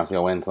long enough,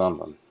 you'll win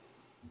something.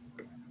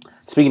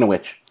 Speaking of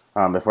which,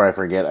 before I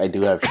forget, I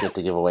do have shit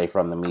to give away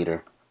from the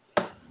meter.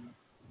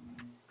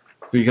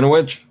 Speaking of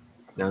which,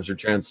 now's your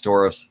chance,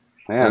 Taurus.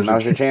 Yeah,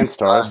 now's your chance,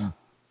 Taurus.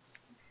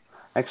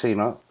 Actually, you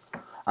know,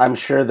 I'm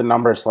sure the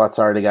number slot's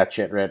already got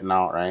shit written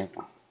out, right?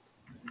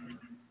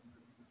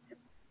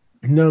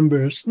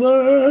 Number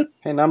slot.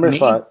 Hey, number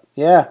slot.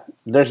 Yeah,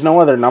 there's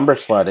no other number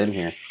slot in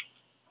here.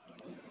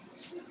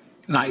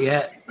 Not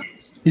yet.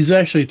 He's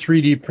actually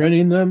 3D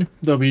printing them.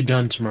 They'll be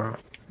done tomorrow.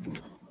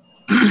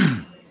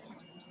 You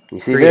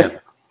see this?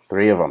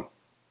 3 of them.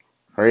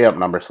 Hurry up,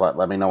 number slot.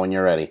 Let me know when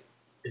you're ready.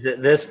 Is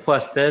it this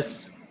plus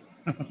this?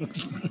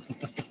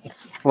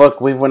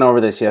 Look, we went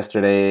over this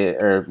yesterday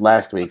or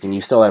last week, and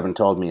you still haven't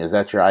told me. Is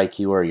that your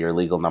IQ or your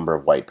legal number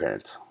of white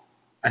parents?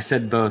 I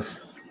said both.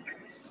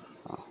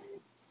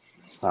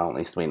 Well, at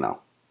least we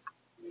know.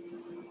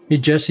 Hey,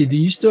 Jesse, do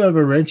you still have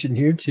a wrench in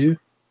here, too?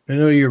 I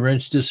know your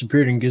wrench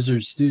disappeared in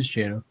Gizzard Stew's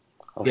channel.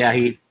 Oh, yeah,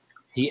 he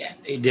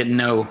didn't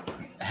know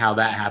how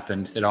that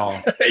happened at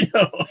all. I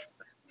know.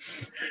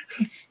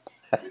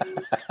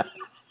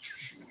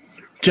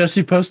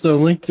 Jesse posted a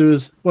link to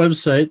his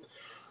website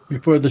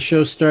before the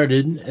show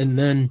started, and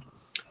then,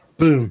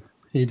 boom,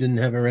 he didn't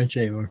have a wrench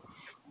anymore.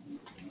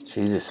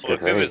 Jesus Well,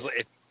 Christ.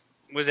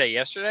 was that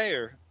yesterday,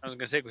 or I was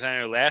going to say, because I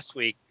know last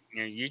week,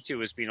 YouTube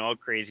was being all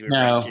crazy with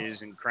No.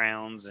 wrenches and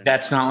crowns. And,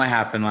 That's not what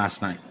happened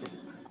last night.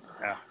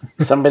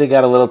 Somebody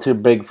got a little too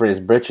big for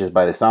his britches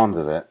by the sounds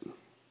of it.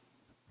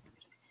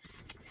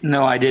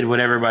 No, I did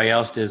what everybody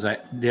else does. I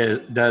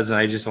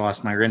just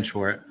lost my wrench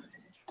for it.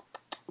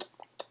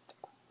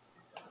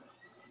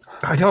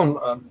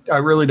 I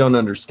really don't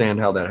understand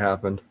how that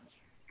happened.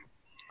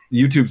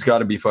 YouTube's got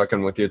to be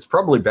fucking with you. It's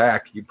probably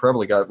back. You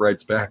probably got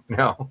rights back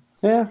now.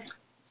 Yeah.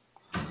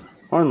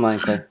 More than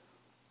likely.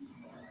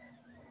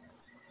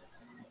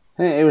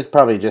 It was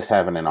probably just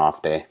having an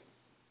off day.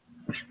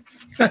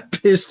 I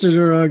pasted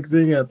the wrong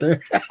thing out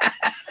there.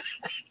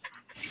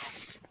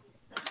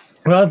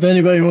 Well, if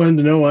anybody wanted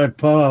to know why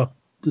Paul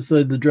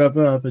decided to drop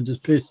off, I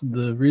just pasted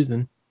the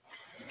reason.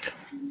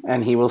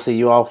 And he will see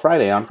you all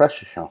Friday on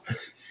Fresh Show.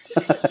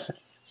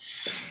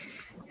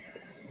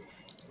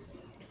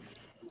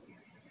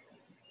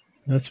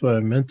 That's what I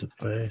meant to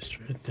paste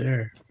right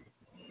there.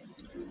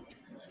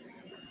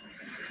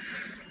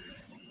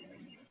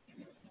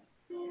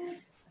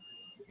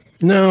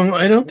 No,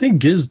 I don't think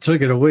Giz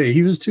took it away.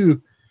 He was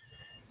too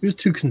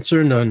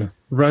concerned on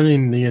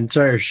running the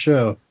entire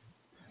show.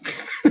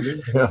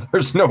 Yeah,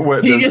 there's no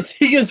way.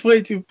 He gets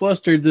way too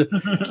flustered to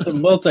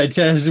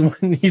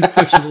multitask when he's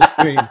pushing the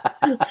screen.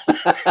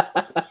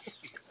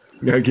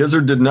 Yeah,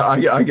 Gizzard did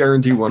not. I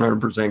guarantee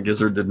 100%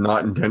 Gizzard did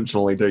not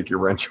intentionally take your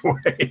wrench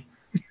away.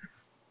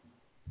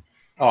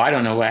 Oh, I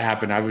don't know what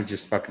happened. I was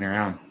just fucking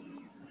around.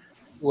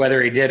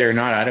 Whether he did or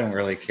not, I don't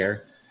really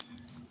care.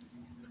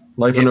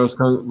 Life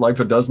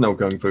does know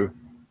kung fu.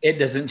 It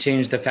doesn't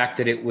change the fact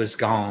that it was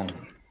gone.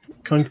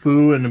 Kung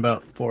Fu and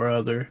about 4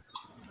 other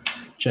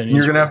Chinese.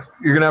 You're gonna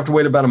have to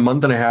wait about a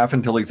month and a half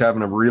until he's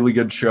having a really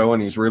good show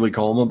and he's really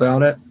calm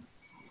about it,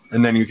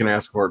 and then you can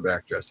ask for it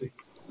back, Jesse.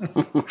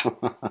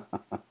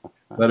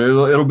 But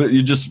it'll be,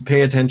 you just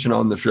pay attention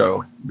on the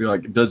show. Be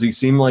like, does he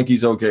seem like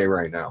he's okay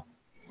right now?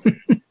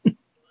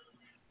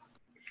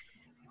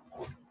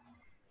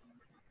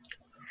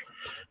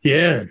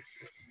 Yeah.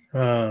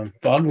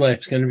 Fog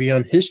Life's going to be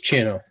on his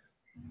channel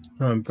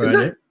on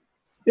Friday.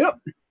 Yep.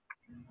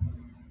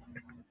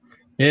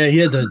 Yeah, he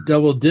had to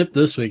double dip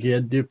this week. He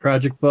had to do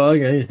Project Fog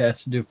and he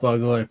has to do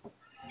Fog Life.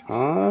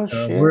 Oh,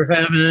 shit. We're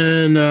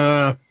having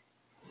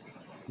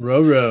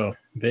Roro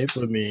vape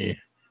with me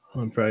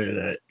on Friday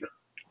night.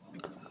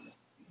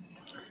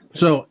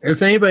 So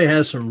if anybody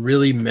has some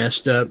really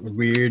messed up,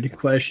 weird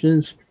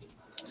questions,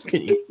 you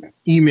can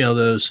email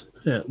those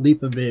at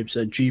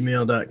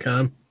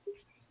leapofvapes@gmail.com.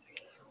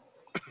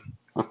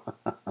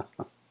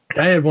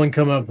 I had one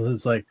come up with,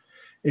 it's like,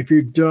 if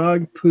your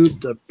dog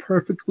pooped a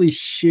perfectly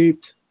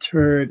shaped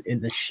turd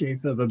in the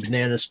shape of a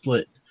banana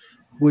split,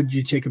 would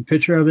you take a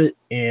picture of it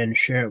and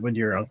share it with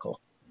your uncle?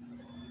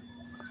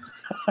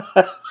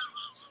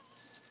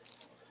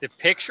 The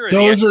picture.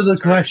 Those are the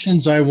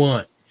questions I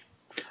want.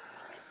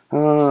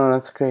 Oh,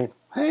 that's great.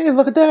 Hey,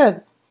 look at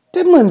that.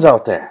 Dimlin's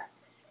out there.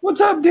 What's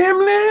up,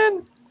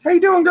 Dimlin? How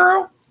you doing,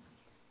 girl?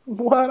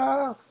 What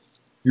up?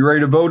 You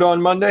ready to vote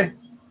on Monday?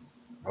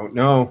 Oh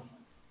no.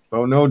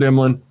 Oh no,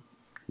 Dimlin.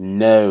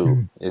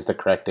 No is the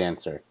correct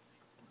answer.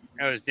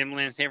 Oh, is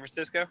Dimlin in San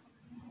Francisco?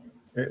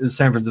 It's the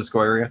San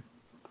Francisco area.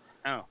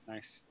 Oh,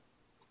 nice.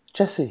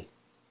 Jesse,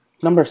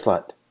 number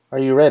slot. Are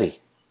you ready?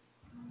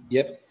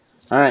 Yep.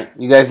 All right.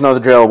 You guys know the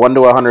drill. 1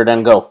 to 100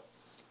 and go.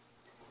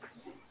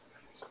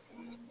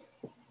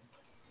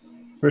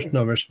 First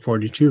number's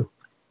 42.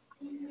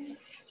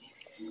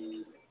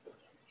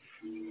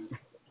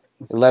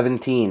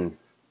 11.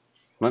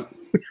 What?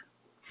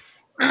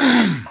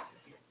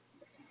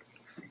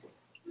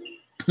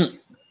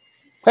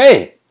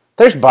 Hey,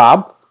 there's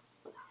Bob.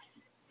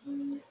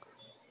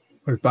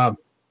 Where's Bob?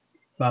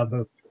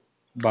 Bob.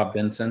 Bob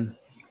Benson.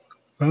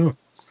 Oh.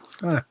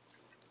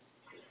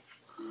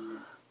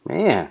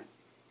 Man.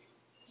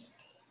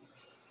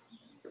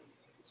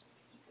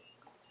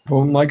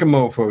 Voting like a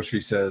mofo,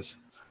 she says.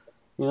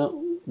 You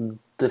know,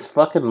 this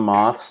fucking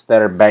moths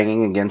that are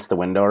banging against the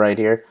window right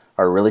here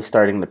are really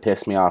starting to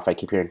piss me off. I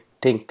keep hearing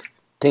tink,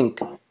 tink,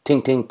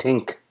 tink, tink,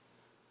 tink.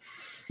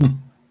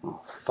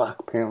 Oh, fuck.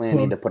 Apparently I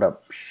need to put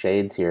up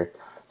shades here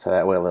so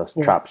that way those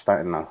chops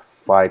starting to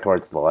fly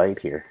towards the light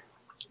here.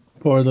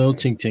 Poor little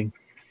Tink Tink.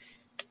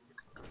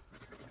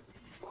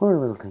 Poor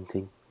little Tink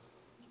Tink.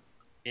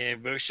 Yeah,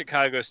 both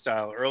Chicago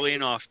style, early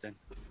and often.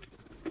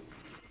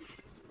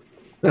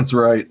 That's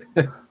right.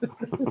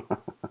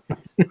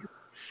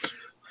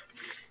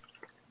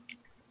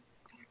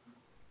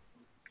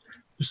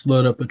 Just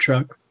load up a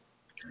truck.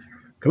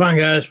 Come on,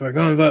 guys. We're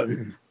going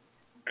voting.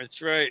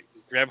 That's right.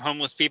 Grab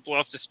homeless people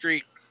off the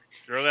street.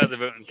 They're allowed to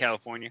vote in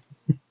California.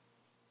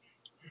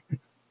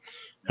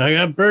 I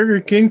got Burger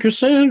King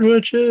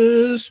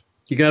sandwiches.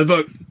 You got to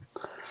vote.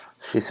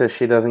 She says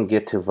she doesn't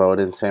get to vote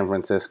in San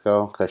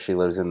Francisco because she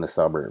lives in the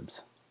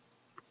suburbs.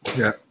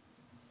 Yeah.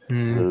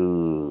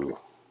 Ooh.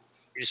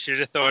 You should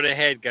have thought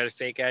ahead. Got a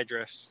fake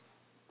address.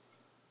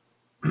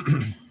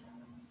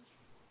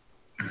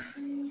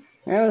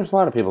 Yeah, there's a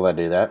lot of people that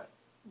do that.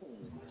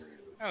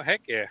 Oh,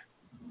 heck yeah.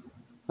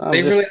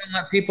 They really don't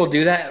let people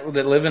do that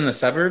that live in the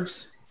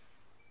suburbs?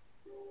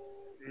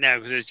 No,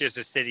 because it's just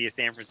a city of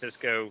San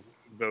Francisco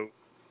vote.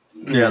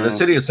 Yeah, the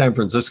city of San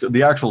Francisco,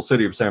 the actual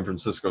city of San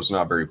Francisco is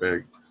not very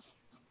big.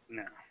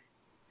 No.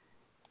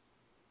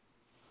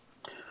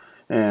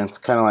 And it's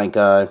kind of like,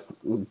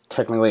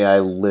 technically I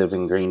live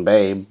in Green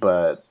Bay,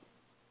 but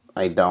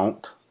I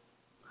don't.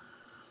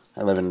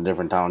 I live in a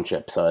different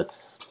township,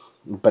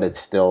 but it's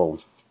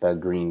still the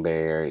Green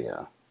Bay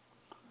area.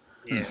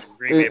 Yeah,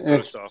 Green Bay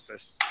Post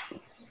Office.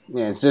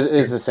 Yeah, it's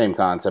the same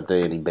concept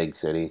of any big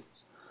city.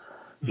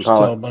 There's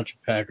still a bunch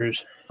of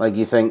Packers. Like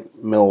you think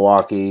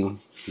Milwaukee,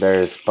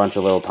 there's a bunch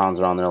of little towns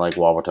around there like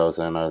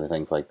Wauwatosa and other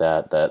things like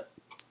that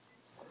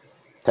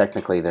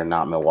technically they're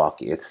not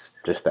Milwaukee. It's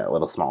just that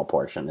little small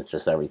portion. It's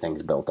just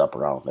everything's built up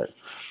around it.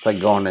 It's like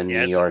going to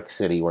New York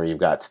City where you've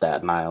got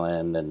Staten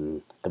Island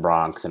and the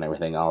Bronx and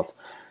everything else.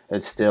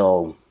 It's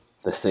still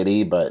the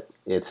city, but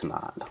it's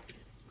not.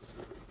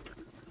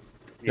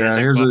 Yeah,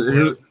 here's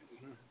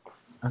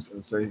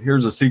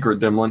a secret,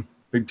 Dimlin.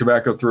 Big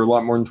Tobacco threw a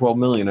lot more than 12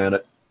 million at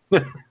it.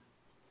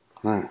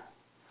 A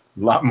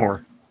lot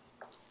more.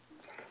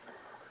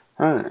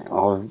 All right,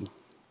 all of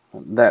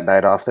that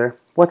died off there.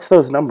 What's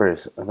those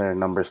numbers? Are there a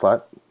number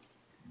slot?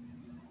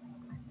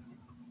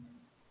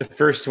 The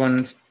first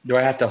one Do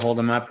I have to hold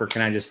them up, or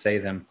can I just say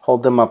them?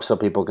 Hold them up so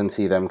people can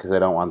see them, because I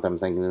don't want them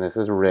thinking this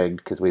is rigged,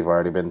 because we've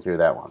already been through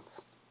that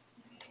once.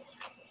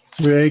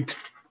 Rigged.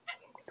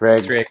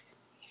 Rigged. Rick.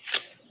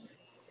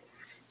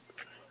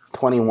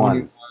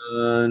 21.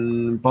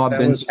 Bob That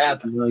Benson, was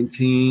half.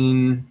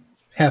 19.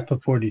 Half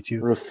of 42.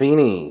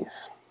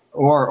 Ruffini's.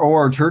 Or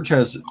our church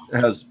has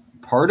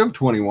part of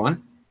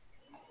 21.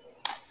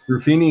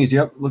 Ruffini's,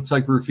 yep. Looks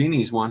like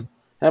Ruffini's one.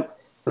 Yep.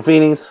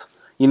 Ruffini's.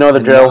 You know the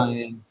And drill.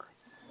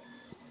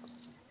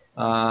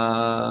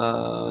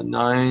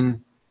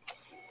 9.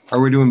 Are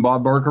we doing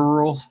Bob Barker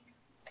rules?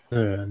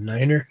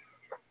 Niner.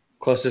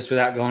 Closest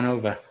without going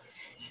over,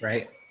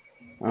 right?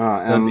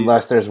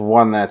 Unless there's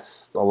one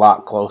that's a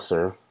lot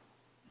closer.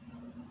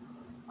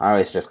 I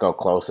always just go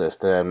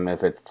closest, and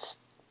if it's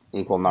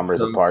equal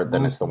numbers apart,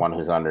 then it's the one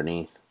who's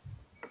underneath.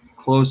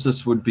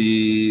 Closest would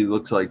be,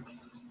 looks like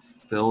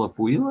Philip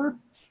Wheeler?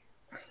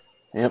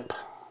 Yep.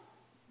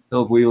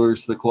 Philip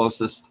Wheeler's the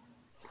closest.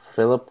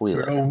 Philip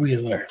Wheeler. Oh,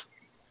 Wheeler.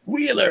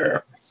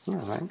 Wheeler. All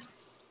right.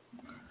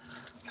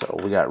 So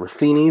we got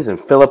Ruffini's and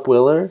Philip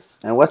Wheeler.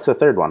 And what's the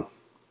third one?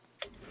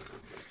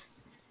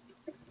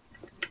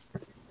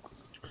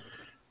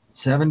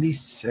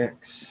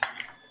 76.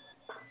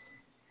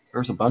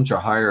 There's a bunch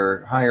of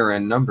higher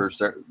end numbers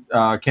there.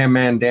 Cam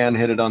Man Dan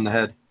hit it on the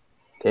head.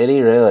 Did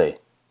he really?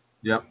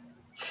 Yep.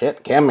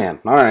 Shit, Cam Man.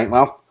 All right,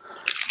 well,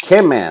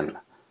 Cam Man,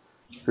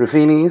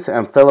 Ruffini's,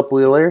 and Philip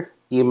Wheeler.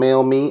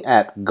 Email me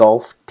at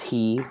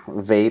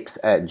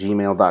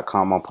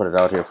golftvapes@gmail.com. I'll put it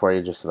out here for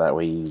you just so that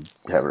way you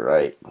have it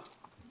right.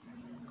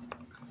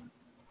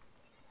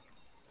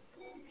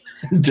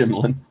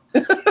 Dimlin.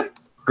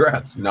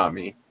 Grats, not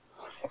me.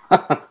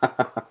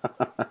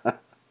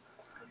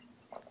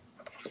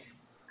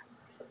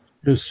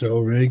 It's so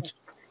rigged.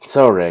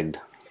 So rigged. I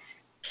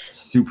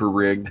Super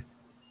rigged.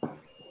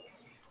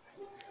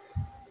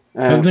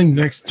 think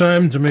next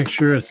time, to make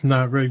sure it's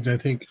not rigged, I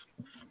think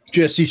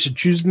Jesse should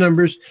choose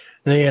numbers,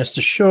 and he has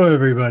to show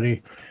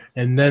everybody,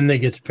 and then they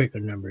get to pick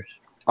their numbers.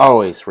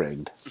 Always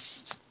rigged.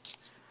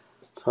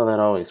 So that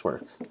always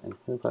works.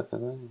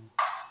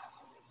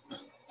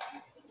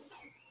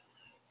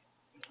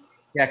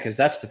 Yeah, because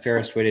that's the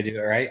fairest way to do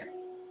it, right?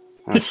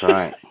 That's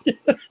right.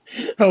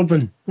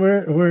 Open.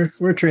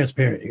 We're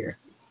transparent here.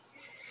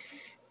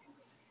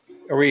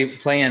 Are we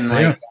playing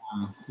like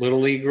Little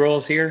League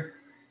rules here?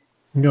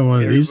 You got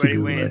one of these to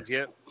Everybody do wins.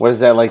 Yep. What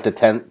is that, like the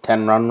 10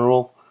 run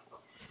rule?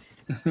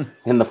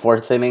 In the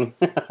fourth inning?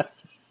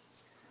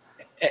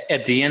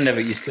 At the end of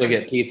it, you still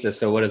get pizza,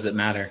 so what does it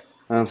matter?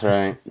 That's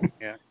right.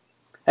 Yeah.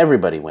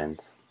 Everybody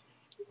wins.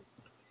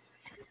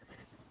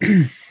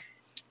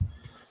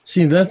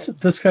 See, that's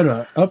kind of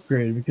an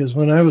upgrade, because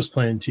when I was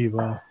playing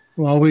T-ball,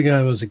 all we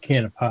got was a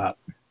can of pop.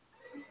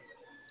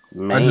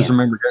 Man. I just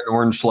remember getting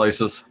orange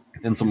slices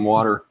and some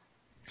water.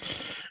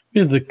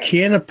 Yeah, the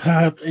can of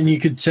pop, and you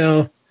could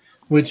tell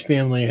which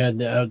family had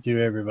to outdo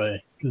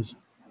everybody, because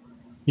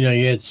you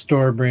had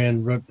store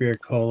brand root beer,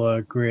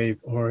 cola,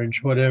 grape,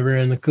 orange, whatever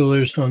in the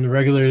coolers on the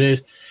regular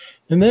days,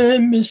 and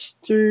then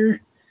Mr.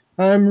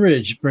 I'm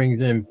Rich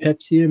brings in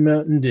Pepsi and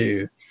Mountain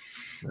Dew.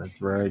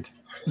 That's right.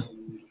 And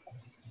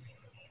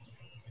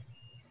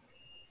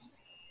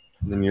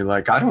then you're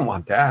like, I don't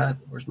want that.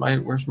 Where's my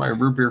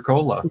root beer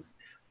cola?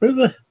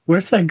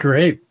 Where's that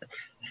grape?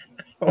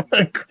 I want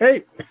a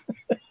grape.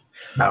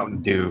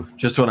 Mountain Dew.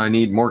 Just when I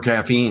need more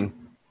caffeine.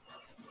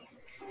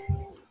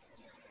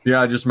 Yeah,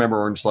 I just remember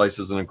orange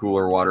slices and a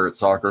cooler of water at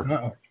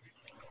soccer.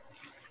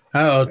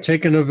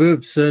 Taking a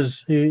Voop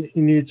says he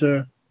needs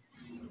a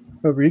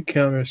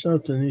recount or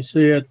something. He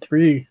said he had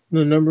 3.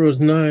 The number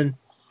was 9.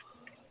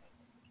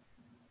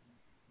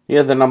 You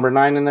had the number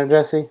 9 in there,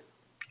 Jesse?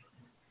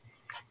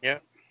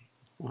 Yep.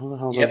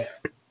 Yep.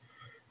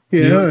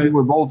 Yeah. You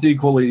were both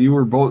equally. You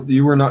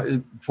were not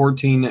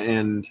 14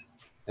 and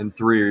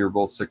 3. You're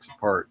both 6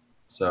 apart.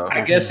 So I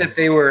guess if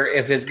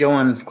it's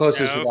going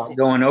closest No, without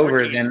going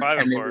over, 14's then 5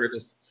 and they apart. were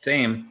the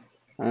same.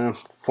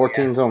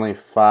 14's only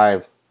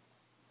 5.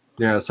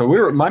 yeah,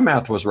 so my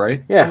math was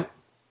right. Yeah.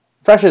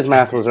 Fresh's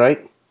math was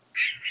right.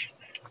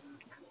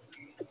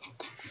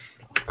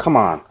 Come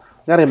on.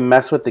 Gotta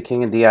mess with the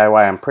king of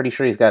DIY. I'm pretty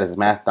sure he's got his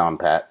math down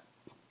pat.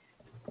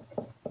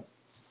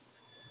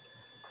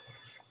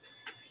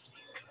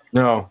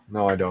 No,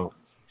 I don't.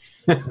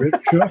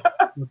 Rip truck?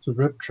 What's a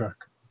rip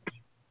truck?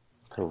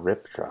 It's a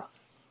rip truck.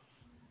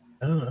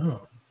 I don't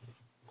know.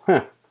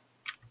 Huh.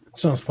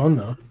 Sounds fun,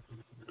 though.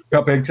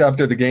 Cupcakes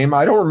after the game.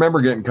 I don't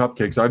remember getting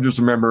cupcakes. I just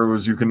remember it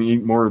was you can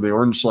eat more of the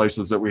orange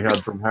slices that we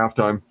had from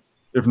halftime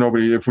if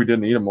we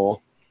didn't eat them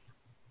all.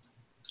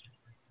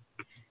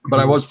 But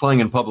I was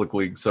playing in public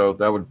league, so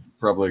that would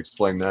probably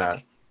explain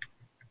that.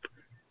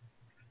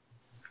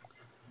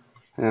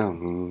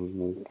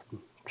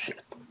 Shit.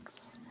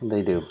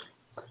 They do.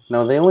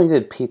 No, they only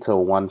did pizza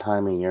one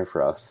time a year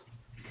for us.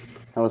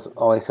 That was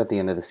always at the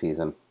end of the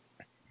season.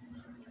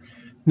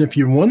 And if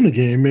you won the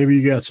game, maybe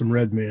you got some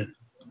Red Man.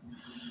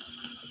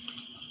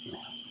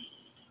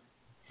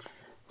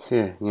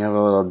 Here, you have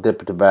a little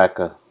dip of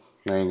tobacco.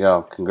 There you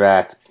go.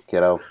 Congrats,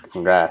 kiddo.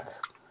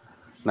 Congrats.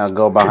 Now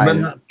go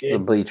behind Not the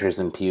good. bleachers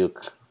and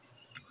puke.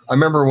 I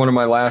remember one of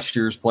my last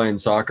years playing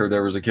soccer,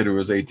 there was a kid who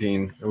was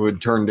 18, who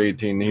had turned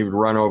 18. He would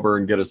run over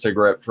and get a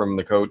cigarette from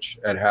the coach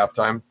at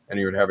halftime, and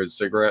he would have his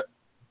cigarette.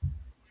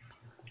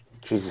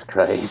 Jesus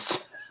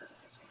Christ.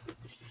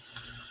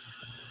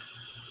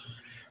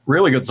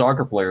 Really good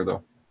soccer player,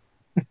 though.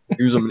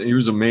 He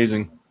was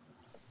amazing.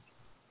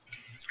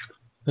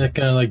 That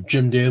kind of like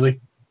Jim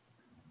Daly.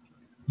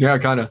 Yeah,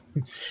 kind of.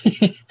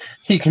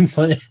 He can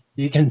play.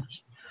 He can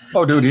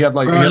Oh, dude, he had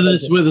like, run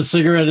this with a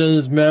cigarette in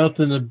his mouth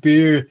and a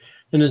beer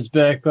in his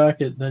back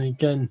pocket than he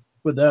can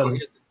without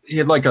it. he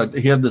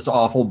had this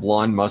awful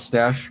blonde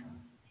mustache.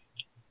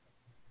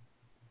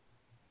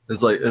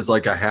 It's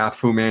like a half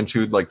Fu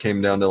Manchu, like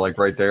came down to like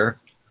right there.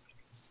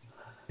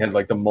 He had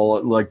like the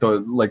mullet, like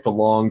the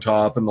long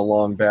top and the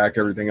long back.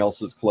 Everything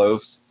else is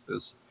close.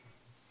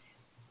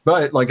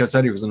 But like I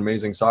said, he was an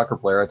amazing soccer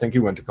player. I think he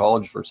went to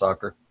college for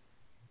soccer.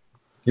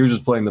 He was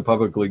just playing the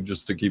public league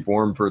just to keep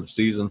warm for the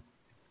season.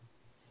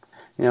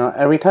 You know,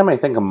 every time I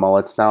think of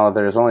mullets now,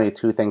 there's only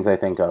two things I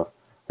think of.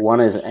 One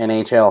is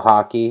NHL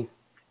hockey,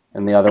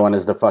 and the other one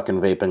is the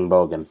fucking vaping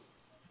bogan.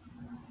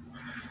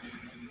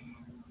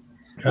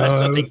 I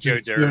still think Joe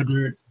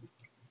Dirt.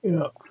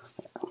 Yeah.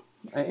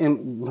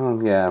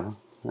 Yeah,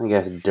 I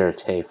guess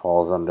Dirte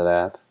falls under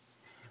that.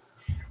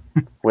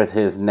 With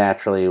his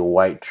naturally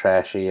white,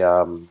 trashy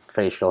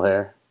facial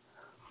hair.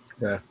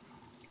 Yeah.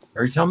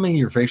 Are you telling me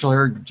your facial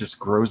hair just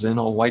grows in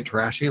all white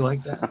trashy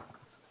like that?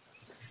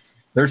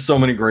 There's so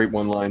many great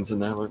one lines in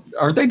that one.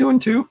 Aren't they doing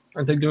two?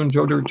 Aren't they doing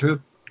Joe Dirt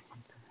too?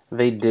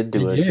 They did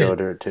do a Joe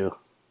Dirt too.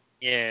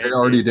 Yeah. They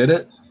already did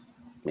it?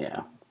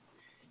 Yeah.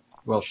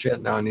 Well,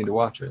 shit, now I need to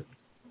watch it.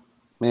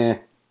 Meh.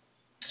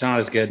 It's not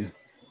as good.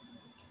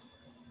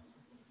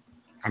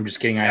 I'm just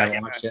kidding. I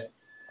haven't watched it.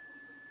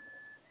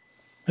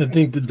 I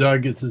think the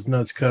dog gets his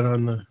nuts cut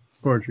on the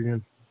porch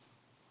again.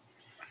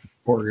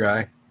 Poor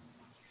guy.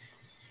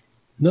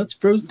 Nuts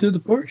frozen to the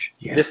porch?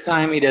 Yeah. This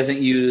time he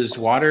doesn't use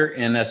water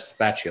and a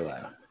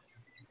spatula.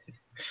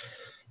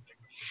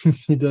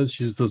 He does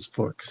use those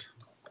forks.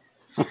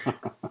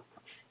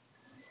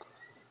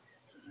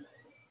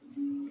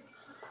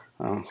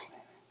 Oh.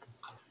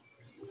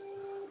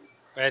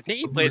 But I think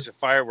he plays with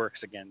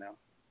fireworks again, though.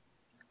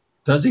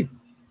 Does he?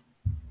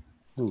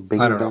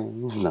 Big I don't know.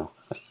 No.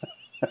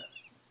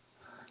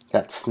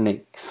 Got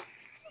snakes.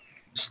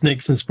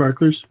 Snakes and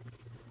sparklers?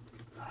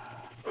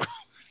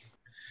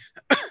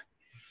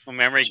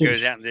 Remember, he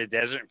goes out in the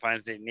desert and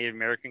finds the Native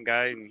American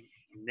guy, and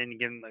then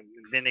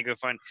then they go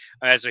find.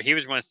 So he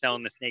was one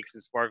selling the snakes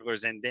and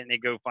sparklers, and then they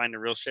go find the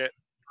real shit.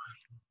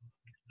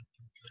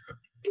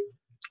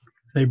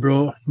 They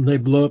blow up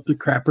the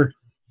crapper.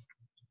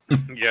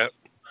 Yep.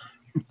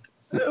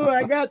 Oh,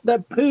 I got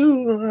the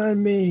poo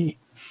on me.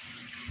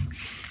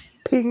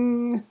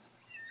 Ping.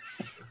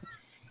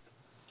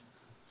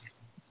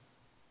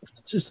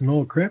 It's just an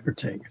old crapper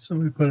tank.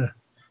 Somebody put a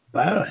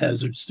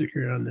biohazard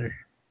sticker on there.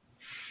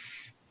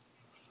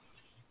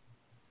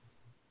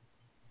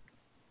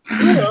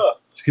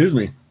 Excuse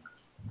me.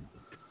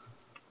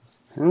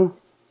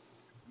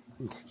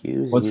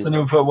 Excuse What's you. the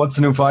new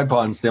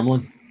 5-pod,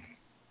 Stimlin?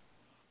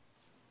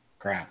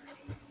 Crap.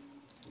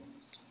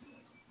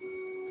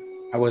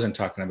 I wasn't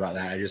talking about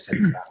that. I just said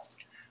crap.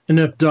 And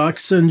if Doc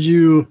sends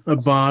you a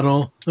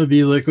bottle of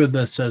Eliquid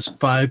that says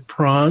 5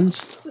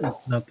 prawns,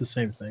 it's not the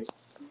same thing.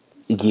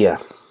 Yeah.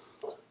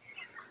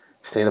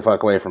 Stay the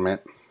fuck away from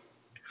it.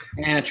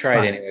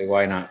 Try it anyway.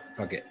 Why not?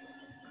 Fuck it.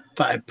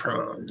 5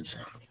 prawns.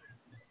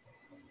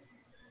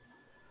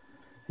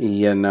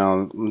 Yeah,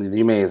 no,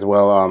 you may as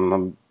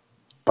well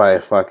buy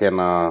a fucking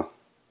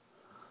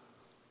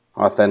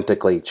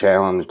authentically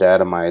challenged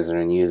atomizer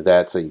and use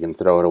that so you can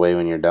throw it away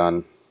when you're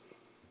done.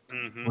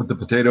 Mm-hmm. With the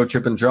potato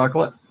chip and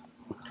chocolate?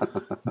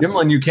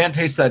 Gimlin, you can't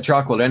taste that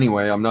chocolate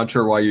anyway. I'm not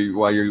sure why you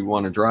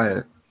want to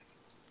try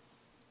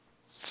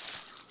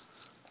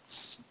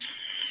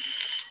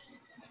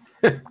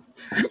it.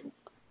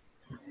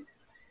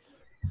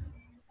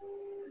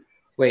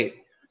 Wait.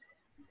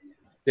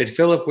 Did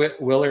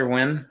Philip Willer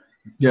win?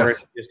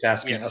 Yes. Or just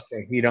asking. Yes.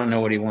 Okay. You don't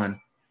know what he won.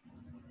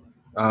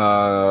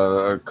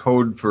 A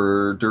code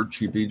for Dirt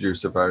Cheap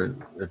E-Juice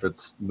if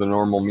it's the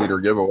normal meter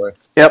giveaway.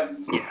 Yep.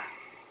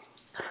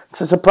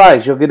 It's a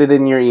surprise. You'll get it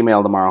in your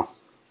email tomorrow.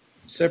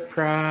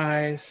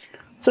 Surprise.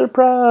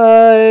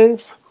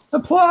 Surprise.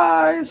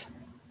 Supplies.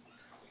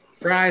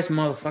 Fries,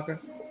 motherfucker.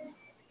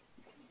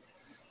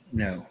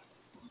 No.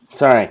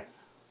 Sorry.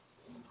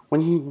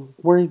 When you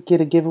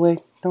get a giveaway,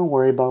 don't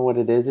worry about what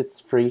it is.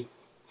 It's free.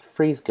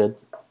 Free's good.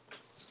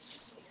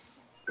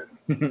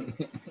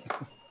 It's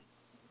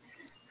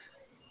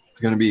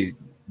going to be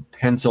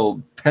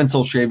pencil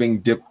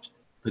shaving dipped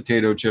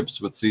potato chips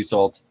with sea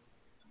salt.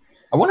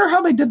 I wonder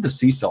how they did the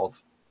sea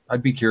salt.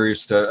 I'd be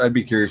curious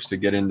to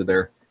get into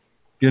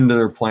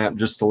their plant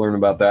just to learn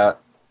about that.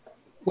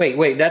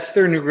 Wait. That's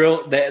their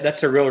new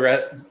that's a real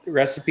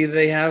recipe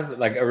they have,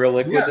 like a real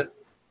liquid. Yeah.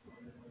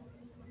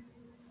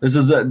 This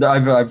is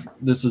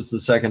this is the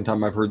second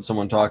time I've heard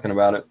someone talking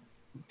about it,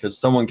 because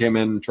someone came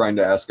in trying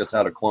to ask us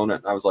how to clone it,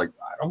 and I was like,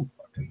 I don't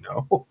fucking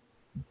know.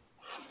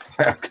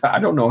 I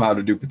don't know how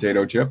to do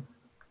potato chip.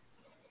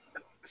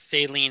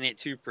 Saline at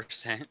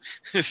 2%.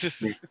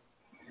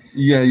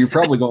 Yeah, you're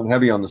probably going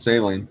heavy on the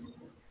saline.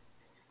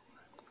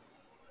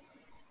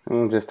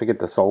 Just to get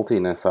the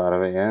saltiness out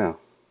of it, yeah.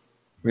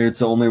 I mean, it's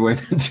the only way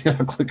that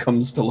chocolate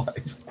comes to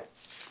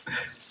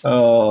life.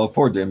 Oh,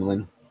 poor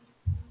Dimlin.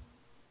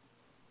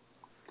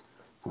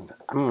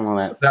 I don't know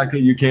that. The fact that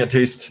you can't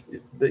taste,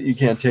 that you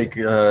can't take,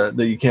 that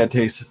you can't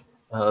taste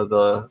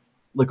the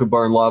Liquid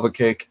Barn lava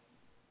cake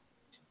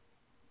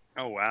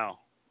Oh wow.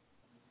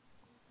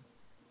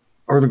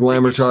 or the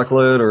Glamour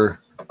chocolate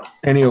or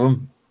any of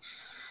them.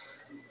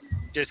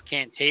 Just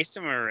can't taste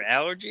them, or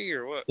allergy,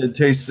 or what? It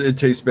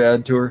tastes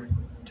bad to her.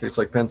 Tastes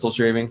like pencil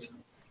shavings.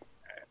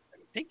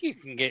 I think you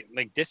can get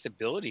like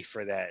disability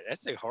for that.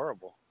 That's like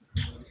horrible.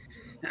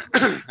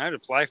 I'd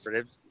apply for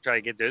it, try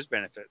to get those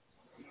benefits.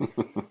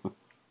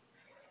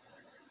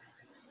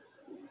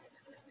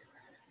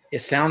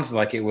 It sounds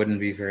like it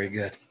wouldn't be very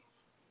good.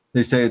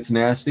 They say it's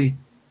nasty.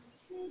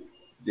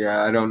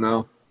 Yeah, I don't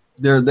know.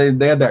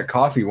 They had that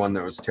coffee one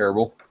that was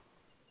terrible.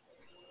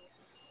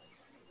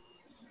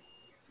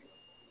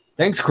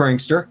 Thanks,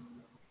 Crankster.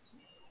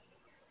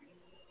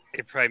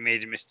 They probably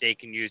made a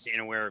mistake and used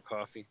Inaware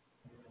coffee.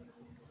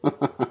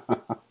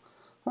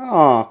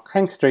 Oh,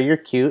 Crankster, you're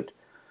cute.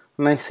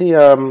 And I see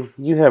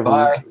you have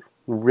Bye.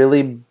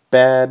 really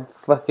bad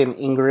fucking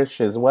English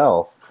as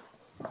well.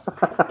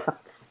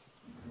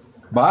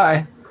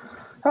 Bye.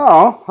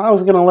 Oh, I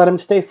was gonna let him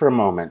stay for a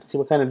moment, see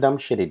what kind of dumb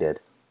shit he did.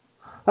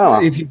 Oh,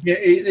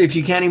 If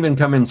you can't even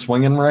come in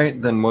swinging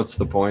right, then what's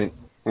the point?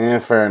 yeah,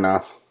 fair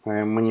enough.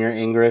 And when your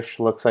English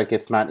looks like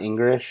it's not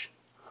English,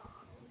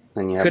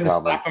 then you have Couldn't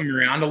problems. slap him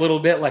around a little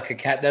bit like a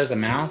cat does a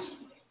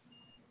mouse?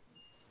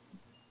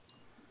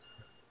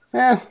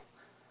 Yeah.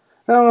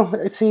 No,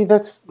 see,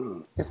 it's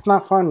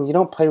not fun. You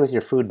don't play with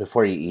your food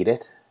before you eat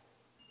it.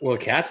 Well,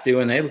 cats do,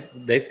 and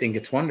they think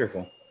it's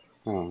wonderful.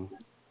 Oh,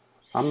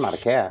 I'm not a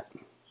cat.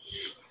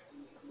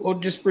 Well,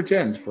 just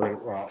pretend for a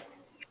while.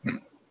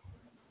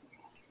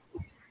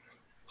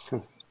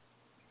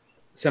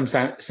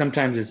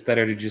 Sometimes it's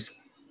better to just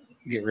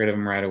get rid of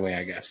them right away,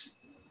 I guess.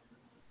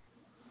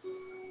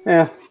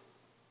 Yeah,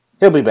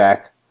 he'll be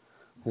back.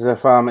 Because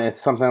if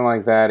it's something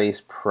like that,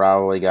 he's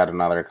probably got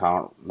another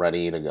account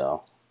ready to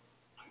go.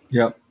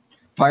 Yep.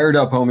 Fired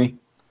up, homie.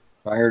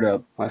 Fired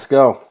up. Let's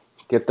go.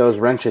 Get those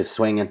wrenches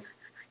swinging.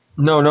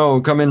 No,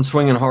 come in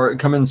swinging hard.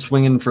 Come in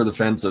swinging for the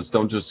fences.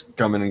 Don't just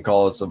come in and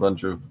call us a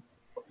bunch of,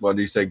 what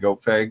do you say,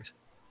 goat fags?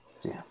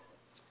 Yeah.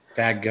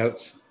 Fag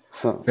goats.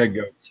 So, Fag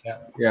goats. Yeah.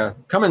 Yeah.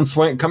 Come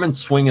in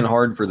swinging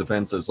hard for the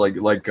fences. Like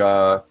Black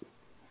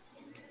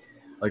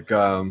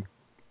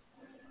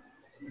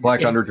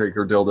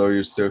Undertaker dildo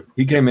used to.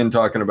 He came in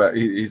talking about,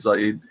 he's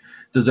like,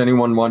 does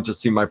anyone want to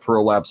see my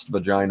prolapsed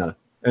vagina?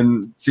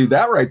 And see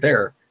that right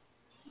there,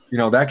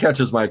 that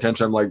catches my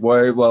attention. I'm like,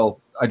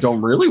 well, I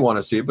don't really want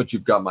to see it, but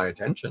you've got my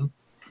attention.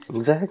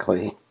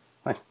 exactly.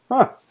 Like,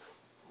 huh.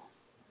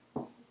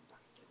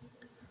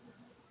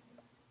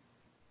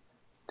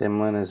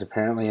 Dimlin is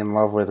apparently in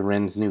love with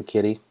Rin's new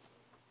kitty.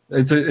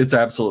 It's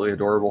absolutely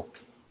adorable.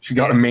 She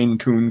got a Maine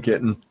Coon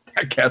kitten.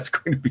 That cat's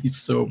going to be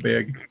so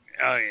big.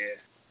 Oh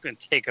yeah, gonna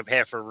take up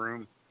half a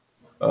room.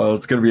 Oh,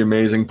 it's going to be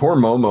amazing. Poor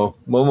Momo.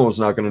 Momo's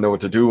not going to know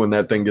what to do when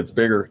that thing gets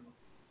bigger.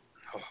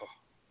 Oh.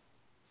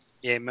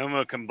 Yeah,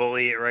 Momo can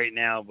bully it right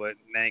now, but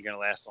it ain't gonna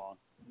last long.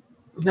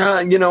 Nah,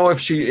 if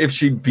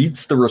she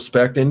beats the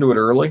respect into it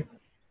early.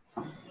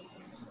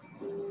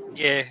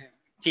 Yeah,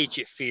 teach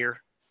it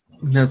fear.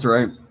 That's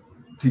right.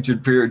 Teach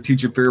it fear,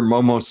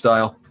 Momo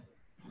style.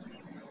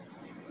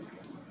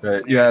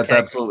 But yeah, it's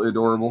absolutely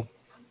adorable.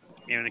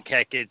 When a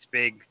cat gets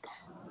big,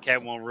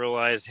 cat won't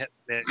realize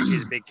that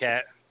she's a big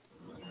cat.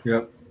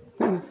 Yep.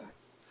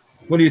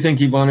 What do you think,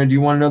 Ivana? Do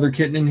you want another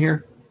kitten in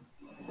here?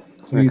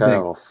 What do you think?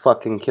 I'll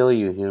fucking kill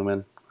you,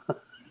 human.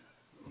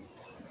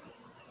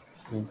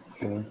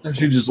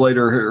 She just laid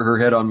her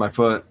head on my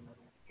foot.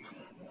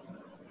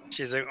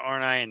 She's like,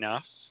 aren't I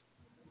enough?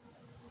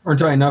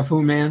 Aren't I enough,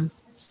 who, man?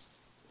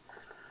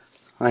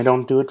 I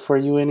don't do it for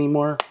you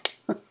anymore.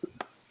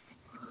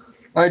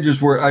 I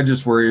just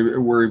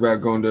worry about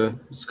going to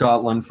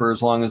Scotland for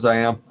as long as I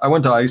am. I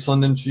went to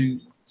Iceland and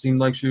she seemed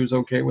like she was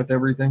okay with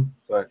everything,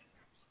 but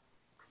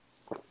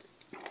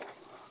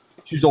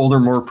she's older,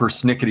 more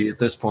persnickety at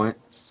this point.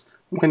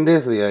 When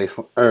is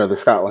the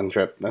Scotland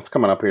trip? That's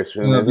coming up here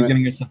soon, isn't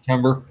beginning of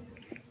September.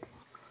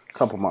 A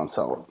couple months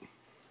out.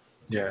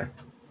 Yeah.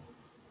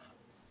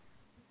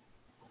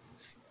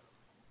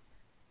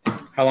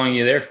 How long are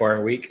you there for?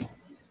 A week?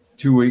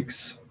 2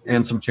 weeks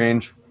and some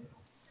change.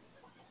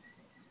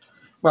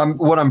 Well,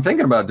 what I'm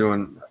thinking about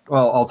doing,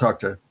 well, I'll talk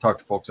to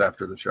folks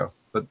after the show,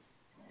 but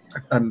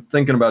I'm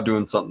thinking about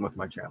doing something with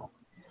my channel.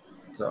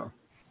 So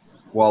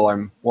while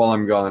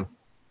I'm gone.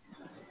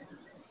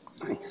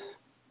 Nice.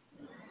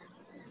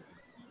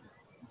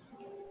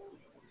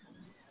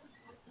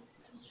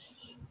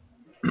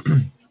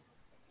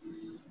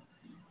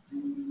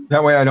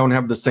 That way I don't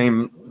have the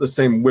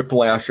same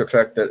whiplash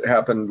effect that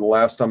happened the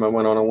last time I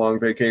went on a long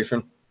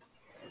vacation.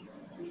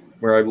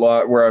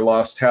 where I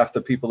lost half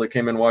the people that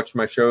came and watched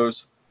my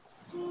shows.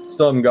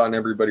 Still haven't gotten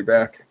everybody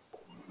back.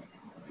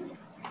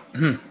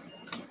 You're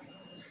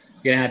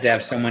gonna have to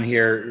have someone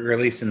here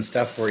releasing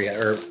stuff for you,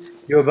 or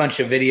do a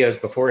bunch of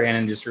videos beforehand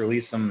and just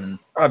release them. And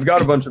I've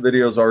got a bunch of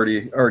videos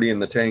already in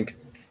the tank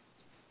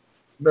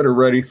that are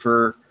ready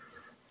for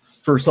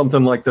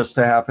something like this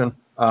to happen.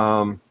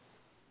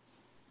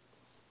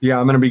 Yeah,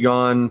 I'm gonna be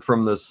gone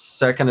from the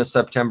 2nd of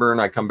September,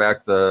 and I come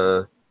back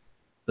the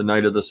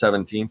night of the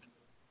 17th.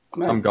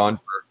 Nice. So I'm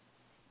gone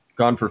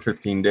for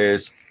 15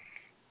 days.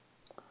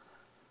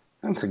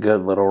 That's a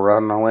good little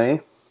run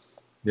away.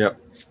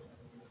 Yep.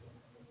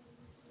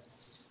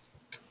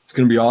 It's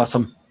gonna be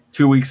awesome.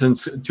 2 weeks in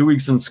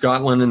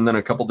Scotland, and then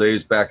a couple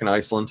days back in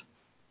Iceland.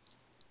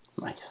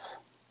 Nice.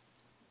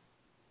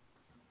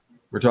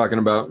 We're talking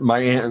about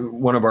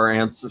one of our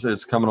aunts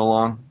is coming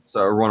along.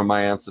 So one of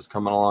my aunts is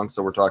coming along.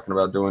 So we're talking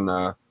about doing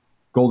a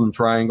Golden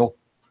Triangle.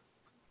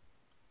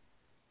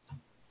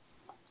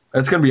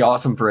 That's gonna be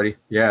awesome, Freddie.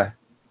 Yeah.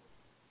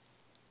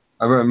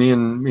 I've already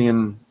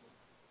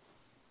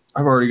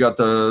got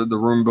the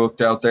room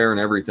booked out there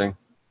and everything.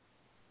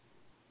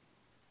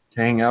 To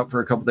hang out for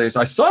a couple days.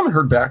 I still haven't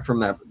heard back from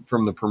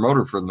the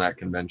promoter from that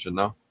convention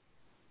though.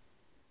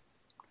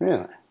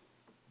 Really?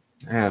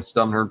 Yeah,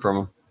 still haven't heard from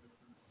him.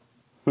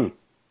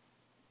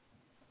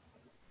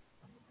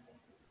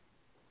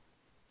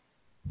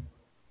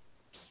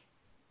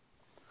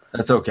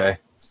 That's okay.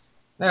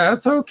 Yeah,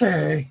 that's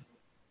okay.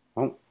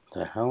 Oh,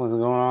 the hell is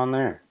going on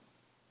there?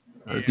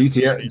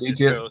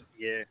 DTF.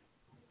 Yeah.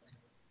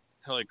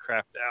 Totally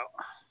crapped out.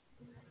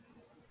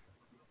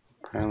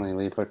 Apparently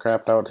Leaflet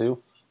crapped out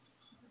too.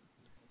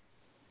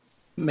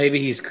 maybe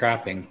he's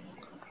crapping.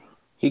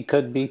 He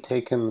could be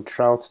taking the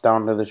trouts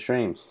down to the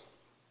stream.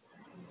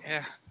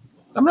 Yeah.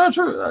 I'm not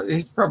sure.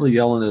 He's probably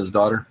yelling at his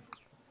daughter.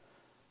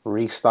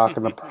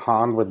 Restocking the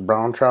pond with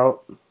brown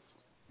trout.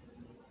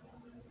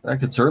 That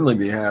could certainly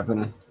be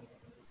happening.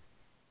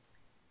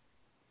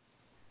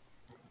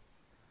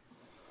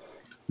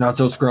 Not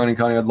so scrawny,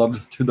 Connie. I'd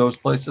love to those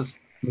places.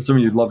 I'm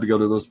assuming you'd love to go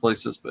to those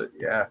places, but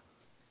yeah.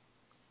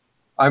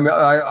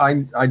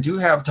 I do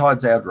have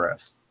Todd's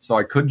address, so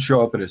I could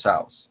show up at his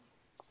house.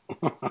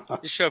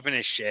 Just show up in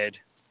his shed.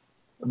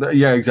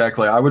 Yeah,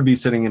 exactly. I would be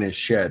sitting in his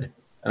shed,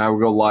 and I would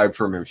go live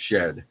from his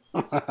shed.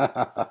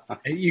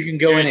 You can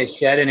go in his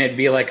shed, and it'd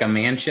be like a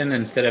mansion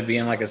instead of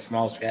being like a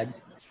small shed.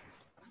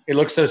 It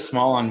looks so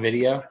small on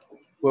video,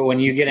 but when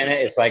you get in it,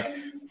 it's like,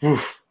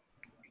 oof.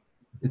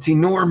 It's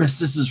enormous.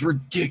 This is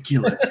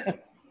ridiculous.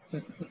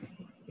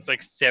 It's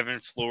like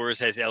 7 floors,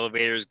 has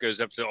elevators, goes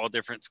up to all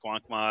different squonk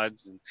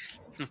mods.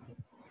 And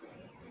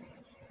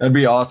That'd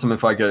be awesome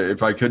if I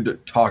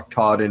could talk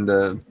Todd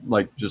into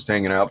like just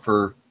hanging out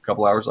for a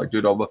couple hours. Like,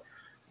 dude, I'll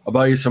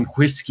buy you some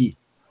whiskey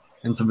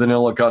and some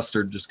vanilla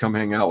custard. Just come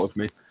hang out with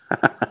me.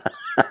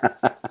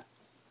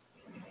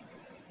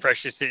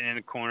 Precious sitting in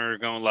the corner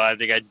going live.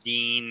 They got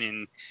Dean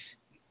and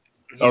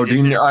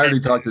Dean. I already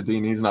talked to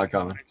Dean. He's not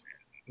coming.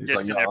 He's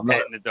just like, in no, there I'm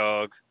petting the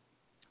dog.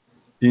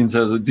 Dean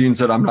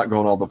said I'm not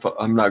going all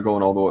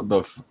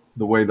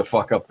the way the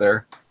fuck up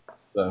there.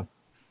 So.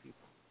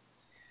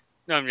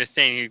 No, I'm just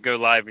saying you go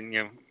live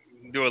and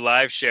do a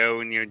live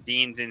show and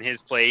Dean's in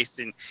his place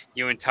and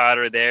you and Todd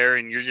are there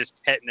and you're just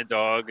petting the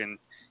dog and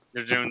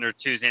they're doing their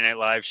Tuesday night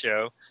live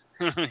show.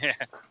 Yeah.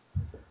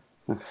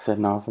 Just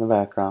sitting off in the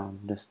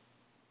background, just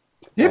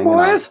hey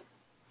boys. Out.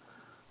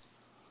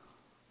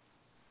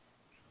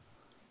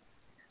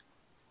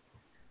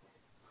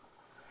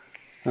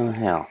 Oh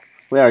hell.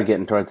 We are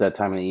getting towards that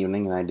time of the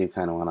evening, and I do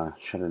kind of want to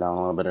shut it down a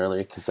little bit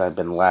earlier because I've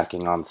been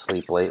lacking on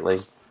sleep lately.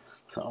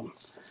 So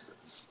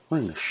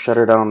we're going to shut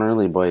her down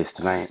early, boys,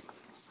 tonight.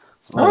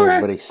 Let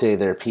everybody say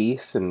their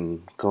piece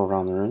and go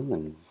around the room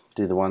and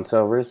do the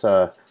once-overs.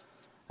 I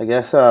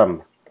guess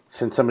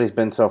since somebody's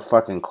been so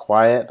fucking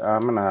quiet,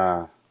 I'm going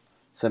to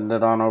send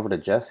it on over to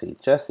Jesse.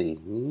 Jesse,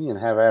 you can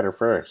have at her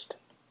first.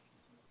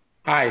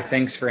 Hi,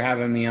 thanks for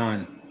having me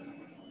on.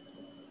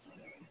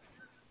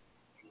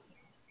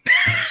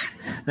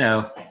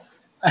 No.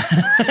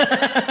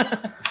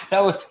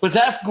 Was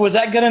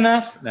that good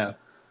enough? No.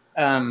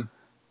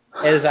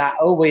 As I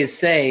always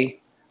say,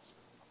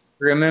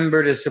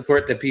 remember to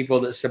support the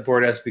people that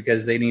support us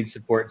because they need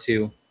support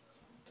too.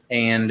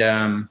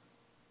 And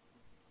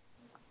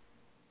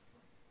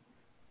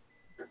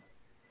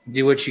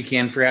do what you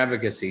can for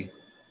advocacy.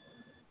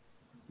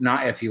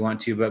 Not if you want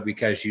to, but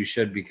because you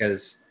should,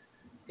 because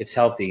it's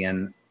healthy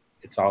and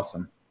it's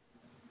awesome.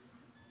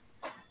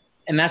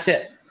 And that's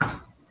it.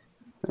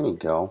 There you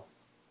go.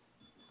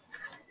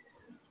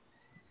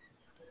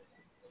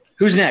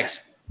 Who's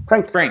next?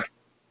 Frank.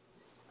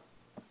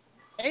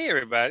 Hey,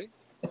 everybody.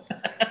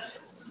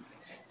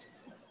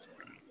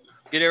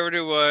 Get over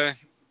to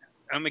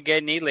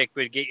Ohmageddon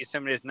Eliquid. Get you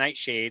some of this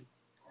nightshade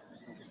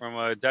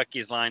from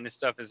Ducky's line. This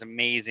stuff is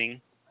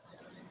amazing.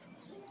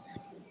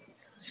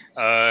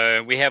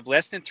 We have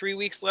less than 3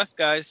 weeks left,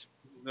 guys.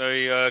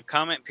 The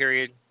comment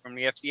period from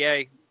the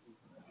FDA.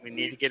 We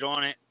need to get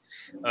on it.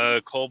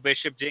 Cole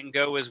Bishop didn't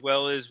go as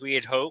well as we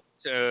had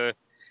hoped,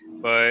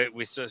 but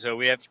we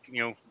have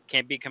to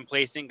can't be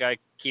complacent. Got to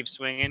keep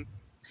swinging.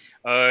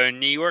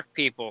 New York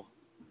people,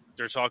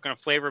 they're talking a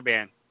flavor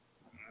ban.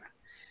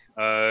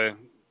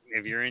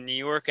 If you're in New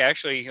York,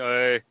 actually,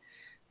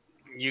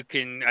 you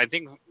can. I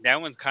think that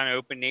one's kind of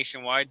open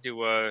nationwide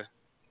to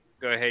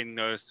go ahead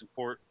and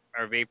support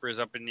our vapors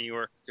up in New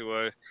York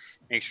to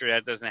make sure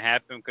that doesn't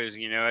happen, because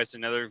that's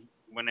another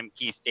one of them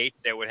key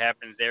states that what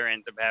happens there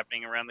ends up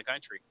happening around the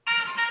country.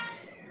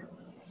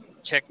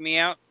 Check me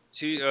out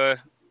 2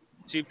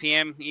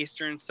 p.m.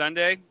 Eastern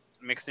Sunday.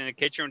 Mixing in the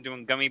kitchen. I'm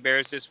doing gummy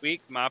bears this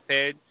week.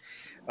 Mophead.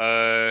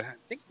 I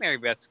think Mary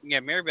Beth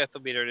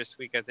will be there this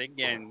week, I think.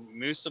 And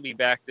Moose will be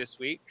back this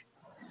week.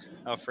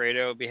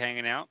 Alfredo will be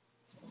hanging out.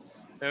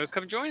 So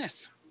come join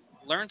us.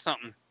 Learn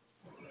something.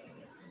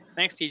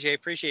 Thanks, TJ.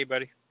 Appreciate it,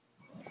 buddy.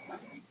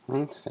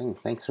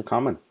 Thanks for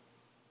coming.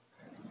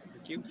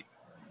 Thank you.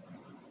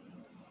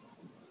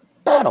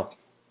 Battle.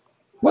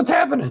 What's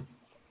happening?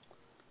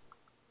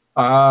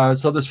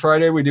 So this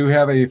Friday we do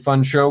have a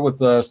fun show with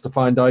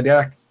Stefan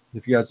Didak.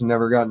 If you guys have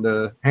never gotten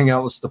to hang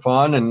out with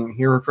Stefan and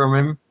hear from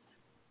him,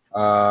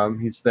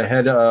 he's the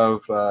head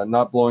of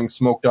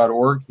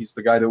notblowingsmoke.org. He's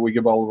the guy that we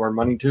give all of our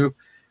money to.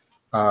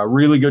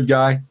 Really good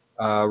guy,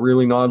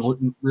 really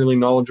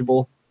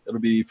knowledgeable. It'll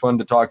be fun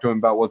to talk to him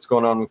about what's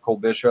going on with Cole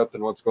Bishop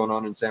and what's going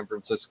on in San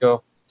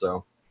Francisco.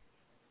 So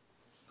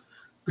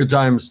good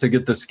times to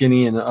get the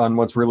skinny and on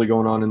what's really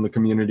going on in the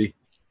community.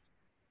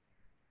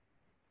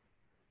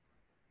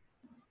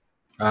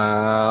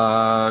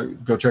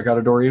 Go check out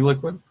Adore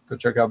Eliquid. Go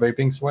check out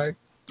Vaping Swag.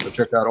 Go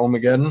check out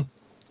Ohmageddon.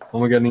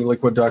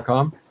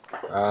 OhmageddonEliquid.com.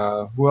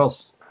 Who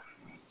else?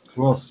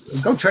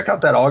 Go check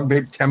out that Og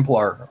Vape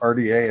Templar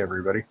RDA,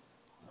 everybody.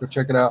 Go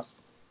check it out.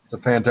 It's a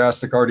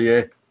fantastic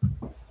RDA.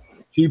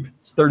 Cheap.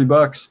 It's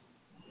 $30.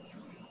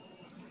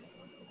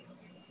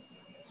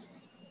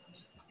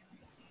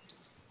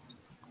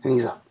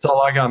 That's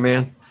all I got,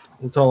 man.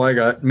 That's all I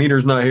got.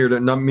 Meter's not here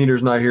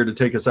to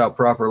take us out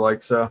proper,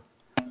 like so.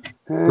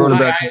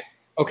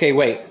 Okay,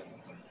 wait.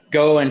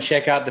 Go and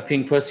check out the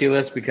Pink Pussy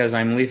List, because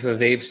I'm Leafa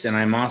Vapes and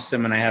I'm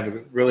awesome, and I have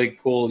a really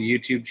cool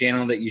YouTube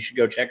channel that you should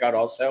go check out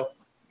also.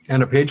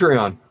 And a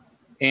Patreon.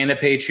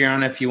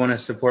 If you want to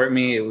support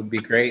me, it would be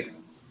great.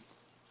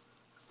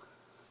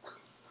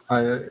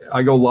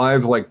 I go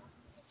live like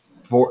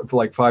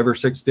 5 or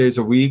 6 days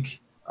a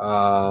week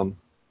over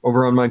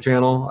on my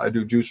channel. I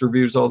do juice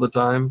reviews all the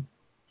time.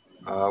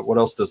 What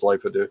else does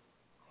Lifa do?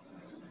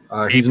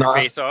 He's not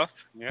face off.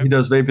 Yep. He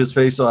does Vape His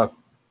Face Off.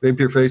 Vape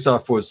Your Face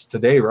Off was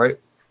today, right?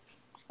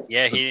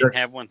 Yeah, he didn't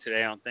have one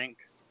today, I don't think.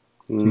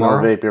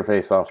 Tomorrow? No Vape Your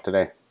Face Off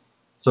today.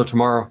 So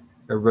tomorrow,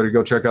 everybody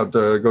go check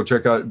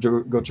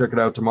it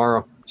out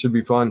tomorrow. Should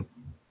be fun.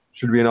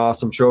 Should be an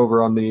awesome show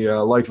over on the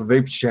Life of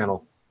Vapes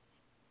channel.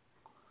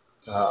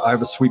 I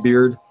have a sweet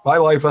beard. Bye,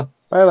 Lifa.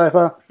 Bye,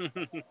 Lifa.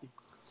 I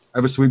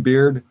have a sweet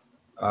beard.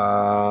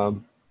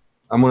 I'm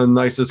one of the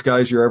nicest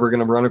guys you're ever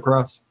going to run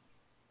across.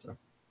 So,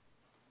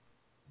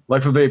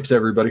 Life of Vapes,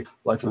 everybody.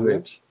 Life of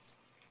Vapes.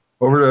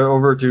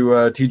 Over to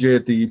TJ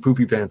at the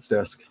Poopy Pants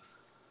desk.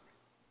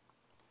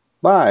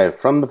 Live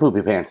from the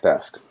Poopy Pants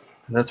desk.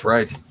 That's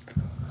right.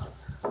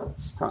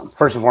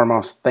 First and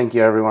foremost, thank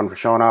you everyone for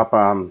showing up.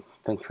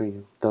 Thanks for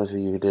those of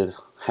you who did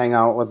hang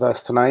out with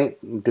us tonight.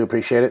 Do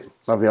appreciate it.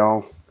 Love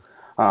y'all.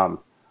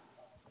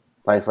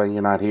 Lifa,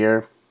 you're not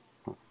here.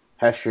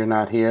 Hesh, you're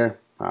not here.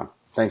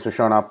 Thanks for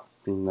showing up.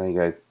 You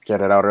guys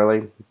get it out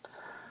early.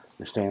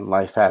 Understand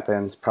life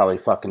happens. Probably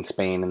fucking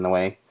Spain in the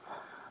way.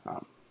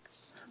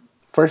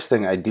 First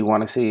thing I do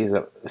want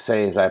to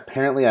say is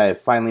apparently I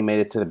finally made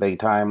it to the big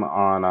time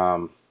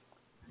on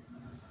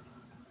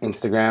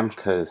Instagram,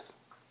 because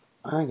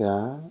I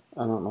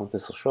don't know if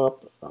this will show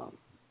up.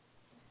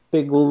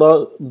 Big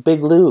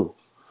Lou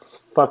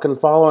fucking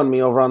following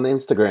me over on the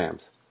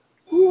Instagrams.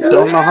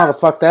 Don't know how the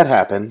fuck that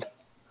happened.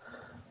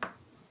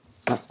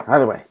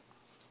 Either way.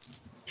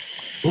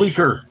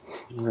 Bleaker.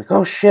 I was like,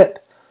 oh shit.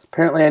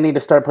 Apparently I need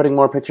to start putting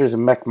more pictures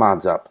of mech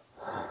mods up.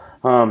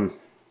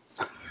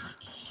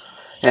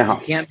 Yeah.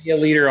 You can't be a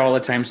leader all the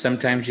time.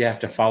 Sometimes you have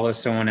to follow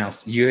someone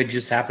else. You had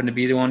just happened to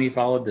be the one he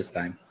followed this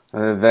time.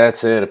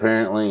 That's it.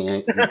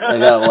 Apparently, I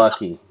got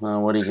lucky.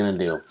 What are you going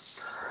to do?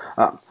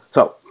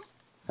 So,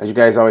 as you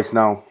guys always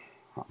know,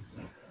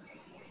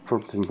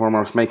 first and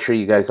foremost, make sure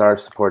you guys are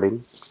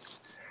supporting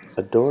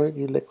Adore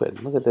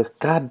Eliquid. Look at this.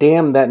 God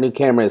damn, that new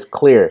camera is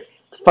clear.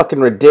 It's fucking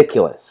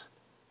ridiculous.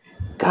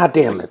 God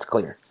damn, that's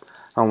clear.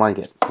 I don't like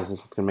it. It's going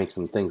to make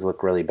some things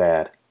look really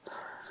bad.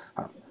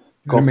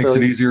 It makes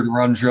it easier to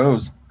run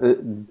shows.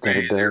 It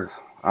does.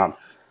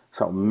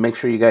 So make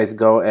sure you guys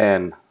go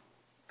and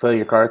fill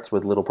your carts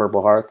with little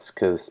purple hearts,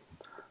 because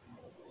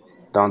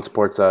Dawn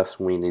supports us.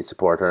 We need to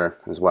support her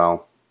as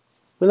well.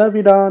 We love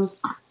you, Dawn.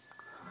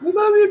 We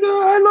love you,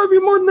 Dawn. I love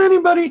you more than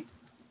anybody.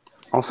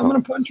 Also, I'm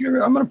gonna punch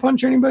you. I'm gonna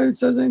punch anybody that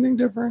says anything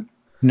different.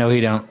 No, he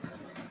don't.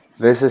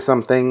 This is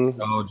something.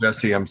 Oh,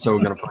 Jesse, I'm so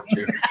gonna punch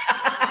you.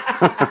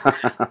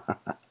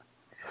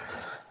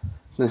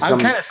 I'm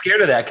kind of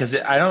scared of that, because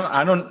I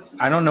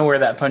don't know where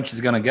that punch is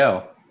gonna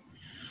go.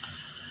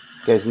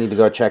 You guys need to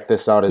go check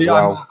this out as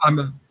well.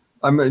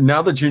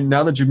 Now that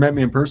you met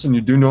me in person,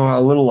 you do know how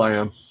little I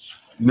am.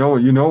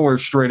 You know where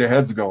straight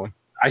ahead's going.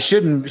 I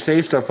shouldn't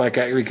say stuff like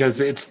that because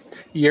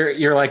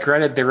you're like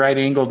right at the right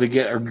angle to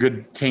get a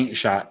good taint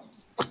shot.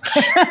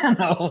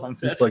 No,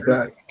 just like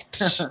that.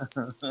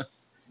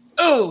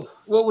 Oh,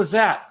 what was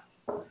that?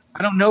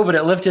 I don't know, but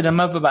it lifted him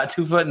up about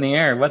 2 foot in the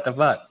air. What the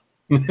fuck?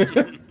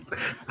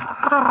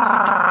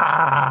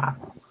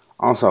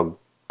 Also,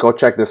 go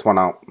check this one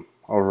out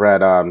over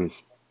at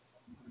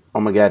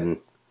Ohmageddon,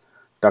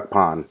 Duck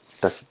Pond.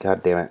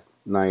 God damn it.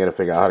 Now I gotta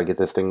figure out how to get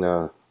this thing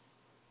to...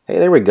 Hey,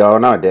 there we go.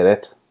 Now I did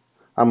it.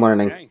 I'm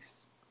learning.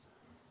 Nice.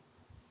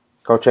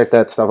 Go check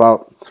that stuff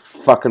out. It's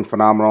fucking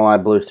phenomenal. I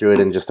blew through it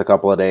in just a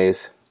couple of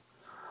days.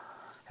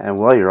 And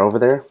while you're over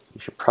there,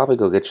 you should probably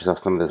go get yourself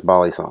some of this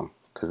Bali song.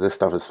 Because this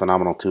stuff is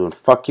phenomenal too. And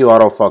fuck you,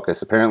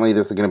 autofocus. Apparently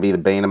this is going to be the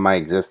bane of my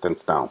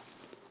existence now.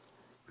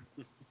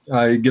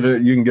 You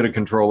can get a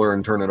controller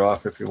and turn it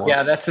off if you want.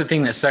 Yeah, that's the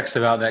thing that sucks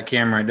about that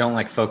camera. I don't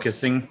like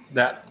focusing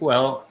that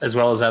well as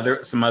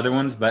some other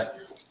ones, but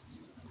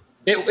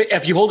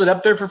if you hold it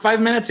up there for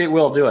 5 minutes, it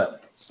will do it.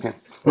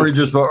 Or you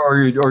just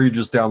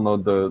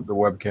download the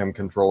webcam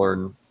controller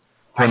and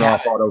turn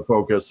off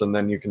autofocus, and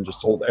then you can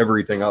just hold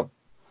everything up.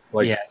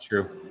 Like, yeah,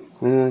 true.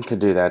 Could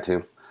do that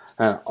too.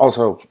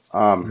 Also,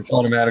 it's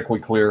automatically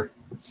clear.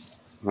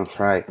 That's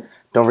right.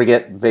 Don't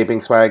forget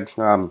Vaping Swag.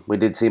 We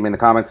did see him in the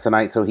comments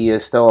tonight, so he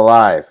is still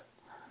alive.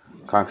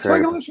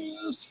 Contrary. Go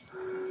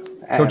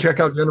check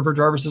out Jennifer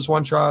Jarvis's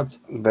one shots.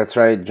 That's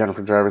right.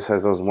 Jennifer Jarvis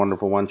has those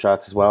wonderful one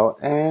shots as well,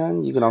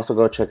 and you can also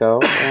go check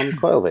out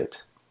Coil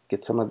Vapes.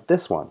 Get some of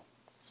this one,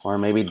 or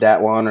maybe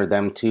that one, or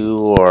them two,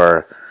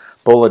 or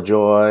Bowl of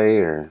Joy,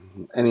 or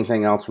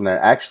anything else from there.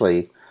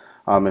 Actually,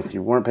 if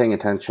you weren't paying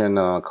attention,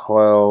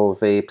 Coil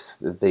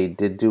Vapes, they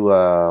did do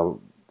a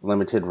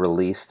limited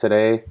release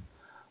today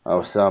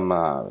of some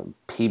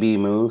PB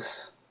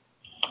Moose.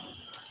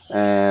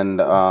 And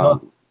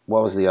what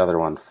was the other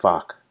one?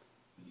 Fuck.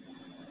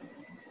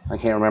 I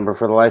can't remember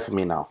for the life of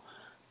me now.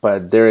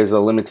 But there is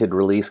a limited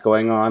release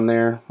going on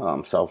there.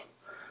 So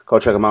go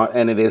check them out.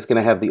 And it is going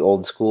to have the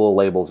old school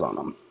labels on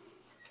them.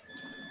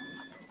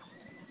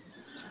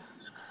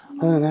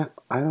 Other than that,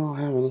 I don't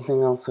have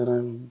anything else that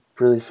I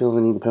really feel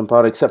the need to pimp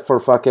out, except for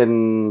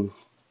fucking...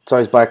 It's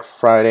always Black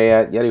Friday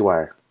at Yeti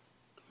Wire.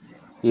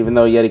 Even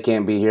though Yeti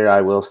can't be here,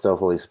 I will still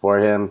fully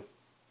support him.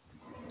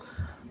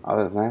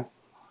 Other than that,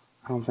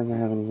 I don't think I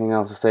have anything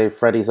else to say.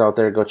 Freddy's out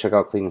there. Go check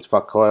out Clean as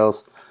Fuck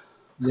Coils.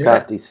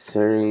 Scott D.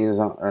 Series,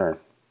 or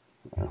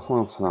who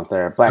else is out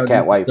there? Black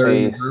Cat White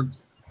Face.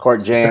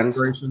 Court Jans.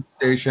 Separation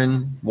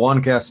Station.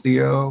 Juan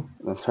Castillo.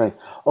 That's right.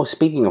 Oh,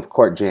 speaking of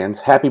Court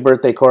Jans, happy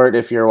birthday, Court,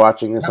 if you're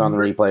watching this on the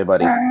replay,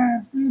 buddy.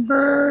 Happy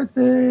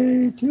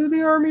birthday to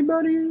the Army,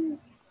 buddy.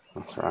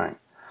 That's right.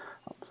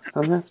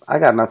 I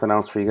got nothing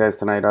else for you guys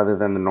tonight other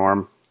than the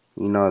norm.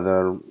 You know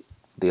the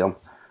deal.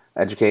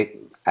 Educate,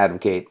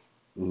 advocate,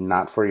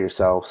 not for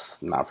yourselves,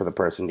 not for the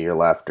person to your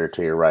left or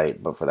to your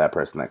right, but for that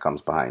person that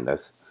comes behind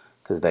us,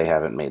 because they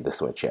haven't made the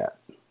switch yet.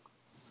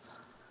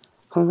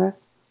 I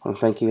want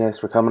to thank you guys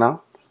for coming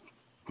out.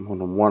 Had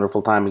a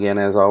wonderful time again,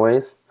 as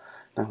always.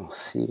 And we'll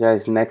see you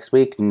guys next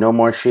week. No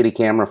more shitty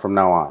camera from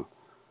now on.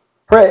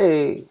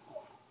 Hooray!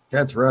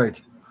 That's right.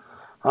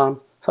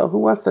 So who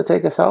wants to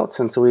take us out,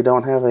 since we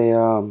don't have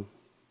a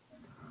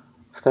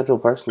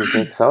scheduled person to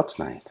take us out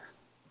tonight?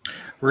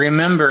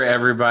 Remember,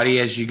 everybody,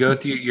 as you go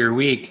through your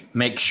week,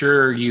 make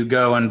sure you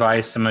go and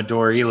buy some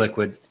Adore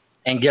E-Liquid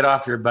and get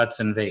off your butts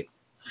and vape.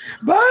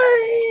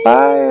 Bye!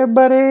 Bye,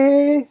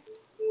 everybody!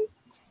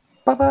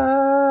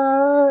 Bye-bye!